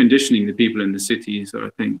yeah, they're conditioning the people in the cities, I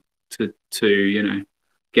think, to you know,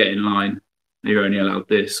 get in line. You're only allowed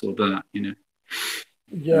this or that, you know.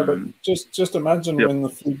 Yeah, but just imagine when the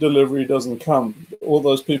food delivery doesn't come, all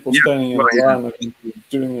those people standing in the line and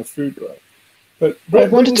doing their food right. But I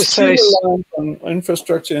wanted to say on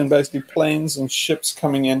infrastructure and basically planes and ships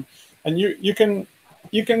coming in, and you can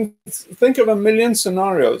think of a million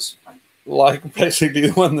scenarios, like basically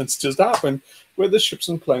the one that's just happened, where the ships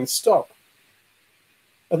and planes stop.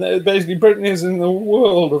 And basically Britain is in the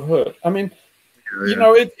world of hurt. I mean, you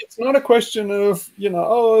know, it's not a question of, you know,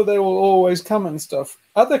 oh, they will always come and stuff.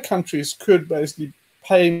 Other countries could basically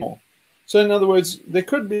pay more. So in other words, there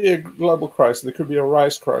could be a global crisis. There could be a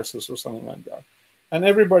rice crisis or something like that. And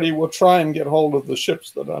everybody will try and get hold of the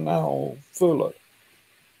ships that are now furloughed.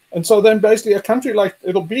 And so then basically a country like,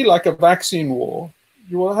 it'll be like a vaccine war.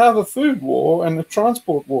 You will have a food war and a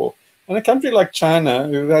transport war. And a country like China,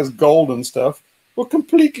 who has gold and stuff, will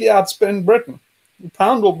completely outspend Britain. The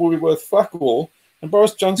pound will be worth fuck all. And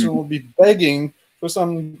Boris Johnson will be begging for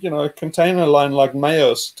some, you know, container line like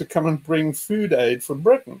Mayos to come and bring food aid for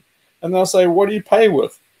Britain. And they'll say, what do you pay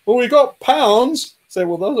with? Well, we got pounds. Say,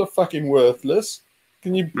 well, those are fucking worthless.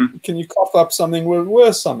 Can you cough up something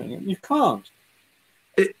worth something? You can't.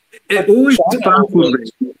 It always baffled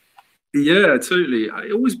me. Yeah, totally.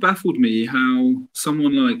 It always baffled me how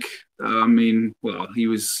someone like, I mean, well, he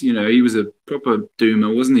was, you know, he was a proper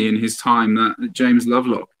doomer, wasn't he, in his time, that James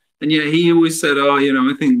Lovelock. And yet he always said, oh, you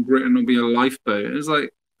know, I think Britain will be a lifeboat. It was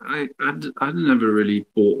like, I'd never really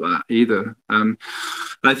bought that either.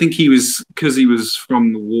 I think he was, because he was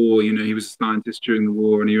from the war, you know, he was a scientist during the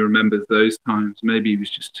war and he remembers those times. Maybe he was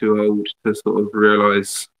just too old to sort of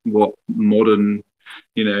realize what modern,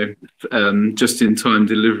 you know, just-in-time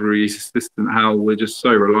delivery system, how we're just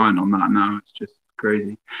so reliant on that now. It's just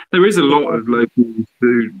crazy. There is a lot of local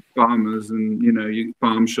food farmers and, you know,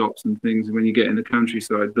 farm shops and things when you get in the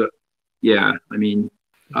countryside. But yeah, I mean,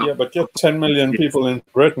 yeah, but get 10 million people in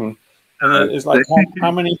Britain, and it's like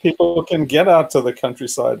how many people can get out to the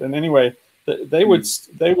countryside? And anyway, they would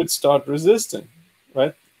start resisting,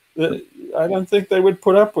 right? I don't think they would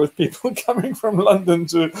put up with people coming from London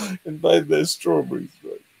to invade their strawberries.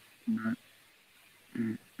 Right?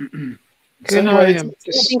 So anyway, I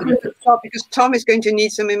think we should stop because Tom is going to need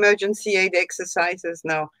some emergency aid exercises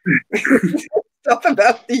now. Stop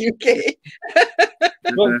about the UK.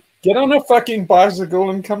 Well, get on a fucking bicycle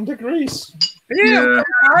and come to Greece. Yeah.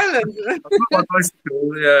 Ireland. My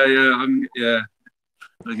bicycle. Yeah.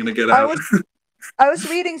 I'm gonna get out. I was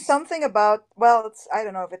reading something about, well, I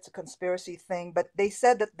don't know if it's a conspiracy thing, but they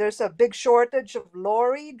said that there's a big shortage of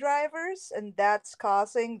lorry drivers, and that's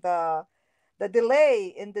causing the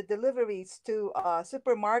delay in the deliveries to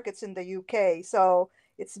supermarkets in the UK. So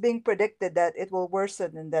it's being predicted that it will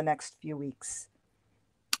worsen in the next few weeks.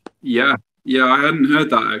 Yeah, I hadn't heard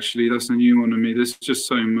that actually. That's a new one on me. There's just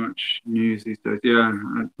so much news these days. Yeah,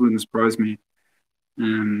 it wouldn't surprise me.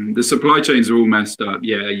 The supply chains are all messed up.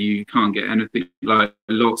 Yeah, you can't get anything, like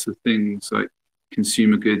lots of things like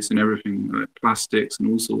consumer goods and everything, like plastics and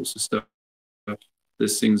all sorts of stuff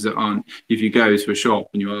there's things that aren't. If you go to a shop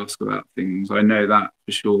and you ask about things, I know that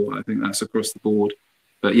for sure. I think that's across the board.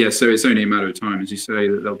 But yeah, so it's only a matter of time, as you say,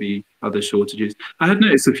 that there'll be other shortages. I had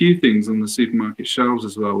noticed a few things on the supermarket shelves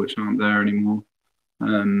as well, which aren't there anymore.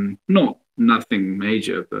 Nothing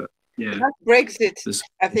major, but yeah. That's Brexit.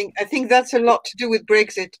 I think that's a lot to do with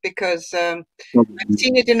Brexit, because I've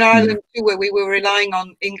seen it in Ireland too, where we were relying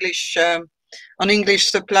on English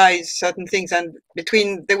supplies, certain things, and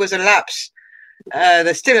there was a lapse.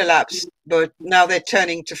 There's still a lapse, but now they're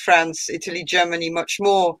turning to France, Italy, Germany much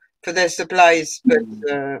more for their supplies. But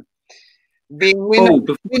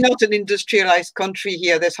we're not an industrialized country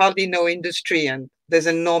here. There's hardly no industry, and there's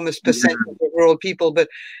an enormous percentage of rural people. But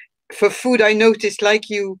for food, I noticed, like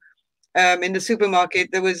you, in the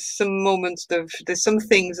supermarket, there was some moments there's some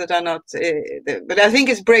things that are not, but I think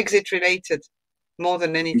it's Brexit related more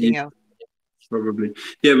than anything else. Probably.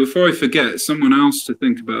 Yeah, before I forget, someone else to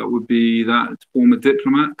think about would be that former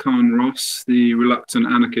diplomat, Karen Ross, the reluctant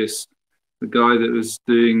anarchist, the guy that was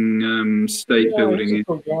doing state building. He's a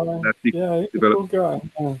cool guy. Yeah, he's a cool guy.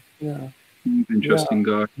 Yeah. Interesting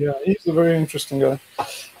guy. Yeah, he's a very interesting guy.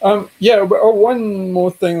 But one more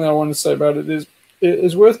thing that I want to say about it is, it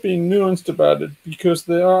is worth being nuanced about it, because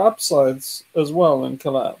there are upsides as well in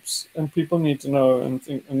collapse, and people need to know and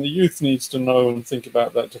think, and the youth needs to know and think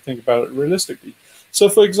about that, to think about it realistically. So,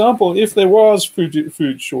 for example, if there was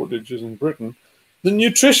food shortages in Britain, the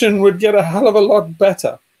nutrition would get a hell of a lot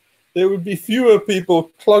better. There would be fewer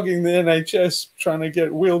people clogging the NHS trying to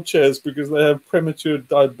get wheelchairs because they have premature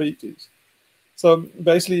diabetes. So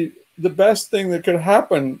basically, the best thing that could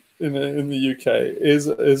happen in the UK is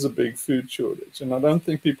a big food shortage, and I don't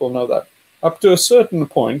think people know that. Up to a certain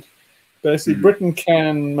point, basically, Britain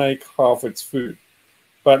can make half its food,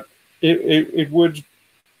 but it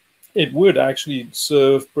would actually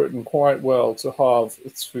serve Britain quite well to halve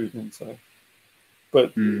its food intake.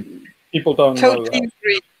 But people don't know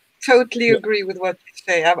that. Totally agree with what you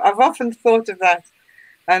say. I've often thought of that,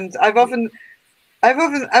 and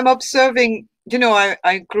I'm observing. You know,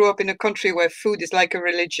 I grew up in a country where food is like a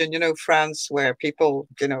religion, you know, France, where people,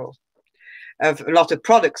 you know, have a lot of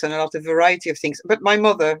products and a lot of variety of things. But my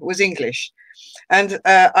mother was English, and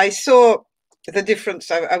I saw the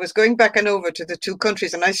difference. I was going back and over to the two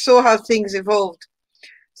countries, and I saw how things evolved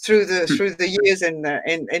through the years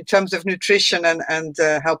in terms of nutrition and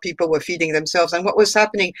how people were feeding themselves and what was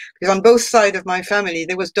happening. Because on both sides of my family,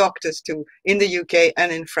 there was doctors too, in the UK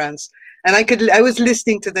and in France. And I was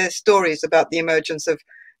listening to their stories about the emergence of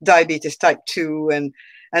diabetes type 2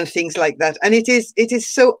 and things like that. And it is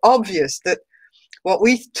so obvious that what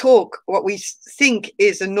we think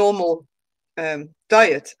is a normal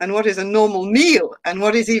diet, and what is a normal meal, and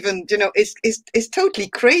what is even, you know, is totally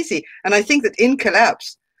crazy. And I think that in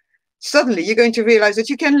collapse, suddenly you're going to realize that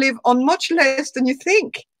you can live on much less than you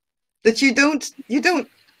think. That you don't.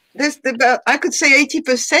 There's about, I could say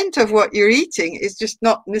 80% of what you're eating is just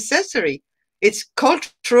not necessary. It's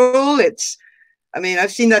cultural. I mean,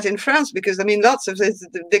 I've seen that in France, because I mean, lots of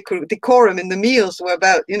the decorum in the meals were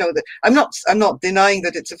about, you know, I'm not denying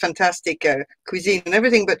that it's a fantastic cuisine and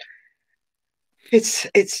everything, but it's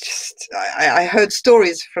just, I heard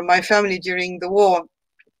stories from my family during the war,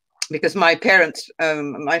 because my parents,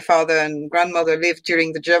 my father and grandmother, lived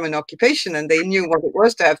during the German occupation, and they knew what it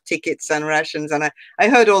was to have tickets and rations. And I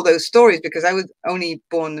heard all those stories because I was only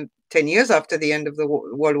born 10 years after the end of the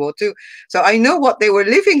World War II. So I know what they were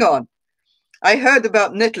living on. I heard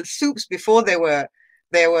about nettle soups before they were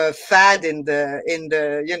fad in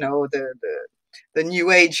the you know, the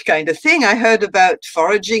new age kind of thing. I heard about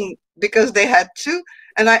foraging because they had to,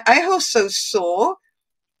 and I also saw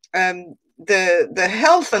the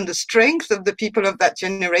health and the strength of the people of that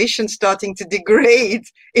generation starting to degrade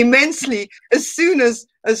immensely as soon as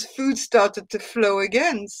food started to flow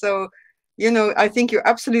again. So, you know, I think you're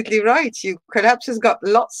absolutely right. Collapse has got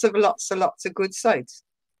lots of good sides.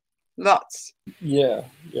 Lots. Yeah,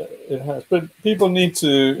 it has. But people need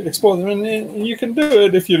to explore them, and you can do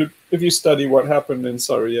it if you study what happened in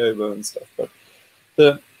Sarajevo and stuff. But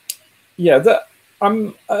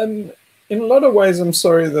I'm in a lot of ways, I'm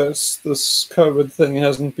sorry this COVID thing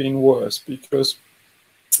hasn't been worse, because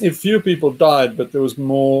if few people died, but there was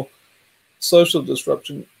more social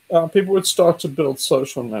disruption, people would start to build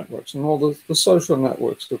social networks, and all the social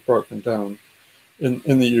networks have broken down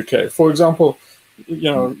in the UK. For example,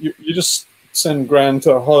 you know, you just send Grand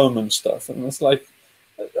to a home and stuff, and it's like,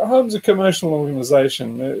 a home's a commercial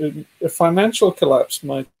organization. A financial collapse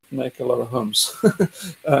might make a lot of homes,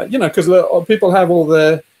 you know, because people have all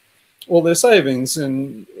their savings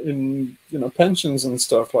in you know, pensions and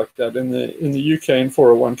stuff like that in the UK in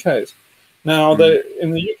 401ks. Now,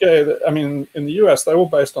 in the UK, I mean, in the US, they're all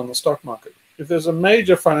based on the stock market. If there's a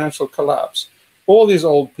major financial collapse, all these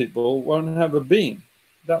old people won't have a bean.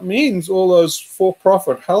 That means all those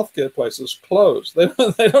for-profit healthcare places close. They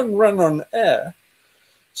don't run on air.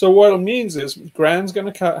 So what it means is Gran's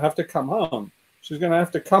going to have to come home. She's going to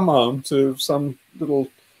have to come home to some little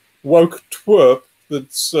woke twerp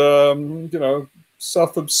that's, you know,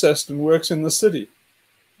 self-obsessed and works in the city.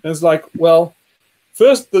 And it's like, well,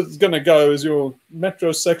 first that's going to go is your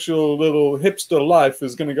metrosexual little hipster life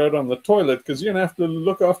is going to go down the toilet because you're going to have to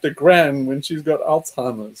look after Gran when she's got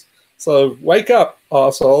Alzheimer's. So wake up,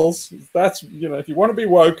 arseholes. That's, you know, if you want to be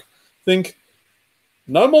woke, think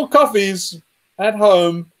no more coffees at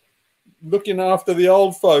home looking after the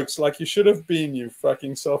old folks like you should have been, you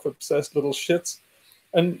fucking self-obsessed little shits.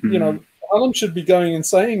 And, you know, Alan should be going and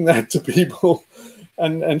saying that to people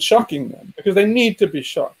and shocking them because they need to be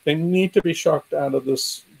shocked. They need to be shocked out of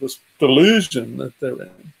this delusion that they're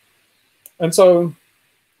in. And so,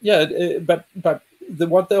 yeah,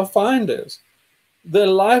 what they'll find is their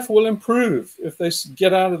life will improve if they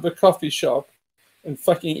get out of the coffee shop and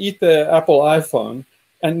fucking eat their Apple iPhone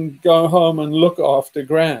and go home and look after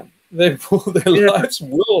Gran. Their lives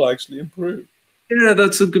will actually improve. Yeah,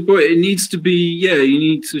 that's a good point. It needs to be, yeah, you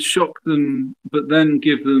need to shock them, but then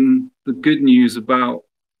give them the good news about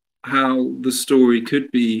how the story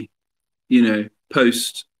could be, you know,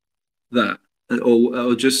 post that,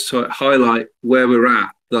 or just sort of highlight where we're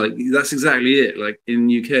at. Like, that's exactly it. Like, in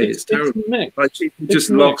the UK, it's terrible. Mixed. Like, it's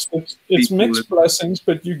mixed. It's mixed blessings,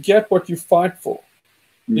 but you get what you fight for.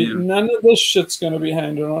 Yeah. None of this shit's going to be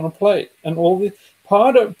handed on a plate. And all the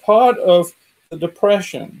part of the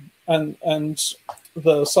depression and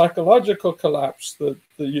the psychological collapse that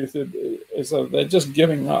the youth is they're just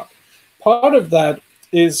giving up. Part of that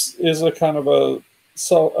is a kind of a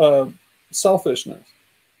selfishness.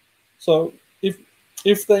 So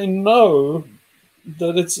if they know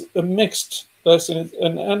that it's a mixed person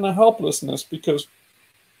and a helplessness because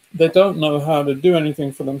they don't know how to do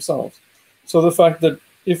anything for themselves. So the fact that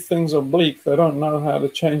if things are bleak, they don't know how to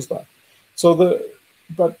change that. So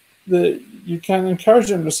you can encourage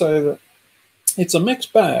them to say that it's a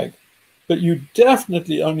mixed bag, but you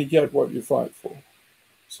definitely only get what you fight for.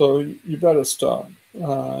 So you better start.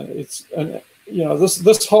 This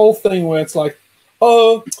whole thing where it's like,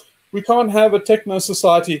 oh, we can't have a techno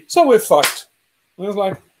society, so we're fucked. And it's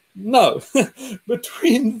like, no,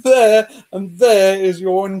 between there and there is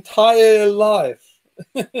your entire life.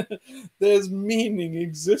 There's meaning,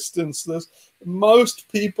 existence. Most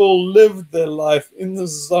people live their life in the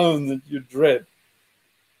zone that you dread.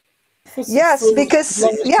 Yes, because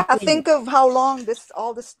think of how long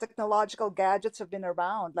all this technological gadgets have been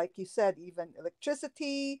around. Like you said, even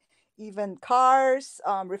electricity, even cars,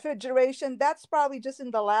 refrigeration. That's probably just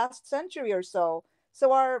in the last century or so.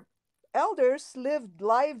 So our elders lived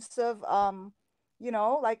lives of,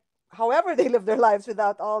 like however they lived their lives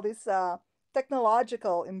without all these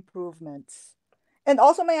technological improvements. And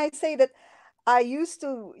also, may I say that I used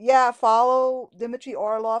to, follow Dmitry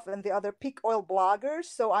Orlov and the other peak oil bloggers,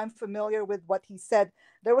 so I'm familiar with what he said.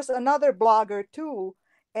 There was another blogger too,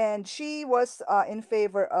 and she was in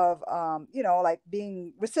favor of, like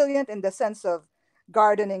being resilient in the sense of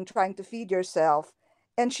gardening, trying to feed yourself.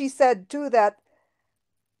 And she said too that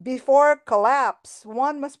before collapse,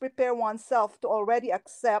 one must prepare oneself to already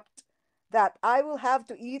accept that I will have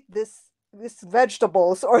to eat these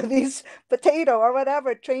vegetables or these potato or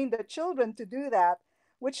whatever, train the children to do that,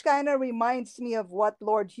 which kind of reminds me of what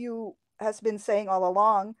Lord Hugh has been saying all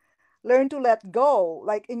along. Learn to let go,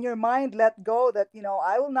 like in your mind, let go that,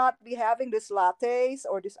 I will not be having this lattes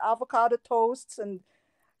or this avocado toasts, and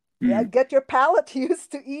get your palate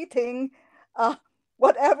used to eating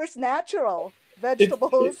whatever's natural,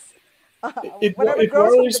 vegetables, whatever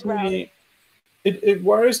grows from the ground. It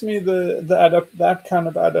worries me that kind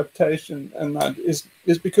of adaptation, and that is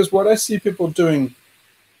because what I see people doing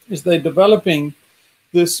is they're developing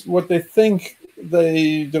this, what they think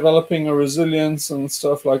they developing a resilience and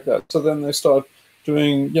stuff like that. So then they start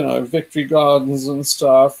doing, victory gardens and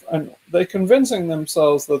stuff, and they're convincing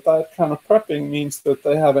themselves that kind of prepping means that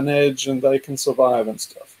they have an edge and they can survive and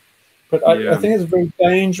stuff. But I think it's a very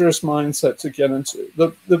dangerous mindset to get into.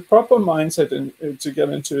 The proper mindset to get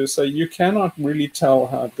into is say you cannot really tell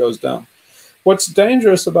how it goes down. What's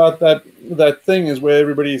dangerous about that thing is where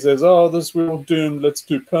everybody says, oh, we're all doomed, let's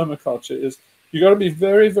do permaculture, is you got to be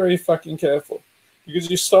very, very fucking careful.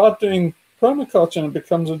 Because you start doing permaculture and it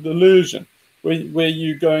becomes a delusion. where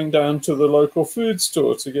you're going down to the local food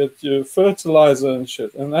store to get your fertilizer and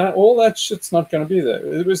shit, and all that shit's not going to be there.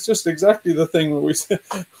 It was just exactly the thing that we said.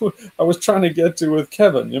 I was trying to get to with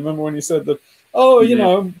Kevin. You remember when he said that? Oh, you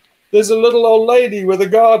know, there's a little old lady with a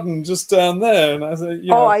garden just down there, and I said,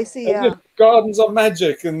 you know, I see. Yeah. Gardens are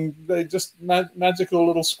magic, and they just magical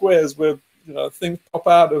little squares where things pop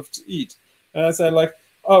out of to eat. And I said, like,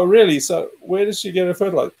 oh, really? So where does she get her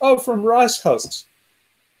fertilizer? Oh, from rice husks.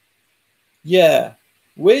 Yeah.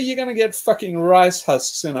 Where are you going to get fucking rice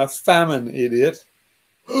husks in a famine, idiot?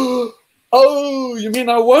 Oh, you mean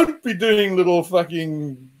I won't be doing little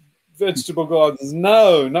fucking vegetable gardens?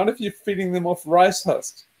 No, not if you're feeding them off rice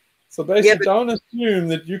husks. So basically, don't assume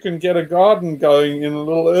that you can get a garden going in a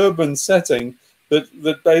little urban setting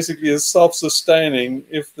that basically is self-sustaining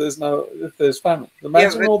if there's famine.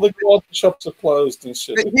 Imagine all the garden shops are closed and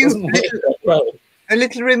shit. A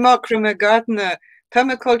little remark from a gardener: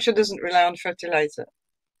 permaculture doesn't rely on fertilizer.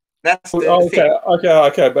 That's the thing.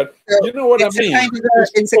 Okay, but you know what I mean.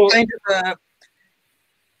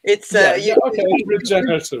 It's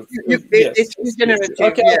regenerative. It's regenerative.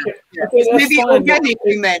 Okay. Maybe organic.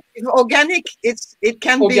 You meant if organic. It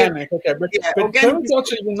can organic. be Okay, but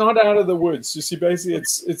permaculture, you're not out of the woods. You see, basically,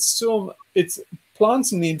 it's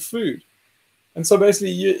plants need food, and so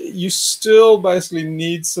basically, you still basically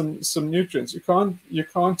need some nutrients. You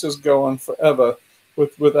can't just go on forever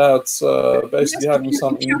without basically having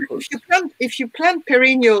some input. If you plant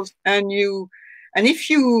perennials and if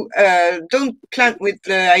you don't plant with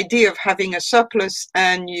the idea of having a surplus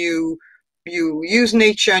and you use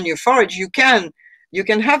nature and you forage, you can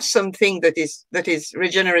have something that is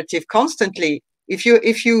regenerative constantly. If you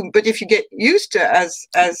get used to, as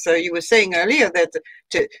you were saying earlier, that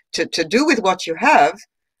to do with what you have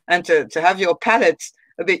and to have your palate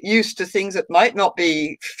a bit used to things that might not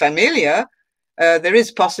be familiar, there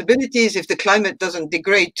is possibilities if the climate doesn't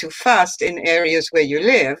degrade too fast in areas where you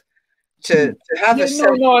live. To have I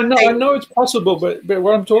know it's possible, but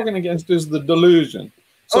what I'm talking against is the delusion.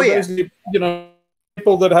 So basically,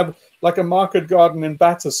 people that have like a market garden in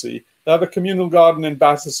Battersea, they have a communal garden in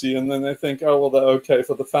Battersea, and then they think, oh, well, they're okay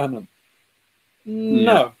for the famine.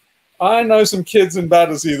 No. I know some kids in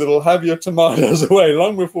Battersea that'll have your tomatoes away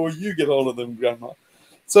long before you get hold of them, Grandma.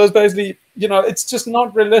 So it's basically, it's just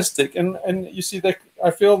not realistic. And you see,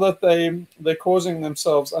 I feel that they're causing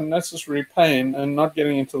themselves unnecessary pain and not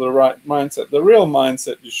getting into the right mindset. The real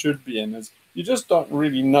mindset you should be in is you just don't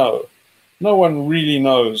really know. No one really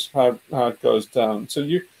knows how it goes down. So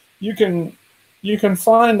you can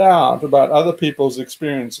find out about other people's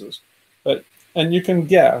experiences, and you can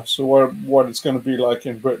guess what it's going to be like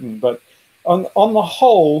in Britain. But on the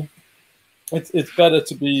whole, it's better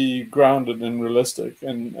to be grounded and realistic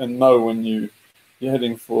and know when you're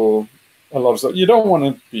heading for a lot of stuff. You don't want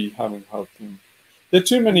to be having hope. There are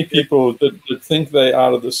too many people that think they're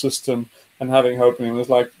out of the system and having hope, and it's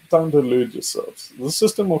like, don't delude yourselves. The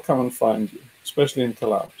system will come and find you, especially in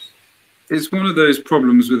collapse. It's one of those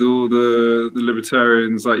problems with all the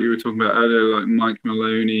libertarians, like you were talking about earlier, like Mike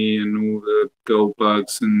Maloney and all the gold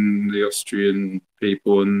bugs and the Austrian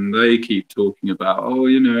people, and they keep talking about,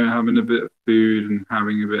 having a bit of food and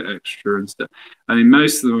having a bit extra and stuff. I mean,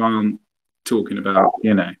 most of them aren't talking about,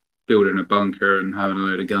 building a bunker and having a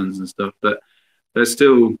load of guns and stuff, but they're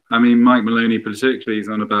still, I mean, Mike Maloney particularly is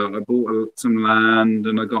on about, I bought some land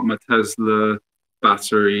and I got my Tesla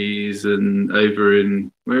batteries, and over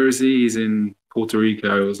in, where is he? He's in Puerto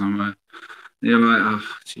Rico or somewhere. You're like, oh,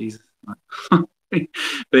 Jesus. But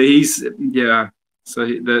he's, so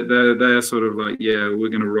they're sort of like, we're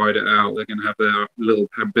going to ride it out. They're going to have their little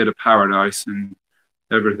bit of paradise and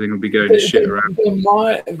everything will be going to shit around. They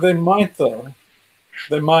might though.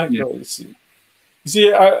 They might though, you see.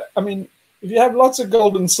 I mean, if you have lots of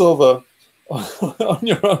gold and silver on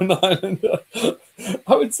your own island,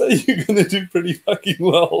 I would say you're going to do pretty fucking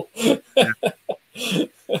well.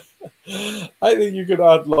 I think you could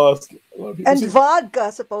outlast a lot of people. And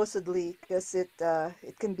vodka, supposedly, because it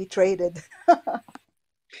can be traded.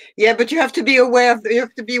 Yeah, but you have to be aware of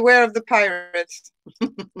the pirates.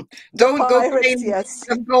 Don't go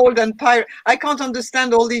claim gold and pirate. I can't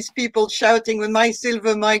understand all these people shouting with my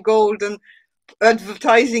silver, my gold, and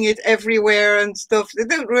advertising it everywhere and stuff. They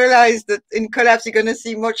don't realize that in collapse you're going to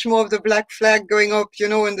see much more of the black flag going up, in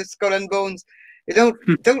the skull and bones. They don't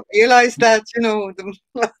realize that,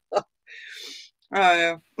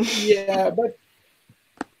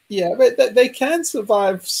 but they can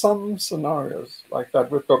survive some scenarios like that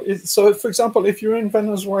with gold. So, for example, if you're in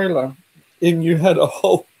Venezuela and you had a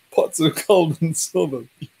whole pots of gold and silver,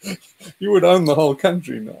 you would own the whole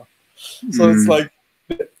country now. So it's like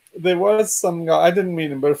there was some guy, I didn't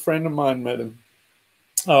meet him, but a friend of mine met him.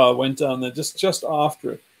 Went down there just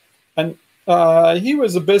after it. And he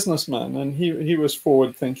was a businessman, and he was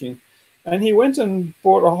forward thinking. And he went and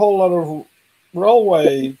bought a whole lot of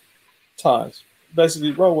railway ties,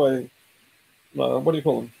 basically railway, what do you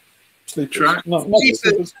call them? Sleepers. Track? No, not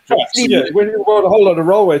sleepers. Tracks. Yeah, when he bought a whole lot of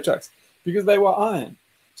railway tracks because they were iron.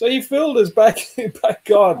 So he filled his back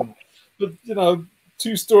garden with,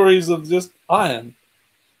 2 stories of just iron.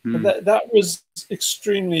 And that was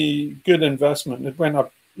extremely good investment. It went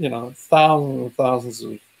up, thousands and thousands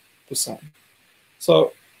of %.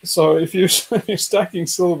 So if you're stacking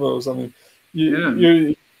silver or something,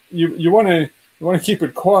 you want to keep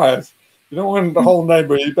it quiet. You don't want the whole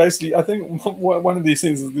neighborhood. Basically, I think one of these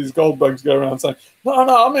things is these gold bugs go around saying, "No,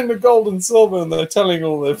 I'm in the gold and silver," and they're telling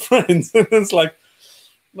all their friends, and it's like,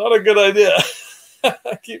 not a good idea.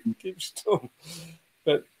 keep still.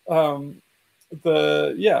 But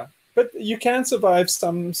but you can survive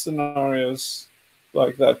some scenarios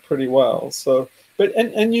like that pretty well. So, but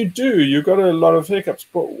and you've got a lot of hiccups.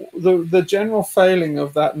 But the general failing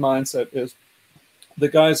of that mindset is the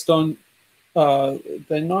guys don't.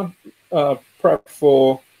 They're not prepped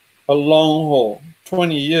for a long haul,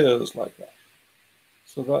 20 years like that.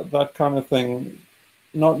 So that kind of thing,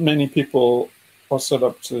 not many people are set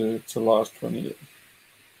up to last 20 years.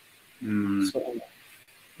 So,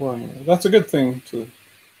 well, that's a good thing to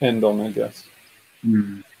end on, I guess.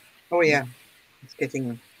 Oh yeah, it's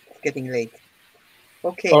getting late.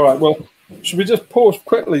 Okay. All right. Well, should we just pause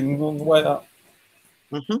quickly on the way up?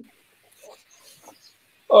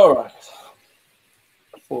 All right.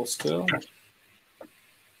 Full still.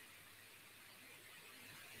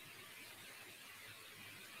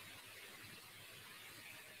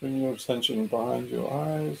 Bring your attention behind your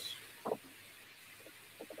eyes.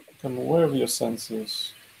 Become aware of your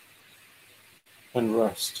senses and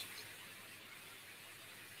rest.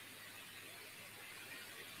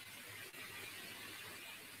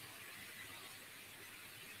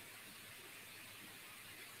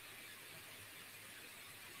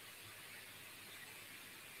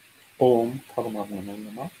 Om Paramatma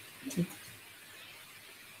Namah.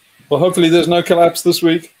 Well, hopefully there's no collapse this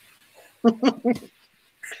week.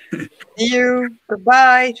 See you.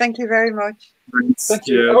 Goodbye. Thank you very much. Thank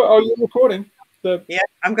you. Oh, are you recording? Yeah,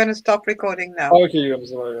 I'm going to stop recording now. Okay, I'm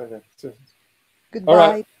sorry. Okay. Goodbye.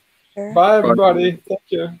 All right. Bye, everybody. Thank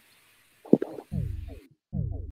you.